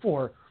signed up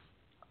for.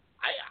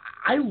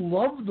 I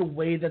love the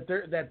way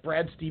that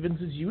Brad Stevens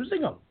is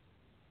using him.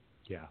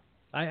 Yeah,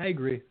 I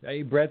agree.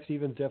 Brad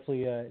Stevens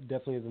definitely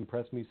has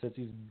impressed me since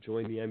he's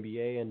joined the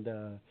NBA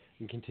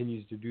and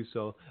continues to do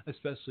so,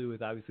 especially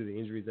with obviously the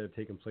injuries that have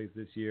taken place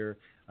this year.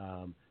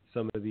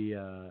 Some of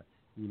the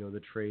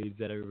the trades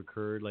that have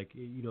occurred, like,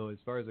 as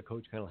far as the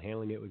coach kind of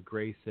handling it with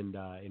grace and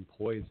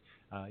poise,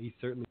 he's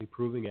certainly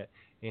proving it,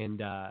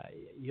 and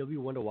he'll be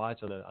one to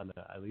watch on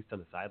at least on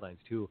the sidelines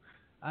too.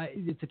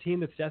 It's a team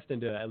that's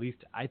destined to, at least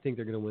I think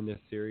they're going to win this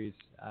series.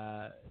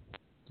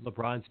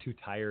 LeBron's too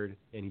tired,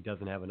 and he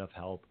doesn't have enough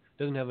help.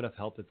 Doesn't have enough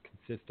help that's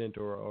consistent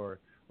or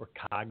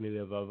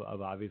cognitive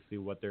of obviously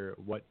what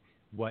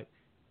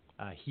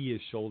he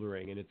is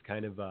shouldering, and it's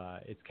kind of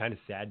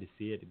sad to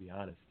see it, to be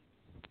honest.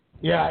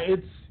 Yeah,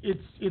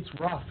 it's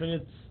rough,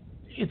 and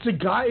it's a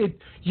guy.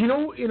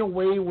 In a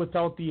way,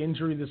 without the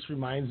injury, this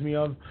reminds me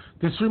of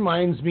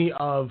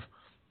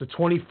the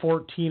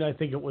 2014, I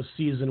think it was,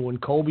 season when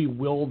Kobe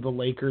willed the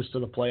Lakers to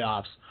the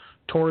playoffs,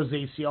 tore his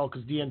ACL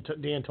because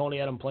D'Antoni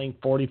had him playing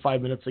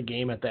 45 minutes a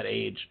game at that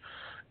age.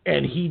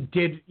 And he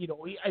did,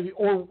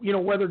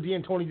 whether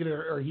D'Antoni did it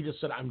or he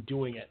just said, I'm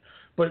doing it.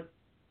 But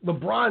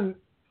LeBron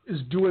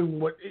is doing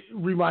what it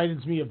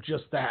reminds me of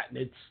just that.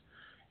 And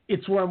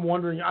it's where I'm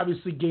wondering,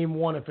 obviously, game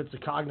one, if it's a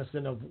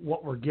cognizant of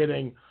what we're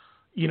getting,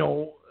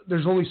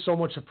 there's only so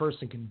much a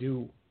person can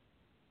do.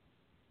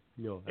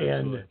 No,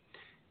 and,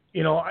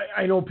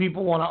 I know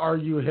people want to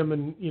argue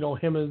him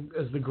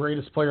as the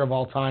greatest player of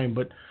all time,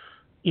 but,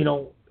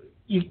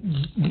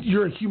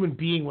 you're a human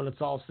being when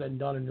it's all said and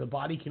done, and the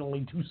body can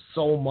only do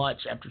so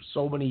much after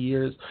so many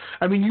years.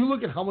 I mean, you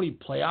look at how many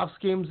playoffs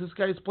games this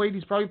guy's played.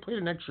 He's probably played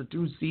an extra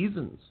 2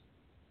 seasons.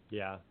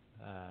 Yeah,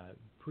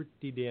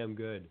 pretty damn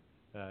good.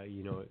 That's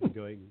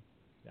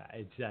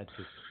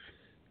just.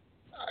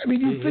 I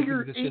mean, you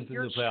figure 8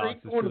 years straight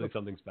straight going to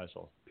something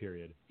special.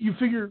 Period. You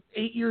figure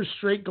 8 years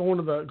straight going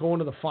to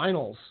the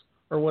finals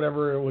or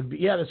whatever it would be.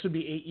 Yeah, this would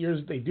be 8 years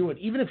that they do it.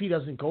 Even if he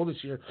doesn't go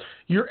this year,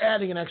 you're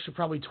adding an extra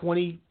probably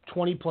 20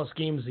 plus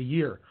games a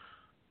year.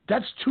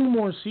 That's 2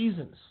 more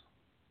seasons.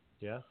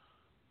 Yeah.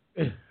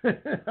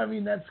 I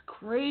mean, that's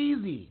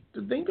crazy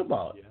to think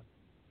about. Yeah.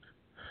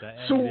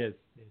 It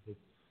is.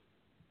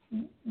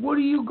 What are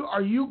you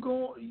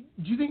going?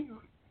 Do you think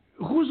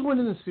who's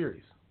winning the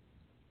series?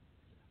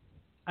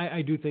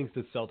 I do think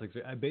the Celtics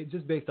are,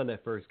 just based on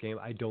that first game.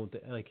 I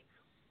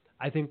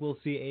think we'll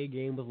see a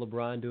game with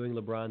LeBron doing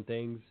LeBron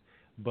things,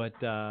 but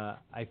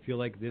I feel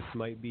like this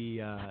might be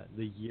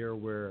the year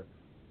where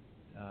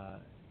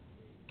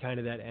kind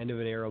of that end of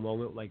an era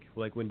moment,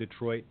 like when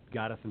Detroit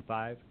got us in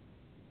 5.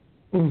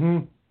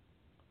 Mm-hmm.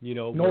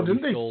 No,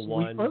 didn't they stole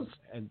one? Us?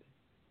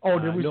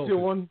 Did we steal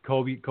one?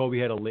 Kobe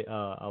had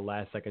a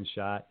last second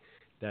shot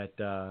that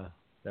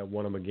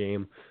won him a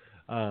game.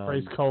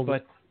 Praise Kobe.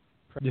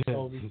 Praise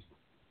Kobe.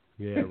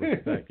 Yeah,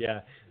 respect.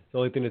 Yeah, it's the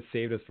only thing that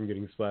saved us from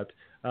getting swept.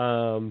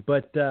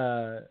 But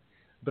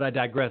I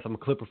digress. I'm a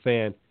Clipper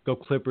fan. Go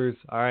Clippers.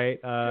 All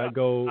right.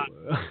 Go.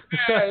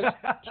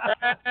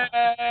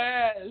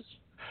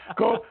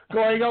 Go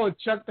hang out with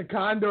Chuck the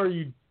Condor,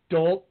 you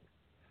dolt.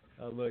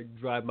 I'm going to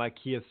drive my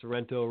Kia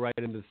Sorrento right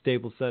into the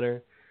Staples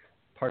Center.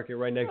 Park it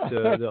right next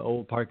to the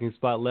old parking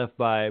spot left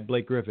by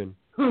Blake Griffin.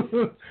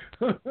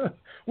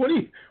 What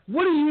do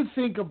you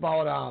think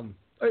about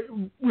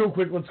real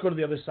quick, let's go to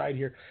the other side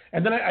here.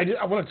 And then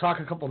I want to talk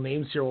a couple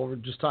names here while we're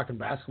just talking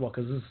basketball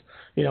because this,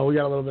 we got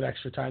a little bit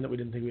extra time that we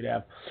didn't think we'd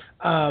have.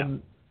 Are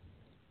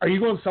you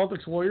going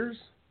Celtics Warriors?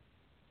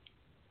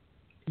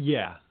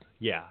 Yeah.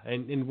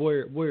 And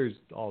Warriors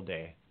all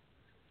day.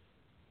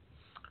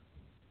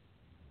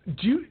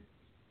 Do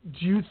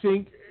you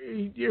think,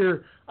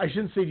 or I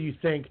shouldn't say do you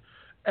think,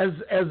 as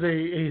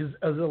a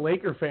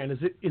Laker fan, is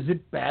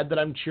it bad that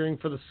I'm cheering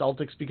for the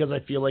Celtics because I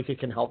feel like it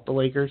can help the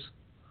Lakers?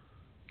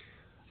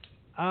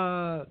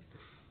 I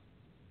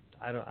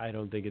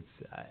don't think it's.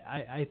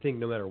 I think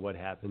no matter what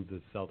happens,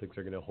 the Celtics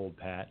are going to hold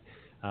pat.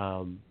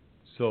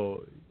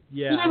 So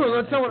yeah. No,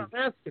 that's not what I'm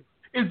asking.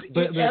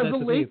 But as that's the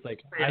thing. It's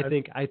like I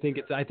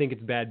think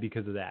it's bad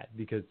because of that.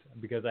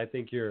 Because I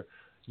think you're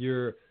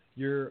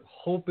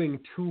hoping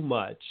too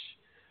much,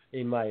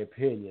 in my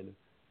opinion,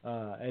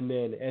 and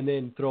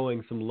then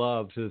throwing some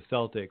love to the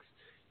Celtics,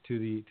 to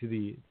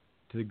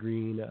the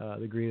green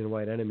and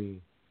white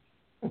enemy.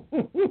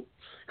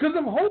 Because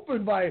I'm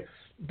hoping by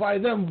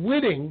them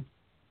winning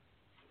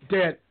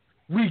that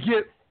we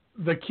get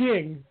the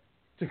king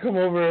to come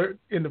over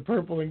in the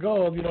purple and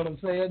gold. You know what I'm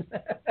saying?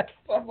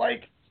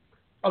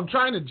 I'm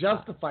trying to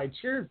justify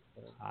cheers.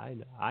 I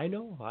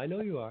know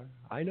you are.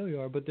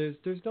 But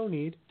there's no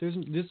need. There's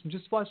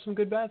just watch some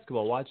good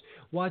basketball.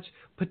 Watch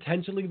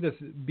potentially this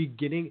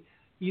beginning,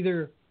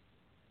 either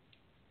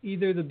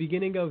the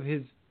beginning of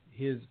his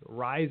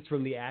rise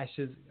from the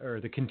ashes, or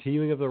the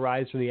continuing of the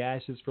rise from the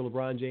ashes for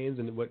LeBron James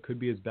and what could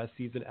be his best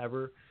season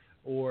ever,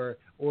 or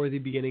the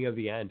beginning of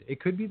the end. It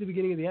could be the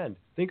beginning of the end.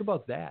 Think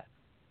about that.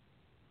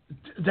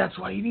 That's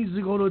why he needs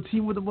to go to a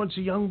team with a bunch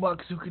of young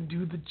bucks who can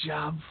do the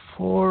job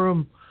for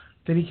him.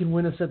 Then he can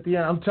win us at the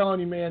end. I'm telling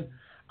you, man.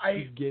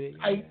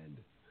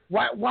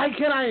 Why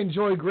can't I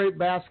enjoy great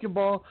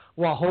basketball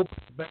while hoping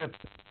to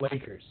benefit the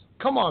Lakers?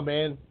 Come on,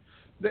 man.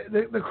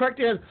 The correct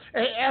answer.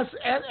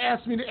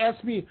 Ask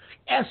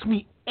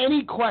me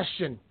any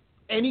question,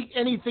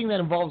 anything that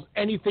involves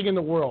anything in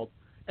the world,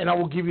 and I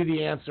will give you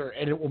the answer,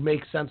 and it will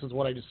make sense with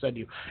what I just said to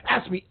you.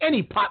 Ask me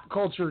any pop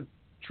culture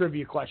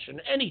trivia question,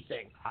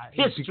 anything,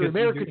 history,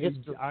 American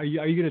history. Are you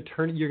going to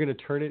turn it? You're going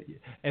to turn it.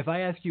 If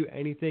I ask you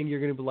anything, you're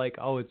going to be like,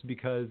 oh, it's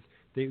because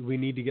we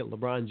need to get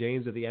LeBron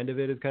James at the end of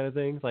it, kind of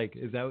thing. Like,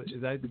 is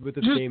that what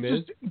the game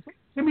is?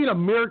 Give me an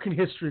American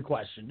history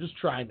question. Just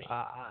try me.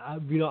 I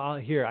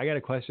got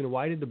a question.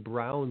 Why did the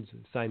Browns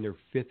sign their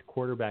 5th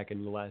quarterback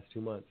in the last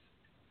 2 months?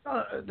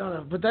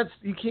 No, but that's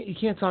you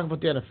can't talk about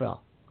the NFL.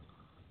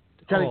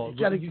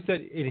 You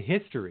said in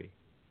history.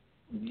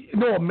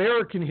 No,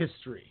 American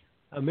history.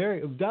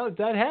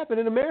 That happened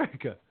in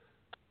America.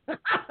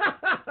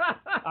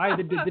 right,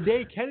 the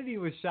day Kennedy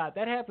was shot,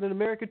 that happened in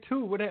America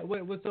too.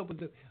 What's up with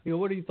the?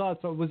 What are your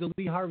thoughts on? Was it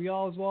Lee Harvey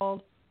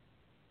Oswald?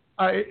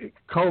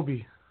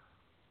 Kobe.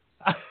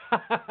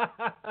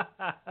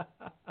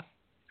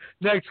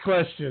 Next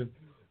question.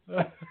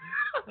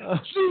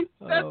 See,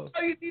 that's all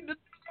you need to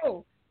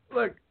know.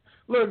 Look,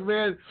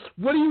 man.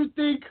 What do you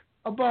think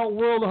about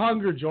world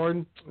hunger,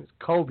 Jordan? It's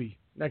Kobe.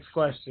 Next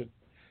question.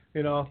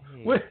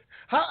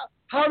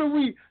 How do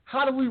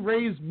we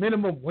raise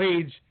minimum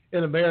wage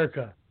in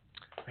America?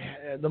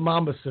 Man, the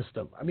Mamba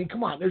system. I mean,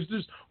 come on. There's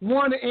just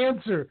one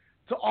answer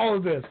to all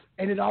of this,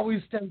 and it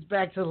always stems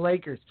back to the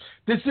Lakers.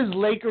 This is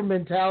Laker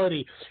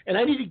mentality, and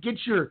I need to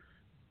get your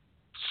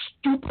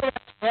stupid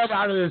head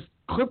out of this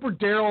Clipper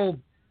Darrell,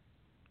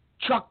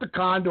 Chuck the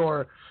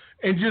Condor,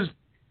 and just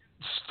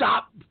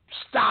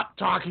stop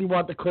talking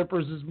about the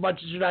Clippers as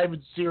much as you're not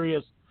even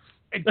serious,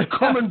 and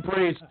come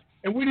embrace.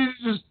 And we need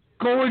to just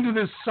go into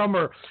this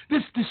summer.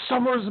 This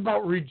summer is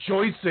about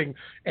rejoicing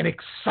and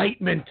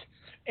excitement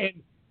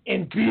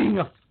and being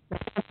a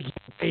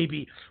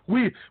baby.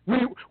 We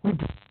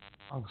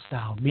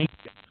style media.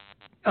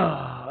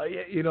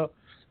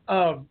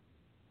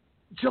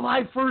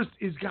 July 1st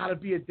is got to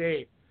be a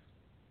day.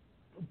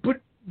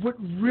 But what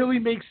really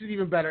makes it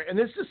even better, and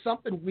this is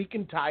something we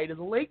can tie to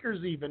the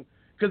Lakers even,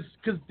 because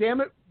damn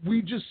it,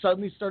 we just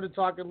suddenly started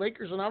talking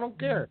Lakers, and I don't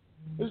care.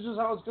 This is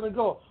how it's going to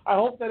go. I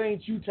hope that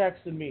ain't you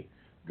texting me.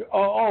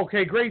 Oh,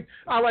 okay, great.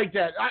 I like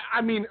that.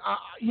 I mean,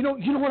 you know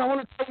what I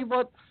want to tell you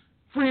about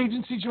free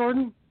agency,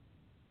 Jordan?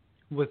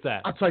 What's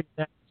that? I'll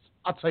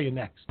tell you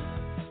next.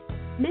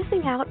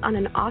 Missing out on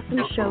an awesome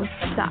show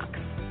sucks.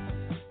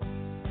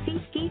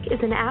 SeatGeek is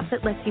an app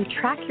that lets you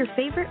track your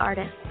favorite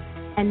artists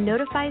and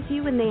notifies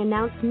you when they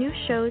announce new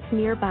shows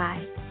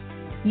nearby.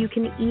 You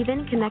can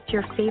even connect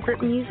your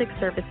favorite music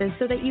services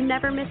so that you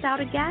never miss out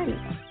again.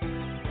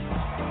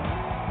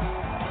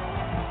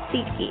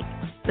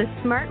 SeatGeek, the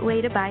smart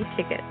way to buy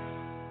tickets.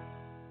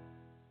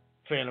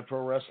 Fan of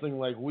pro wrestling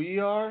like we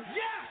are?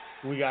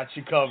 Yeah! We got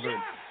you covered.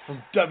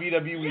 From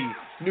WWE,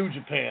 New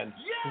Japan,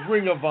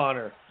 Ring of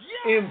Honor,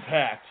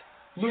 Impact,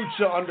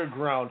 Lucha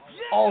Underground,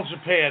 All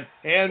Japan,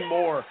 and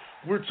more.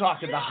 We're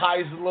talking the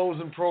highs and lows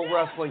in pro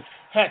wrestling.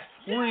 Heck,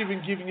 we're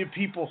even giving you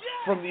people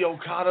from the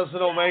Okadas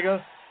and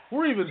Omega.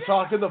 We're even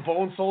talking the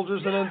Bone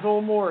Soldiers and Enzo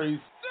Amore's.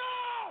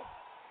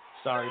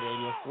 Sorry,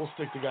 Daniel. We'll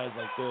stick to guys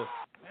like this.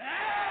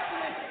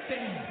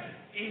 Everything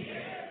is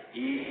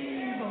evil.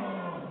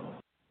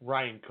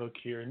 Ryan Cook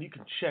here, and you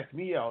can check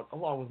me out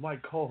along with my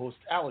co-host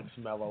Alex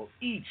Mello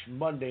each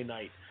Monday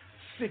night,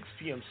 6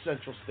 p.m.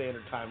 Central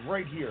Standard Time,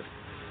 right here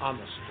on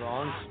the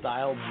Strong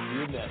Style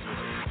Media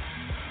Network.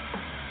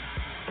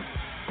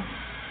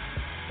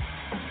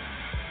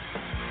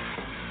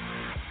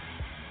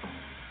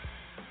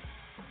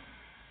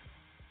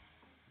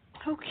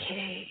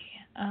 Okay,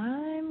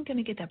 I'm going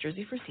to get that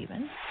jersey for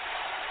Steven.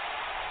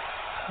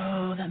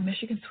 Oh, that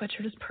Michigan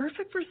sweatshirt is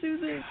perfect for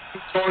Susie.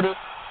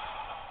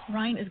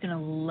 Ryan is going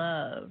to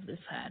love this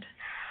hat.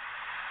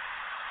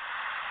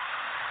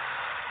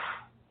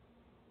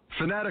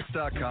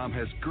 Fanatics.com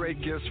has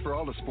great gifts for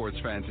all the sports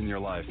fans in your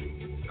life.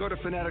 Go to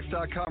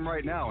Fanatics.com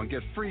right now and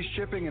get free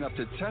shipping and up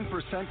to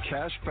 10%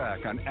 cash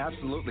back on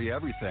absolutely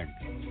everything.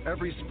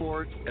 Every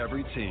sport,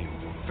 every team.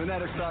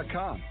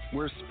 Fanatics.com,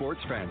 where sports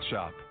fans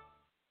shop.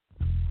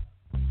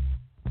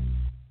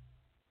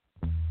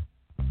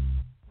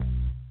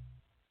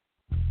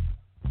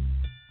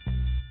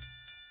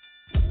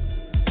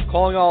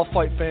 Calling all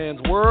fight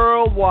fans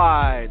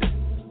worldwide.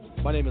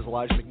 My name is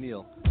Elijah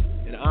McNeil,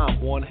 and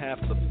I'm one half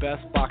of the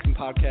best boxing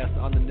podcast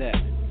on the net,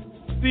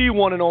 the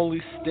one and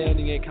only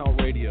Standing 8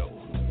 Count Radio.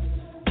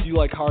 Do you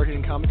like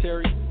hard-hitting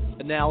commentary,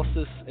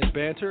 analysis, and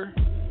banter?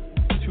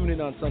 Tune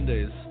in on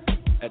Sundays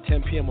at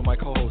 10 p.m. with my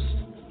co-host,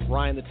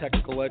 Ryan the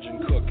Technical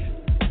Legend Cook,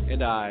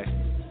 and I.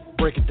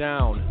 Break it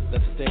down.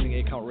 That's Standing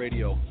 8 Count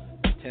Radio,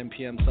 10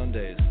 p.m.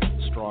 Sundays,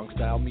 Strong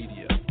Style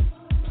Media.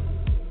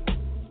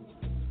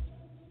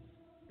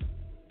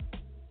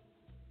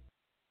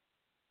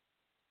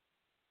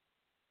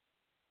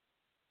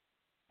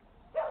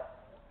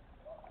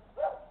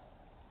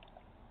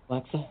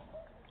 Alexa,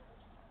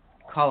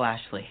 call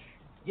Ashley.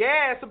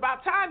 Yeah, it's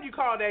about time you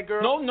called that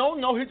girl. No,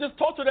 he just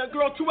talked to that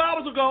girl 2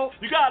 hours ago.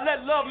 You gotta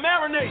let love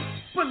marinate.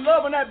 Put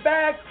love in that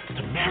bag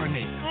to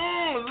marinate.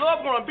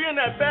 Love gonna be in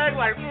that bag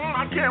like,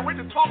 I can't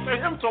wait to talk to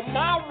him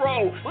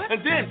tomorrow. What?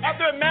 And then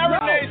after it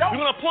marinates, you're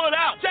gonna pull it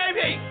out.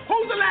 JB,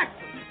 who's Alexa?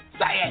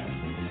 Say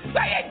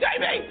it,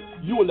 JB.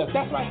 You Alexa,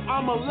 that's right,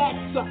 I'm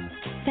Alexa.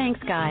 Thanks,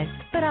 guys,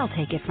 but I'll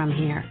take it from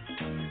here.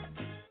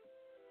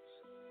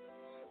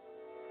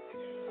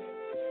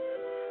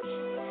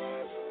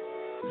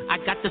 I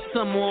got the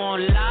summer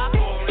on lock,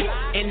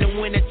 and the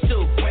winter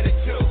too.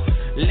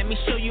 Let me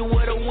show you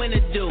what a winner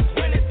do.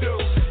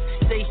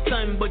 Stay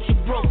stunned, but you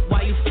broke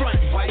while you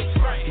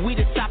frontin'. We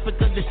the topic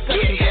of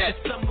discussion. Got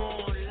the summer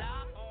on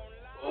lock.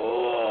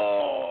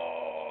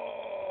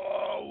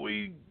 Oh,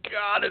 we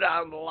got it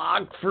on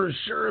lock for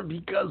sure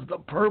because the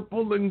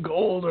purple and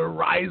gold are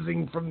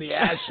rising from the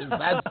ashes.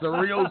 That's the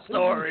real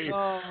story.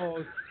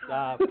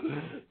 Stop.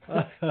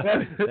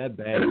 That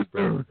bad,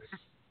 bro.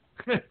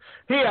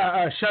 Hey,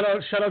 shout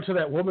out to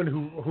that woman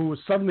who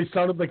suddenly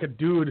sounded like a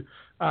dude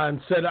and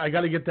said, "I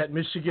got to get that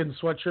Michigan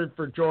sweatshirt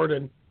for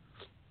Jordan."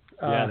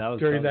 Yeah, that was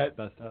during that.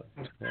 Best up.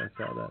 Yeah, I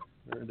saw that.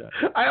 Heard that.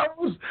 I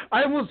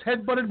almost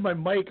headbutted my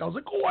mic. I was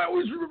like, "Oh, I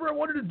always remember I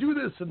wanted to do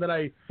this," and then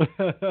I.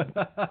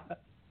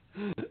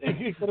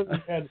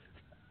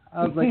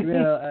 I was like,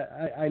 man,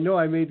 I know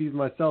I made these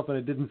myself, and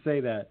it didn't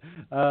say that.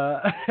 Oh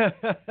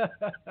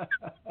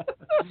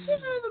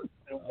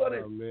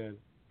man,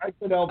 I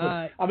couldn't help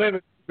it. I'm having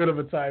a bit of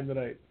a time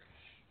tonight.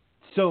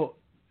 So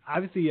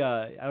obviously,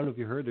 I don't know if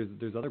you heard,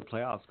 there's other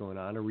playoffs going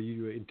on. Or were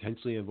you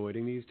intentionally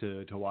avoiding these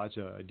to watch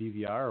a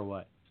DVR or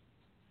what?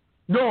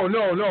 No.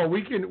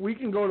 We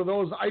can go to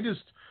those.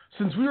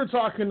 Since we were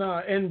talking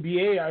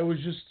NBA,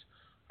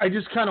 I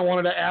just kind of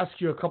wanted to ask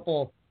you a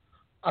couple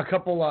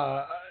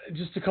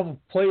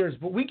players,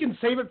 but we can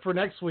save it for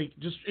next week.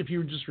 Just if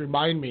you just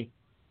remind me.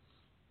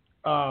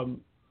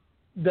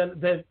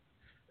 That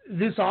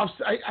this I'll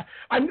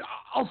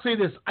say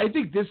this. I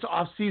think this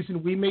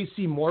offseason we may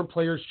see more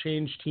players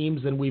change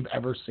teams than we've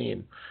ever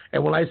seen.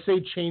 And when I say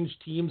change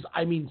teams,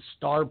 I mean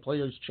star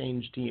players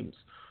change teams.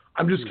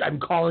 I'm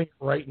calling it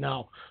right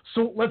now.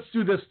 So let's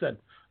do this then.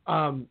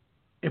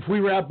 If we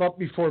wrap up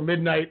before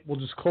midnight, we'll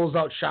just close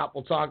out shop.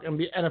 We'll talk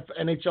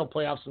NHL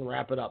playoffs and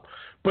wrap it up.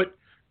 But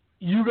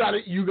you got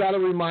to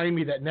remind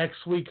me that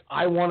next week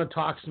I want to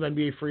talk some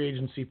NBA free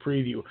agency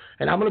preview,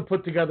 and I'm going to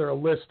put together a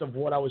list of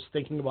what I was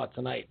thinking about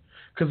tonight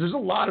because there's a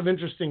lot of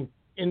interesting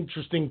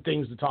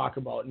things to talk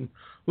about. And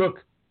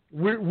look,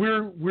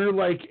 we're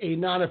like a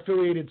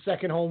non-affiliated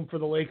second home for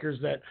the Lakers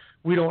that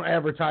we don't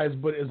advertise,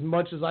 but as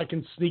much as I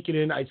can sneak it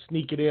in, I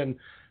sneak it in.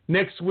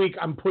 Next week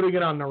I'm putting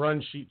it on the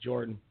run sheet,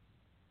 Jordan.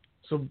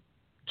 So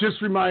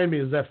just remind me,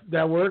 does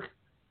that work?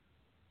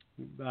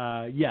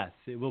 Yes,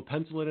 it will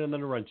pencil it in on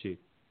the run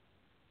sheet.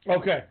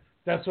 Okay,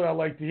 that's what I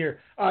like to hear.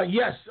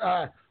 Yes,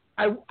 I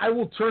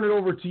will turn it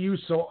over to you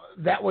so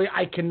that way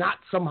I cannot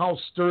somehow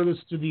stir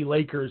this to the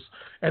Lakers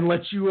and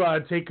let you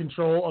take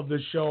control of the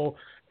show.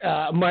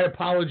 My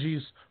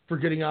apologies for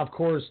getting off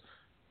course,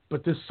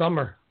 but this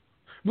summer.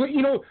 But,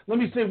 let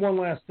me say one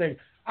last thing.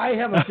 I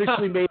have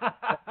officially made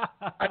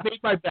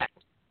my bet.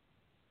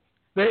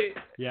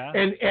 Yeah.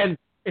 And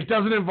it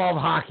doesn't involve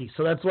hockey,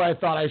 so that's why I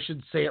thought I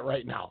should say it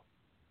right now.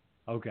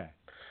 Okay.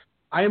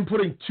 I am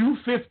putting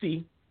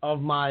 $250 of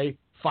my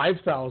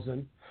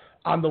 $5,000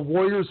 on the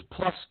Warriors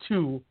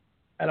 +2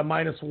 at a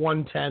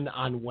 -110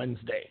 on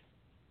Wednesday.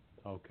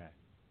 Okay.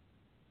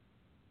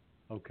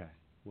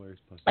 Warriors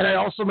 +2. And I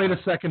also made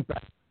a second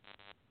bet.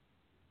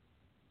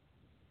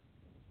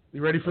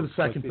 You ready for the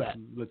second bet?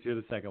 Let's hear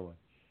the second one.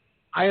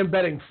 I am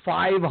betting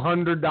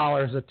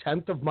 $500, a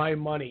tenth of my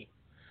money,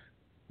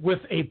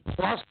 with a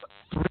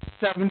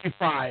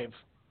 +375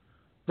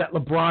 that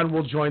LeBron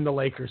will join the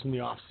Lakers in the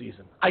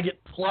offseason. I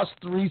get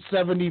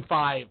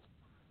 +375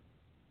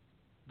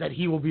 that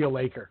he will be a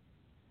Laker.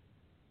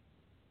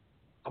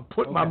 I'm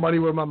putting my money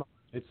where my mouth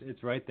is.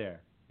 It's right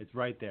there. It's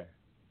right there.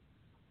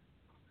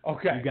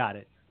 Okay. You got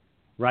it.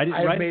 Write it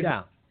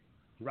down.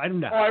 Write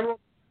them down.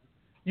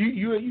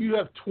 You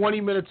have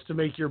 20 minutes to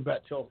make your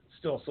bet still,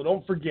 so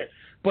don't forget.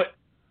 But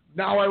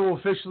now I will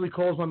officially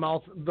close my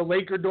mouth. The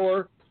Laker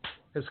door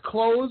has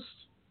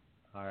closed.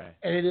 All right.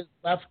 And it is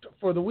left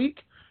for the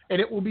week, and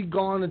it will be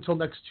gone until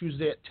next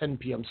Tuesday at 10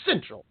 p.m.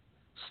 Central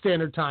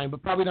Standard Time,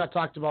 but probably not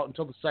talked about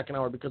until the second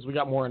hour because we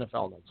got more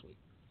NFL next week.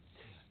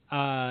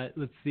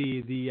 Let's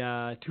see.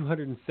 The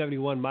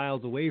 271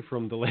 miles away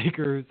from the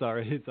Lakers one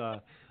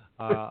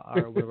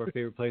of our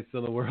favorite places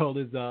in the world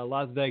is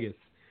Las Vegas.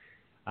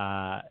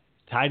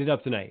 Tied it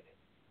up tonight.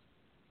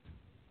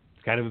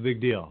 It's kind of a big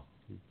deal.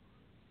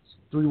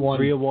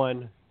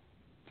 3-1.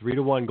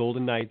 3-1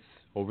 Golden Knights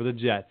over the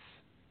Jets.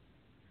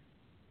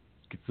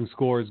 Get some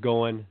scores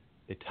going.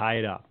 They tie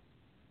it up.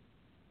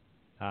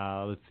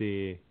 Let's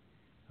see.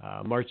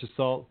 March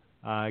Assault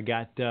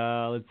got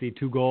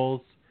 2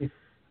 goals.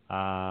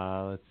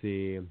 Let's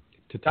see.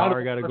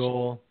 Tatar got a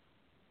goal.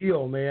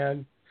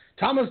 Man.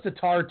 Thomas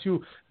Tatar,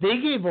 too. They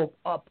gave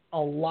up a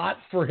lot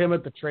for him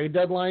at the trade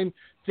deadline,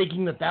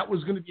 thinking that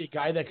was going to be a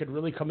guy that could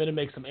really come in and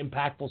make some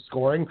impactful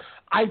scoring.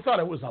 I thought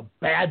it was a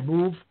bad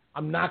move.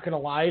 I'm not going to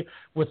lie,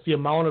 with the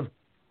amount of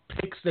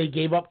picks they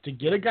gave up to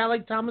get a guy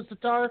like Thomas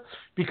Tatar,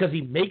 because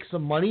he makes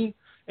some money,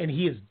 and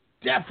he is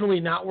definitely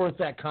not worth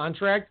that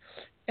contract.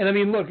 And, I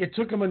mean, look, it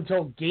took him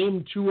until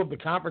Game 2 of the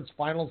conference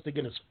finals to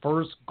get his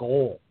first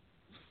goal.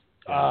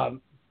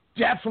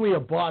 Definitely a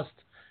bust.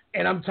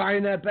 And I'm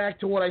tying that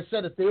back to what I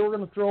said. If they were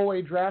going to throw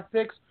away draft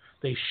picks,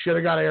 they should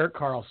have got Erik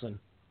Karlsson.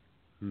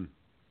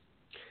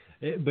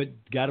 But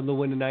got him the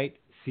win tonight.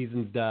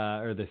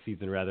 The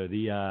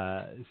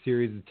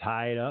series is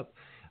tied up.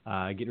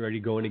 Getting ready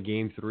to go into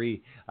Game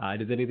 3.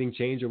 Does anything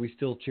change? Are we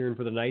still cheering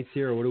for the Knights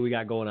here, or what do we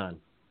got going on?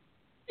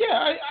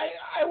 Yeah,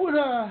 I would.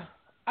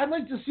 I'd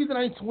like to see the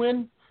Knights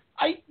win.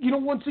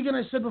 Once again,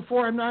 I said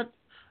before, I'm not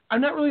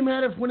really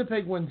mad if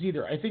Winnipeg wins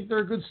either. I think they're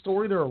a good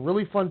story. They're a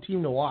really fun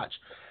team to watch.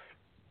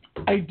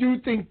 I do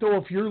think, though,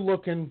 if you're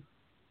looking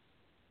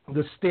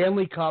the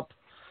Stanley Cup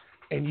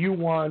and you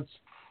want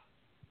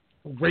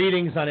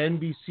ratings on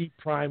NBC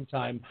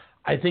primetime,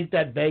 I think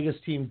that Vegas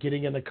team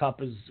getting in the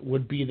Cup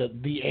would be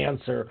the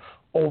answer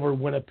over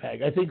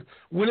Winnipeg. I think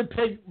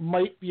Winnipeg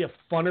might be a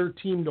funner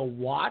team to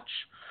watch,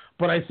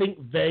 but I think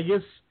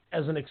Vegas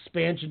as an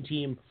expansion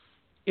team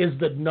is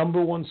the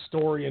number one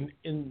story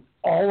in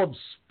all of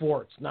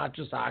sports, not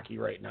just hockey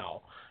right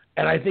now.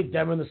 And I think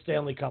them in the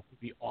Stanley Cup would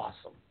be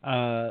awesome.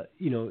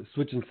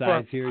 Switching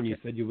sides here, and you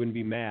said you wouldn't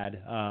be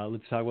mad.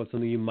 Let's talk about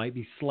something you might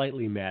be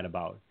slightly mad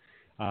about.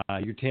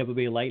 Your Tampa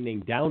Bay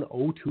Lightning down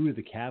 0-2 to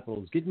the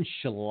Capitals, getting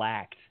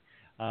shellacked.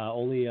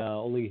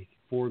 Only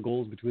 4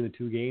 goals between the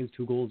 2 games,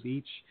 2 goals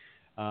each.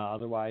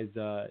 Otherwise,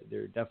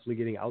 they're definitely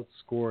getting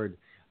outscored.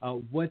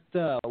 What's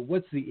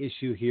the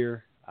issue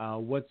here?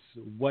 What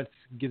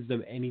gives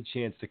them any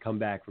chance to come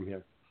back from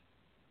here?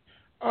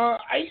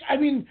 I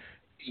mean,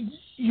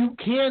 you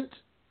can't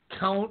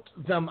count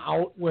them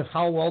out with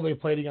how well they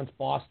played against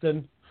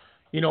Boston.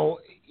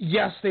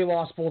 Yes, they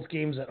lost both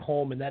games at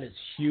home, and that is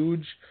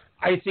huge.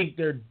 I think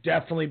they're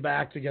definitely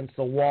backed against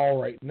the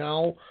wall right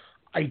now.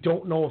 I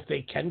don't know if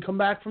they can come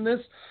back from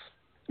this.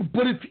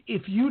 But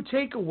if you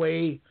take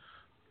away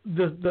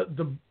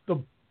the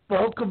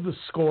bulk of the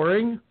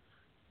scoring,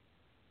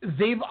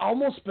 they've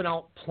almost been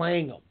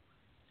outplaying them.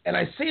 And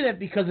I say that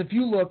because if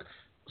you look,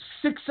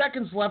 6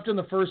 seconds left in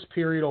the first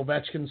period,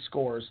 Ovechkin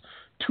scores.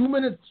 2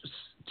 minutes,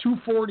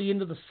 2:40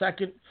 into the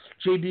second,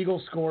 Jay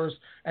Beagle scores.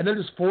 And then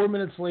just 4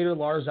 minutes later,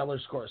 Lars Eller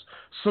scores.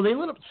 So they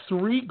let up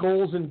 3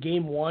 goals in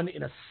game 1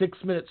 in a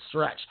 6-minute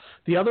stretch.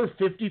 The other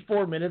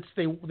 54 minutes,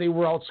 they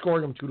were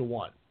outscoring them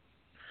 2-1.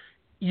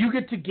 You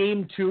get to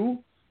game 2,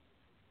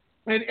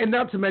 and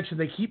not to mention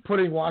they keep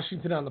putting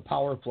Washington on the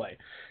power play.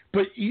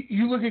 But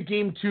you look at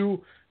game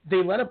 2,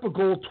 they let up a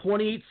goal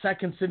 28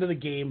 seconds into the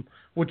game,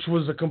 which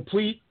was a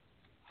complete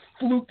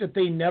fluke that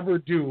they never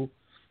do.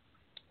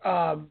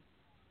 And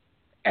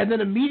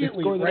then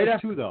immediately, right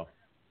after 2, though.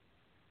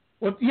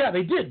 Well, yeah,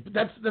 they did.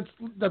 But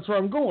that's where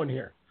I'm going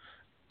here.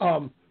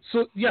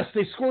 So yes,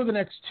 they score the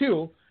next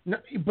 2,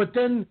 but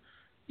then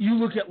you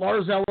look at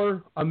Lars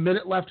Eller, a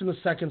minute left in the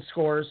second,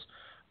 scores.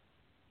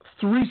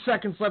 3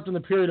 seconds left in the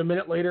period, a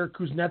minute later,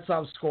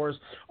 Kuznetsov scores.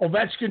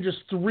 Ovechkin just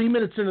 3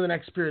 minutes into the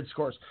next period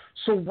scores.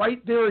 So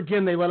right there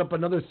again, they let up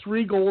another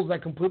 3 goals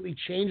that completely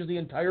changed the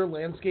entire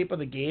landscape of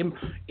the game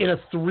in a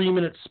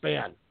 3-minute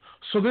span.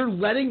 So they're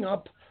letting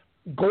up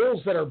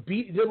goals that are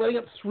they're letting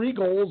up 3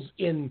 goals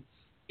in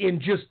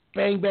just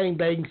bang, bang,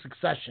 bang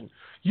succession.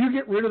 You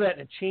get rid of that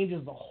and it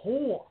changes the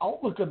whole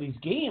outlook of these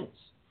games.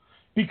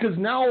 Because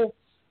now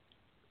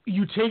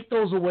you take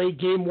those away,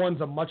 game 1's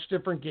a much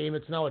different game.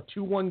 It's now a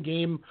 2-1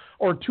 game,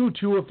 or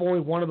 2-2 if only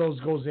one of those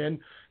goes in.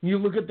 You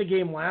look at the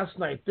game last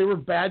night, there were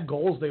bad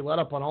goals they let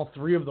up on all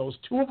 3 of those.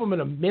 2 of them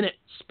in a minute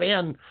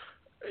span,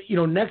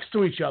 next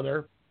to each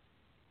other.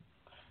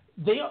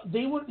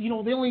 They were,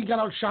 they only got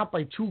outshot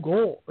by 2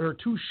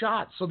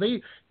 shots. So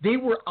they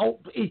were out.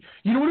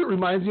 You know what it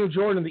reminds me of,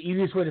 Jordan? The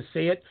easiest way to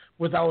say it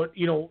without,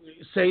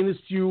 saying this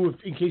to you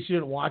in case you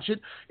didn't watch it.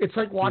 It's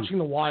like watching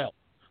the Wild.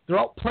 They're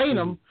out playing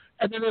them,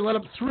 and then they let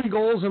up 3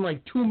 goals in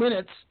like 2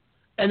 minutes,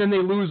 and then they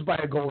lose by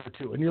a goal or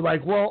 2. And you're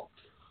like, well,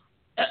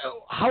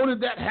 how did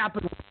that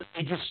happen?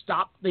 They just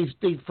stopped. They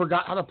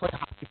forgot how to play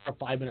hockey for a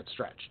 5-minute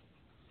stretch.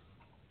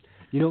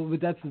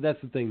 But that's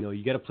the thing, though.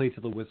 You got to play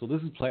to the whistle.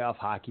 This is playoff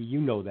hockey. You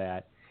know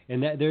that,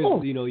 and that there's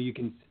you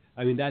can.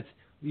 I mean, that's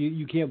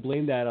you can't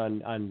blame that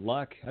on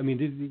luck. I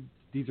mean,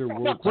 these are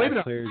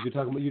world-class players. You're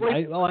talking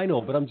about. I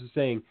know, but I'm just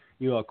saying.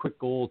 A quick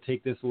goal,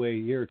 take this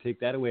away here, take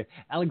that away.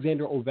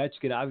 Alexander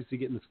Ovechkin obviously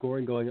getting the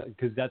scoring going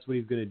because that's what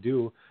he's going to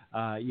do.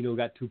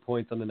 Got 2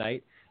 points on the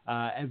night.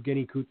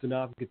 Evgeny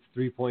Kuznetsov gets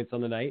 3 points on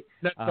the night.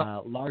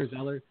 Lars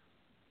Eller,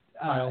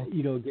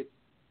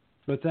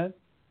 what's that?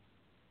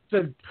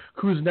 Said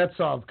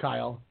Kuznetsov,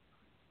 Kyle.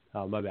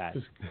 Oh, my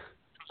bad.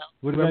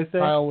 What did I say?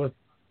 Kyle with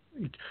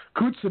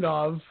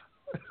Kuznetsov.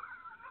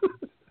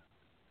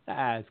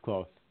 It's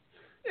close.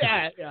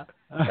 Yeah.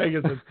 I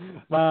guess it's,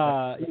 but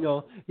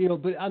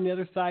on the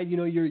other side,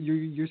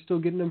 you're still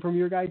getting them from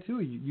your guy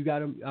too. You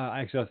got him.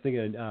 Actually, I was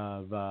thinking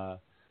of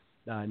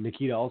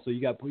Nikita. Also, you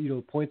got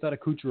points out of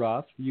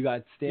Kucherov. You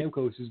got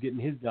Stamkos who's getting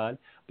his done.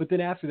 But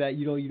then after that,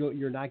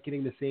 you're not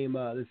getting the same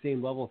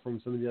level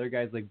from some of the other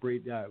guys like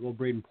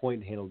Braden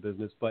Point handled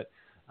business. But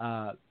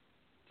Chris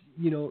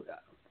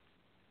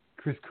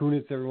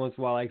Kunitz every once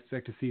in a while I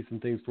expect to see some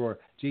things for.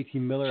 JT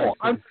Miller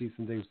I expect to see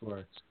some things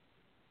for.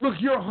 Look,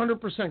 you're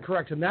 100%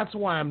 correct, and that's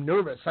why I'm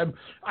nervous.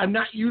 I'm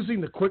not using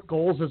the quick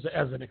goals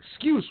as an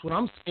excuse. What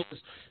I'm saying is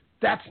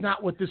that's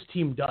not what this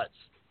team does.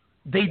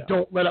 They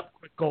don't let up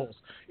quick goals.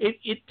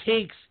 It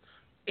takes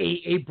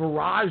a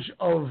barrage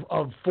of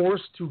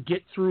force to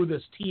get through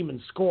this team and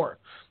score.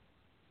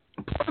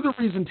 Part of the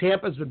reason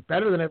Tampa's been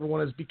better than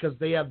everyone is because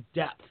they have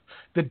depth.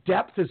 The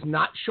depth is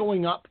not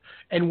showing up,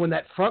 and when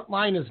that front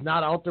line is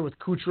not out there with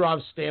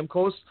Kucherov,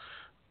 Stamkos,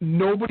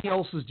 nobody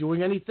else is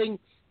doing anything.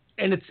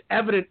 And it's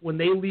evident when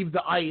they leave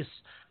the ice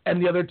and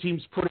the other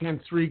team's putting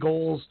in 3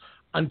 goals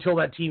until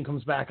that team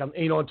comes back,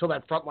 until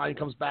that front line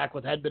comes back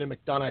with Hedman and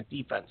McDonough at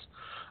defense.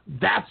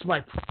 That's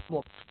my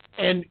problem.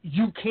 And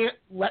you can't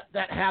let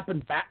that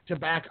happen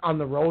back-to-back on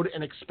the road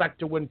and expect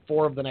to win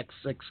 4 of the next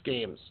 6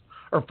 games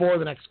or 4 of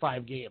the next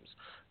 5 games.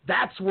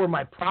 That's where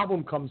my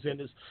problem comes in,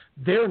 is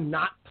they're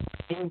not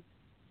playing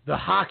the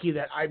hockey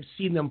that I've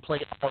seen them play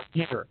all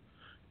year.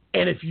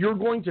 And if you're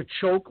going to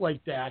choke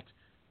like that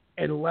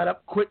and let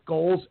up quick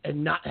goals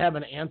and not have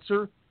an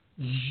answer,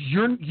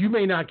 you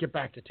may not get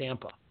back to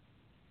Tampa.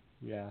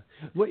 Yeah.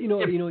 Well,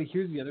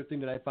 here's the other thing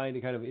that I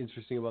find kind of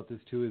interesting about this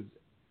too is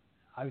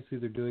obviously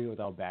they're doing it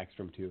without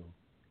Backstrom too.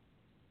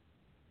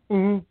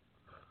 Mm-hmm.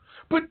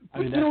 But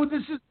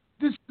this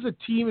is a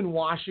team in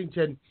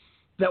Washington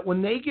that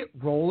when they get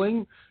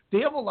rolling, they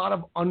have a lot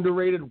of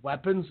underrated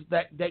weapons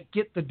that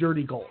get the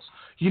dirty goals.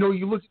 You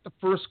look at the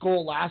first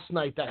goal last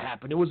night that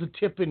happened. It was a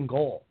tip-in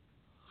goal.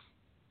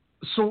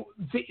 So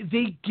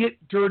they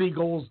get dirty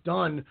goals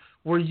done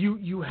where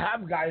you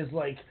have guys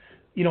like,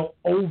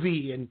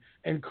 Ovi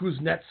and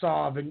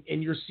Kuznetsov,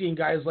 and you're seeing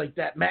guys like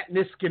that, Matt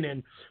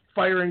Niskanen,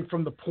 firing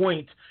from the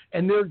point,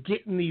 and they're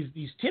getting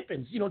these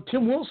tip-ins.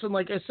 Tim Wilson,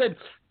 like I said,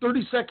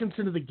 30 seconds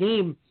into the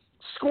game,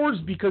 scores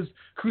because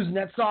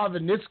Kuznetsov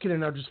and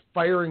Niskanen are just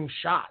firing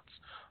shots.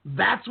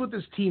 That's what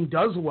this team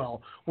does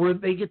well, where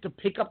they get to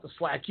pick up the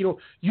slack. You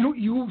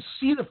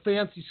see the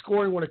fancy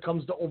scoring when it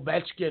comes to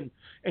Ovechkin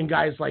and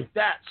guys like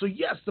that. So,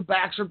 yes, the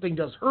Backstrom thing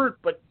does hurt,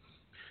 but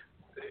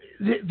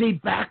they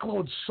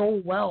backload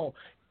so well.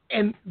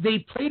 And they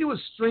play to a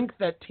strength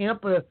that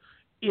Tampa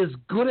is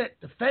good at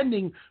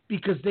defending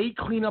because they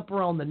clean up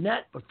around the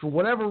net. But for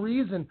whatever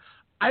reason,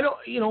 I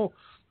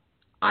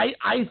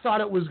thought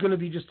it was going to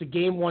be just a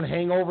game 1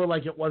 hangover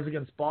like it was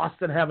against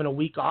Boston, having a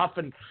week off.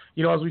 And,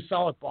 as we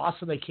saw with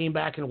Boston, they came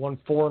back and won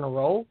 4 in a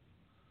row.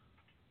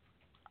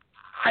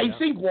 I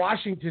think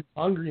Washington's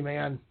hungry,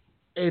 man.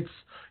 It's,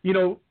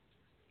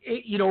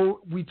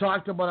 we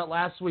talked about it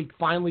last week,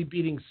 finally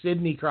beating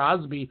Sidney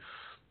Crosby.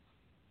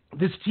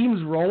 This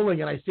team's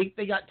rolling, and I think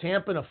they got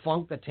Tampa in a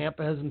funk that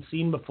Tampa hasn't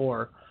seen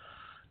before,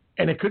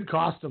 and it could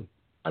cost them.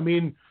 I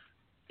mean,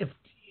 if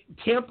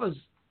Tampa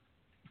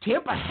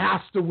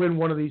has to win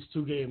one of these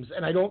 2 games,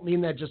 and I don't mean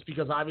that just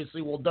because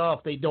obviously,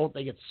 if they don't,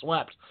 they get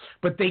swept.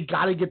 But they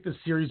got to get the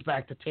series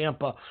back to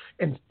Tampa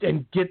and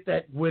get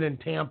that win in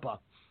Tampa,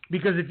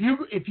 because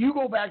if you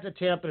go back to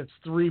Tampa and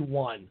it's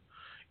 3-1,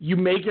 you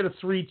make it a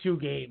 3-2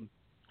 game.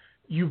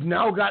 You've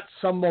now got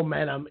some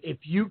momentum. If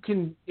you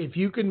can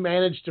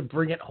manage to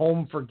bring it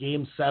home for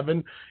Game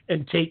 7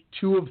 and take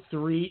 2 of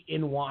 3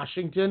 in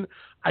Washington,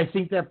 I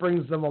think that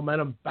brings the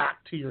momentum back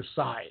to your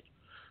side.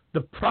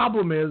 The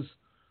problem is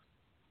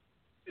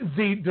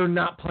they're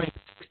not playing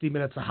 60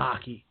 minutes of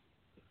hockey.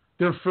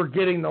 They're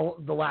forgetting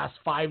the last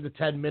 5 to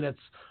 10 minutes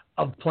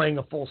of playing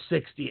a full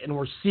 60, and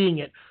we're seeing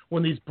it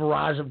when these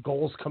barrage of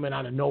goals come in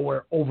out of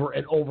nowhere over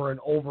and over and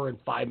over in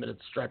 5-minute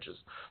stretches.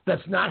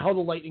 That's not how the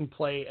Lightning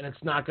play, and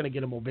it's not going to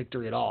get them a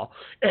victory at all.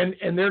 And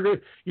they're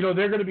going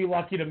to be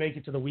lucky to make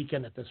it to the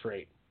weekend at this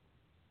rate.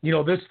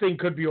 This thing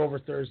could be over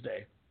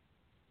Thursday.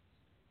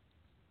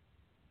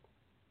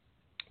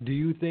 Do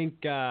you think?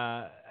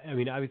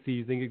 Obviously,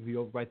 you think it could be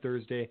over by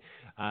Thursday.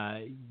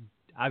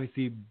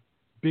 Obviously,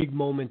 bigger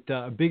moment.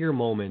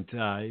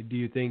 Do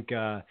you think?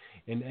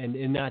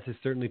 And not to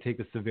certainly take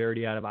the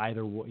severity out of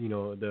either,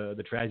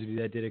 the tragedy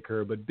that did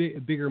occur, but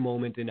bigger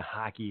moment in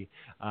hockey.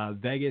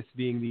 Vegas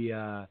being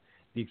the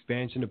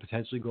expansion to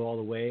potentially go all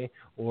the way,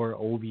 or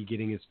Ovi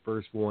getting his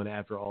first one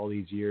after all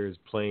these years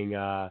playing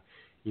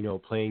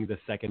the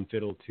second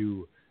fiddle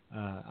to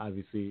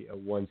obviously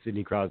one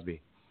Sidney Crosby.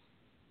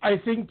 I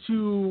think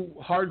to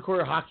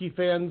hardcore hockey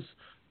fans,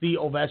 the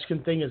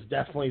Ovechkin thing is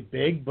definitely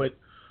big, but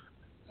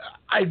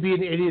I'd be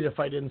an idiot if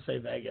I didn't say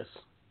Vegas.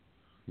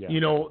 Yeah.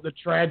 The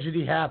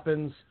tragedy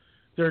happens.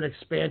 They're an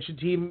expansion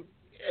team,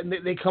 and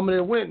they come in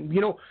and win.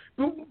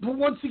 But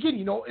once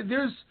again,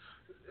 there's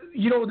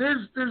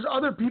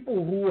other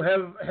people who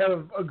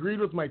have agreed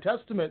with my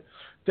testament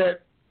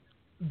that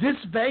this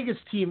Vegas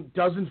team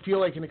doesn't feel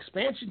like an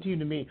expansion team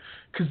to me,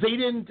 because they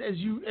didn't, as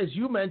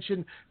you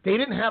mentioned, they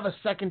didn't have a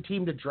second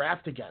team to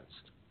draft against.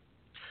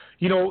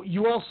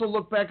 You also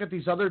look back at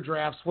these other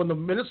drafts. When the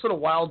Minnesota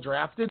Wild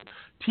drafted,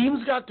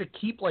 teams got to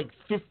keep like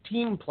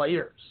 15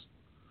 players.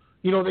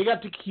 They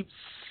got to keep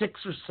 6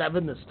 or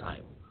 7 this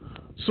time.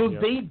 So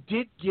they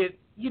did get,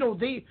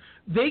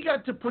 they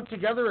got to put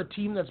together a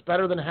team that's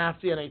better than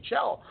half the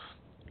NHL.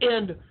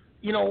 And,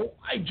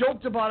 I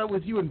joked about it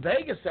with you in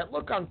Vegas that,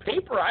 look, on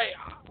paper, I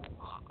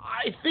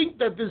think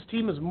that this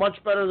team is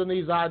much better than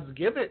these odds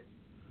give it.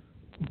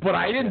 But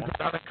I didn't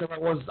bet on it because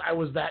I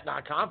was that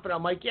not confident.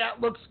 I'm like, yeah,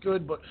 it looks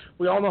good, but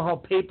we all know how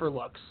paper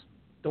looks.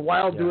 The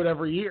Wild do it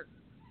every year.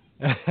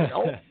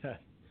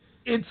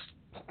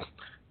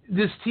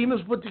 This team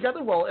is put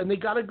together well, and they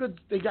got a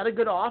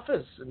good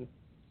office, and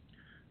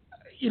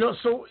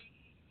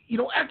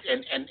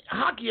and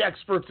hockey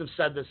experts have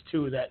said this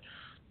too, that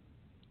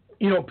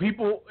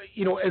people,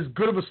 as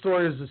good of a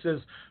story as this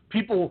is,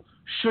 people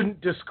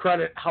shouldn't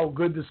discredit how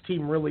good this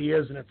team really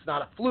is, and it's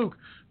not a fluke,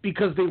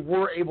 because they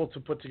were able to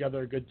put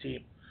together a good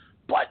team.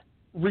 But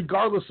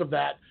regardless of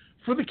that,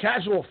 for the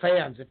casual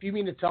fans, if you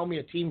mean to tell me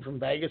a team from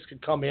Vegas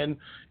could come in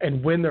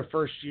and win their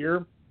first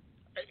year,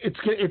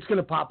 it's going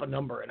to pop a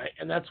number,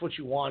 and that's what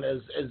you want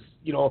as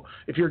you know,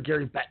 if you're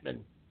Gary Bettman,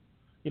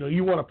 you know,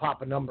 you want to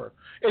pop a number.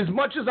 As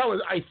much as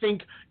I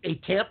think a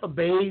Tampa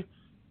Bay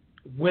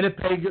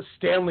Winnipeg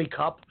Stanley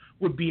Cup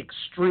would be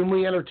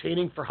extremely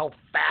entertaining for how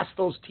fast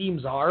those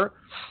teams are,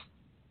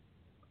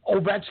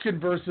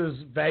 Ovechkin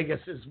versus Vegas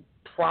is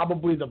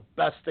probably the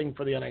best thing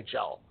for the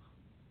NHL.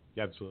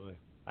 Absolutely,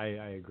 I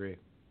agree.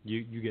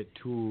 You get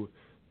two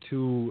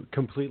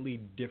completely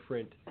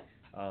different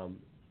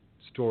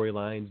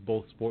storylines,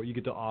 both sport. You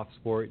get the off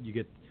sport. You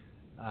get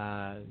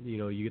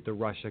you get the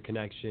Russia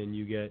connection.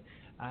 You get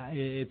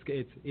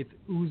it's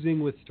oozing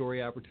with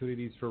story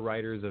opportunities for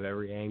writers of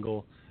every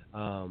angle,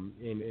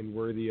 and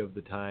worthy of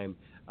the time.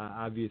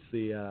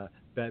 Obviously,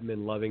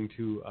 Bettman loving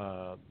to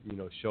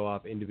show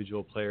off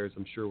individual players,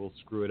 I'm sure will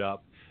screw it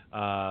up.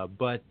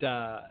 But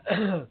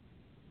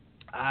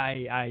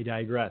I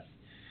digress.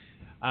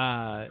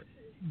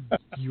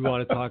 You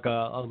want to talk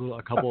a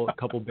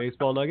couple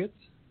baseball nuggets?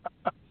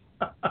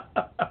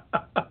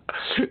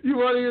 You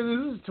want to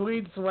hear this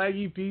tweet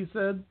Swaggy P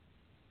said?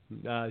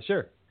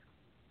 Sure.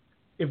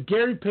 If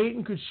Gary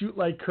Payton could shoot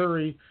like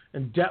Curry,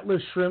 and Detlef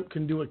Shrimp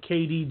can do what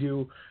KD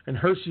do, and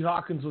Hershey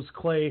Hawkins was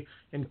Clay,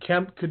 and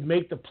Kemp could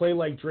make the play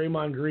like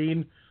Draymond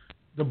Green,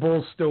 the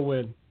Bulls still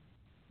win.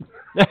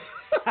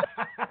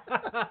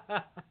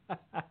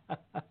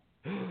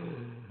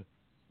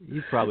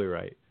 He's probably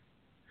right.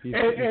 He's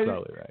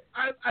probably right.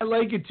 I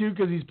like it too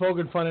because he's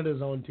poking fun at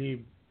his own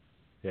team.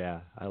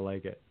 Yeah, I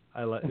like it.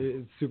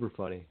 It's super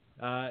funny.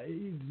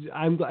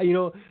 I'm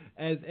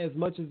as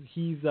much as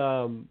he's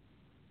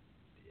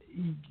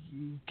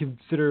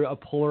consider a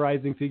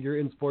polarizing figure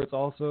in sports.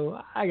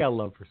 Also, I got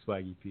love for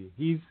Swaggy P.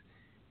 He's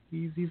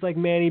like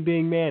Manny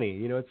being Manny.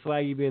 You know, it's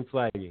Swaggy being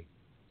Swaggy.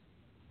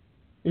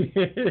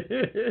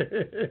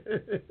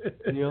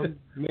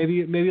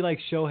 Maybe like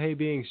Shohei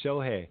being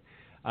Shohei.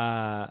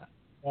 At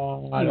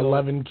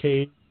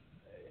 11K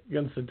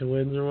against the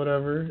Twins or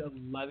whatever.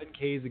 11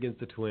 Ks against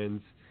the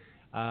Twins.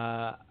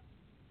 I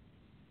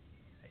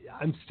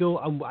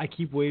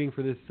keep waiting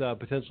for this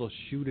potential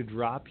shoe to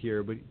drop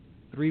here, but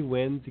 3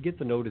 wins. He gets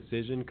a no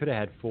decision. Could have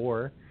had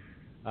 4.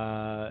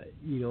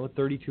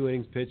 32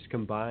 innings pitched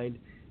combined.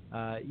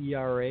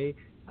 ERA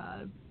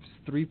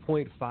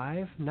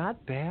 3.5.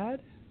 Not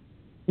bad.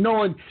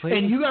 No, and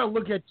you got to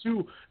look at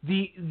too.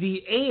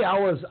 The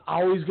AL is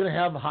always going to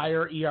have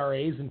higher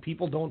ERAs, and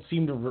people don't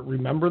seem to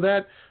remember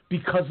that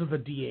because of the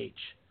DH.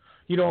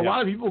 A lot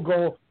of people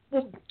go,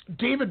 well,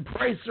 David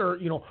Price or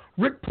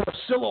Rick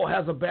Porcello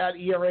has a bad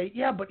ERA.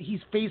 Yeah, but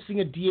he's facing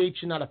a DH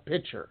and not a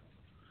pitcher.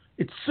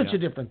 It's such a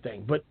different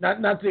thing. But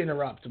not to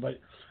interrupt, but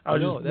I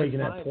was just making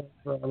that point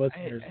for our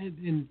listeners.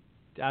 And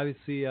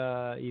obviously, he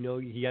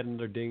got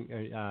another ding.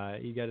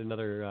 He got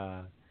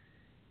another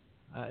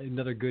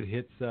good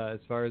hits as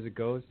far as it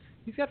goes.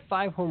 He's got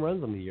 5 home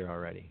runs on the year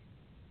already.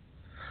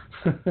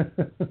 16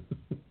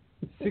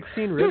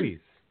 ribbies.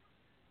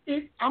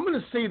 I'm going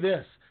to say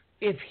this.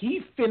 If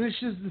he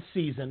finishes the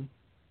season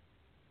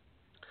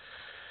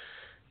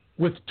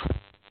with,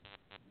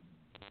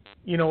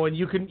 and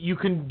you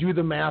can do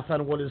the math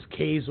on what his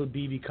Ks would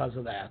be because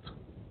of that,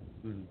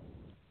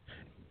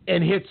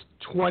 and hits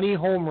 20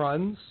 home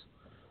runs,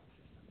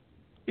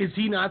 is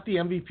he not the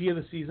MVP of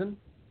the season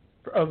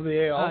of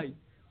the AL?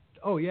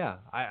 Oh yeah,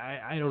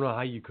 I don't know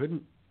how you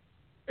couldn't.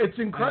 It's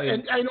incredible.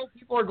 And I know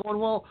people are going,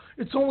 well,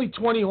 it's only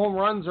 20 home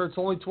runs or it's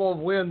only 12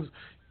 wins.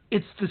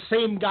 It's the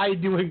same guy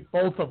doing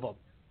both of them.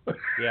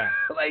 Yeah.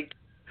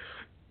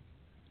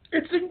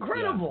 It's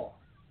incredible.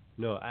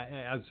 Yeah. No, I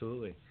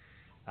absolutely.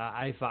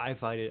 I find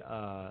it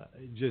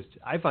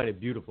I find it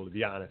beautiful, to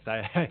be honest.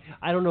 I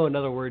don't know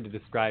another word to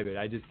describe it.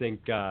 I just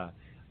think that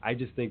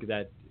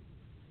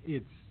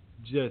it's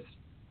just.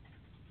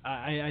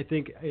 I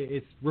think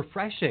it's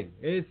refreshing.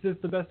 It's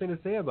just the best thing to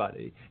say about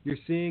it. You're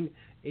seeing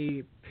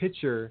a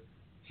pitcher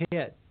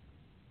hit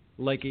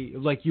like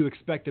you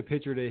expect a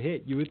pitcher to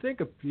hit. You would think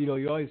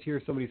you always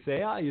hear somebody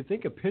say, you'd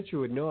think a pitcher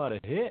would know how to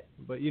hit,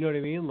 but you know what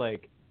I mean?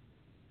 Like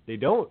they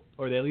don't,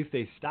 or at least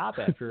they stop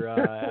after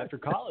after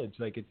college.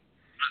 Like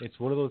it's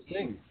one of those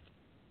things.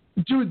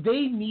 Dude,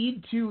 they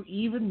need to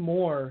even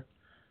more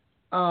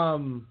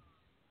bring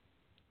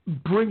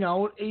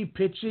out a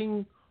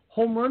pitching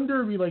home run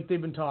derby like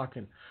they've been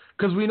talking.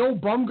 Because we know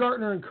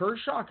Bumgarner and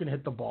Kershaw can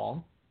hit the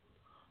ball.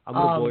 I'm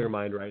going to blow your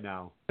mind right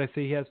now. I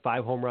say he has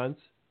 5 home runs.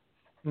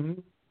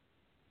 Mm-hmm.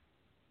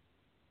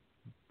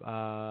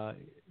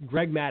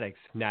 Greg Maddux,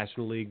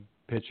 National League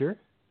pitcher.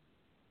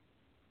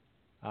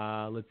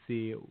 Let's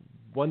see,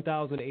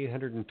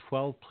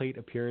 1,812 plate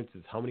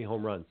appearances. How many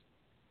home runs?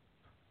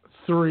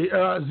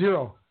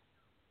 0.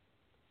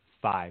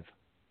 5.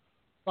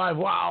 5,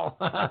 wow.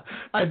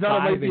 I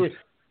thought it might be...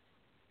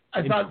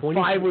 I thought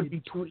 5 would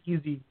be too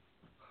easy.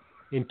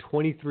 In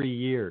 23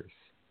 years.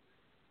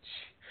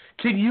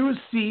 Can you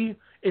see,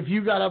 if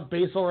you got up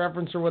Baseball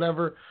Reference or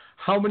whatever,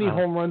 how many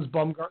home runs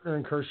Bumgarner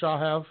and Kershaw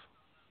have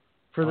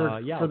for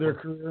their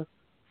career?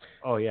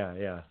 Oh,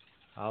 yeah.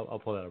 I'll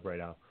pull that up right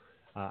now.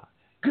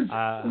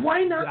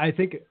 Why not? I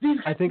think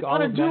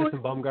all of Madison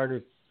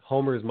Bumgarner's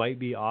homers might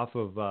be off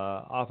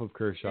of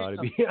Kershaw. To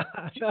be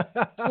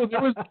well,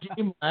 there was a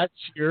game last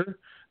year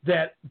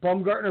that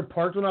Bumgarner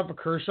parked one off of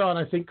Kershaw, and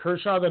I think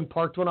Kershaw then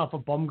parked one off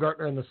of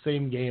Bumgarner in the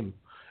same game.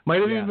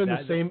 Might have even been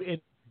the same.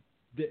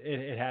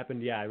 It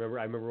happened. Yeah, I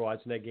remember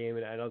watching that game,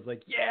 and I was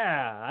like,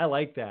 yeah, I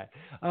like that.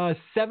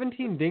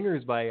 17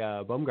 dingers by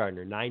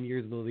Bumgarner, 9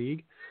 years in the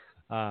league.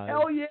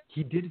 Hell yeah!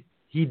 He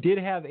did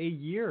have a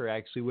year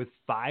actually with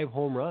 5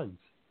 home runs.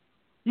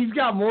 He's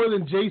got more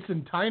than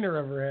Jason Tyner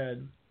ever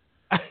had.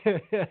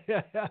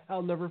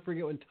 I'll never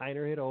forget when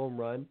Tyner hit a home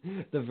run.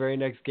 The very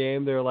next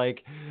game, they're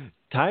like,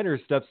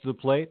 Tyner steps to the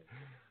plate.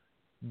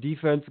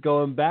 Defense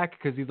going back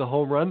because he's a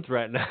home run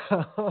threat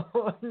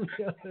now.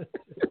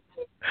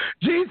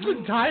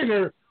 Jason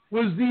Tyner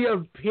was the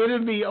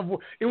epitome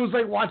of. It was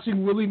like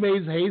watching Willie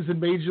Mays Hayes in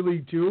Major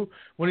League 2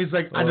 when he's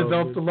like, I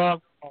developed the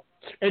love,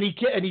 and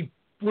he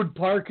would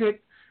park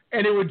it.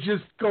 And it would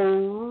just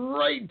go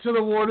right to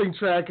the warning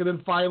track, and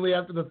then finally,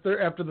 after the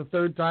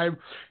third time,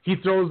 he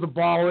throws the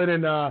ball in,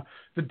 and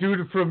the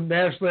dude from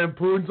National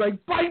Lampoon's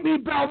like, "Bite me,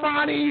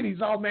 Belmonte!" And he's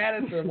all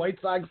mad at the White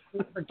Sox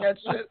for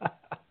catching it.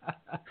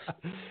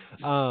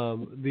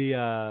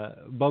 The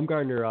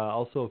Bumgarner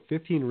also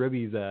 15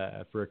 ribbies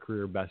for a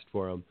career best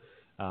for him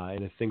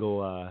in a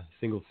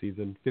single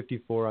season.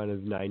 54 on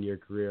his 9-year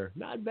career.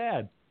 Not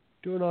bad.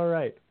 Doing all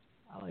right.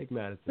 I like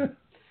Madison.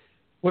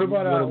 What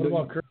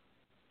about Kirk?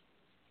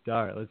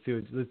 All right, let's see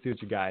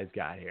what you guys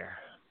got here.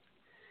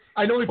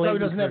 I know he probably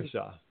doesn't have.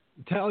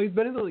 He's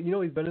been in the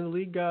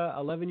league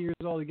 11 years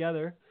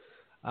altogether.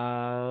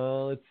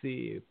 Let's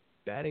see,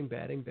 batting.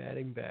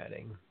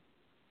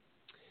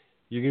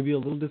 You're gonna be a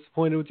little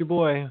disappointed with your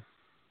boy.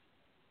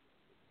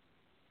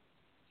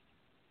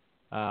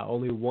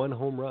 Only 1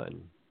 home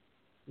run.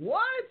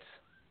 What?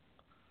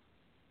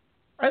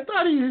 I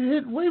thought he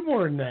hit way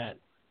more than that.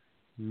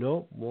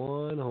 Nope,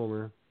 1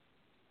 homer.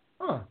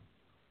 Huh.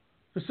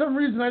 For some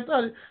reason, I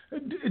thought,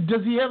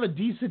 does he have a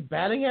decent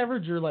batting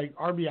average or like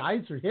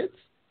RBIs or hits?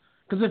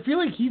 Because I feel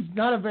like he's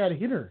not a bad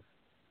hitter.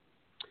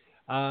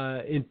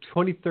 In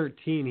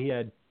 2013, he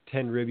had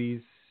 10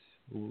 ribbies,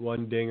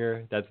 1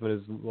 dinger. That's when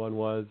his one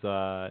was.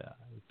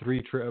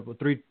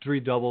 3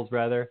 doubles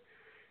rather,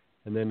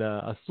 and then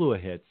a slew of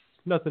hits.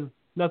 Nothing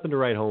to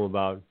write home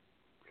about.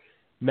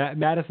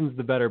 Madison's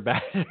the better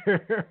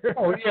batter.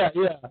 Oh yeah.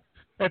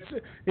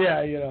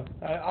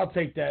 I'll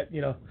take that.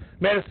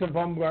 Madison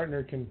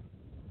Bumgarner can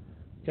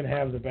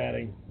have the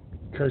batting.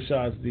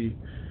 Kershaw's the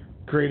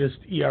greatest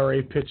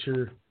ERA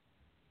pitcher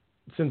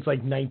since like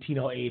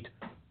 1908,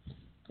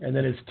 and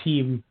then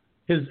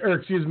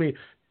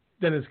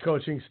then his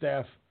coaching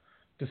staff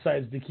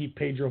decides to keep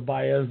Pedro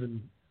Baez and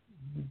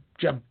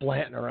Jeff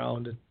Blanton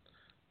around and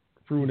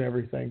ruin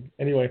everything.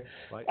 Anyway,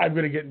 I'm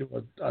going to get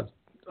into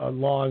a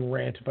long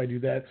rant if I do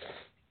that.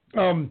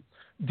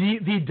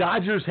 The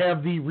Dodgers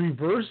have the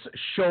reverse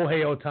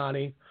Shohei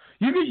Ohtani.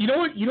 You know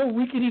what?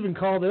 We could even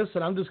call this,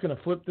 and I'm just going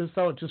to flip this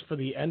out just for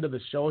the end of the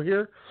show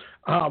here.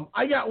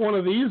 I got one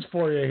of these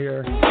for you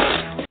here.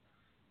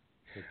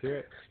 Let's hear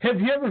it.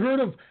 Have you ever heard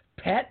of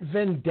Pat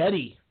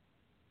Venditti,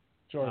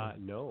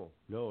 Jordan? No,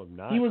 I'm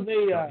not. He was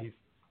he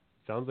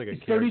sounds like a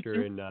character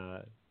 32? In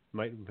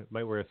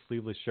might wear a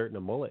sleeveless shirt and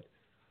a mullet.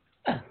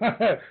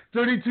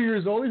 32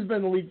 years old. He's been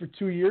in the league for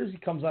 2 years. He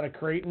comes out of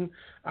Creighton.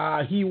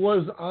 He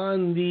was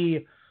on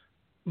the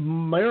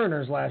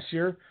Mariners last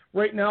year.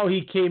 Right now,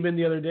 he came in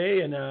the other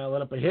day and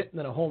let up a hit and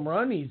then a home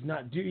run. He's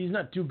not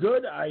too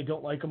good. I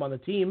don't like him on the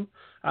team.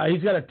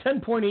 He's got a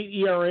 10.8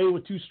 ERA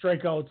with 2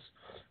 strikeouts.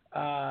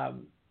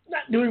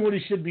 Not doing what he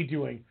should be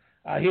doing.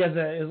 He has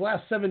his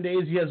last 7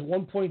 days. He has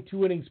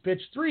 1.2 innings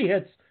pitched, 3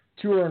 hits,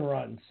 2 earned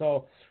runs.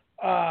 So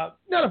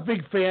not a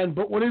big fan.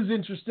 But what is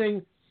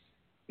interesting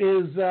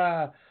is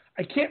I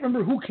can't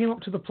remember who came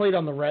up to the plate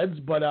on the Reds,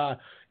 but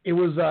it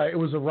was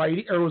a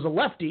righty or it was a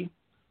lefty.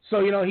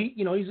 So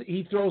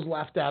he throws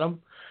left at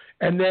him,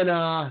 and then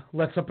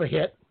lets up a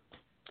hit.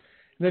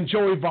 And then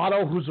Joey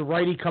Votto, who's a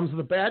righty, comes to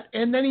the bat,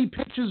 and then he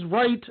pitches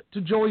right to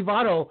Joey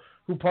Votto,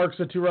 who parks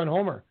a 2-run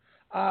homer.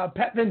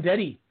 Pat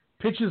Venditti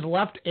pitches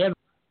left and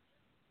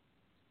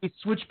a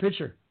switch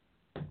pitcher.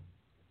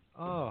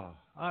 Oh,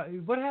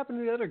 what happened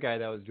to the other guy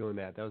that was doing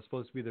that? That was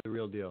supposed to be the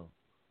real deal.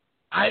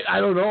 I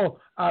don't know.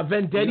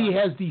 Venditti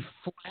has the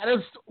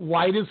flattest,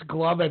 widest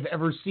glove I've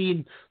ever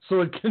seen,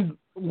 so it can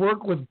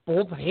work with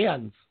both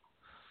hands.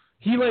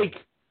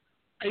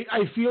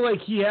 I feel like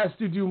he has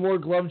to do more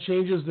glove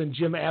changes than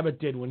Jim Abbott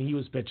did when he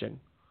was pitching.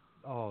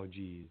 Oh,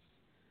 geez.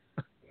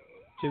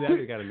 Jim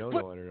Abbott got a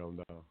no-no under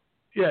him, though.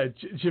 Yeah,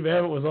 Jim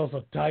Abbott was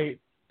also tight.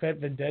 Pat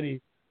Venditti.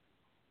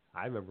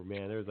 I remember,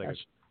 man, there was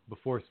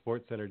before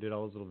SportsCenter did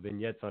all those little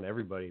vignettes on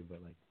everybody, but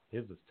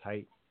his was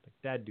tight.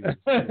 That dude was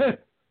tight.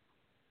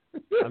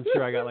 I'm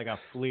sure I got a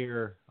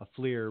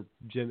Fleer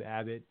Jim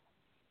Abbott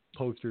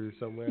poster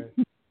somewhere.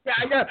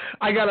 Yeah,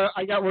 I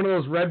got one of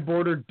those red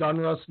bordered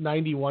Donruss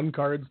 91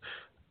 cards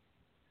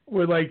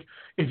where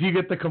if you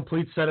get the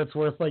complete set, it's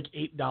worth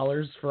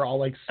 $8 for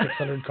all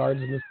 600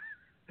 cards in this.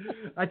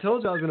 I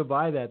told you I was going to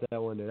buy that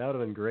one day. That would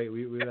have been great.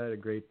 We would have had a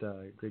great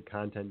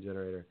content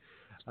generator.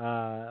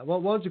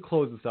 Well, why don't you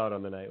close this out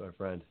on the night, my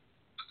friend?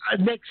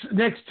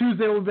 Next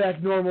Tuesday we'll be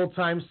back normal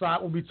time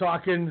slot. We'll be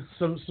talking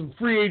some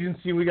free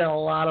agency. We got a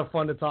lot of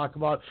fun to talk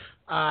about.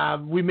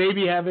 We may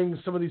be having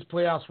some of these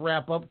playoffs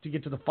wrap up to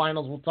get to the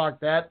finals. We'll talk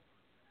that.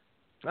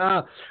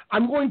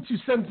 I'm going to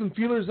send some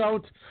feelers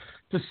out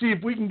to see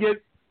if we can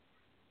get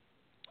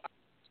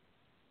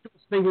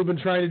this thing we've been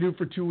trying to do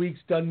for 2 weeks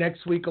done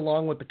next week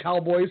along with the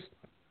Cowboys.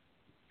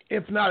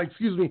 If not,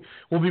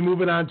 we'll be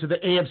moving on to the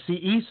AFC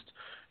East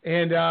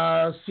and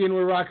seeing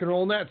where rock and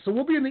roll in that. So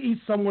we'll be in the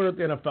East somewhere at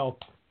the NFL.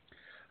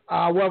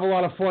 We'll have a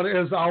lot of fun,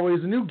 as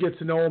always, and you'll get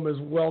to know them as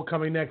well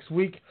coming next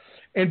week.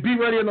 And be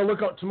ready on the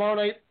lookout tomorrow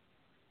night.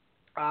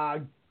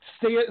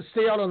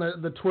 Stay out on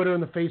the Twitter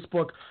and the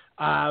Facebook.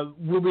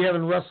 We'll be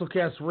having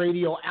WrestleCast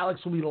Radio.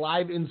 Alex will be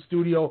live in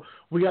studio.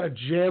 We got a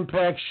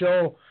jam-packed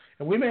show,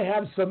 and we may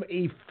have some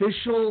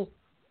official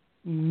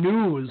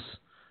news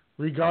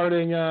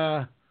regarding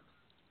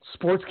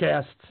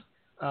Sportscast,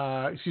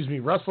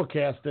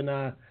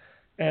 WrestleCast,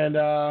 and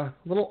a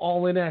little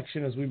all-in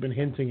action as we've been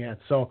hinting at.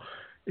 So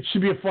it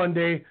should be a fun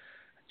day.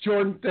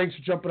 Jordan, thanks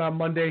for jumping on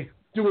Monday,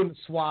 doing the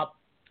swap.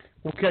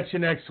 We'll catch you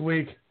next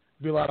week.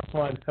 It'll be a lot of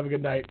fun. Have a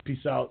good night.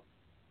 Peace out.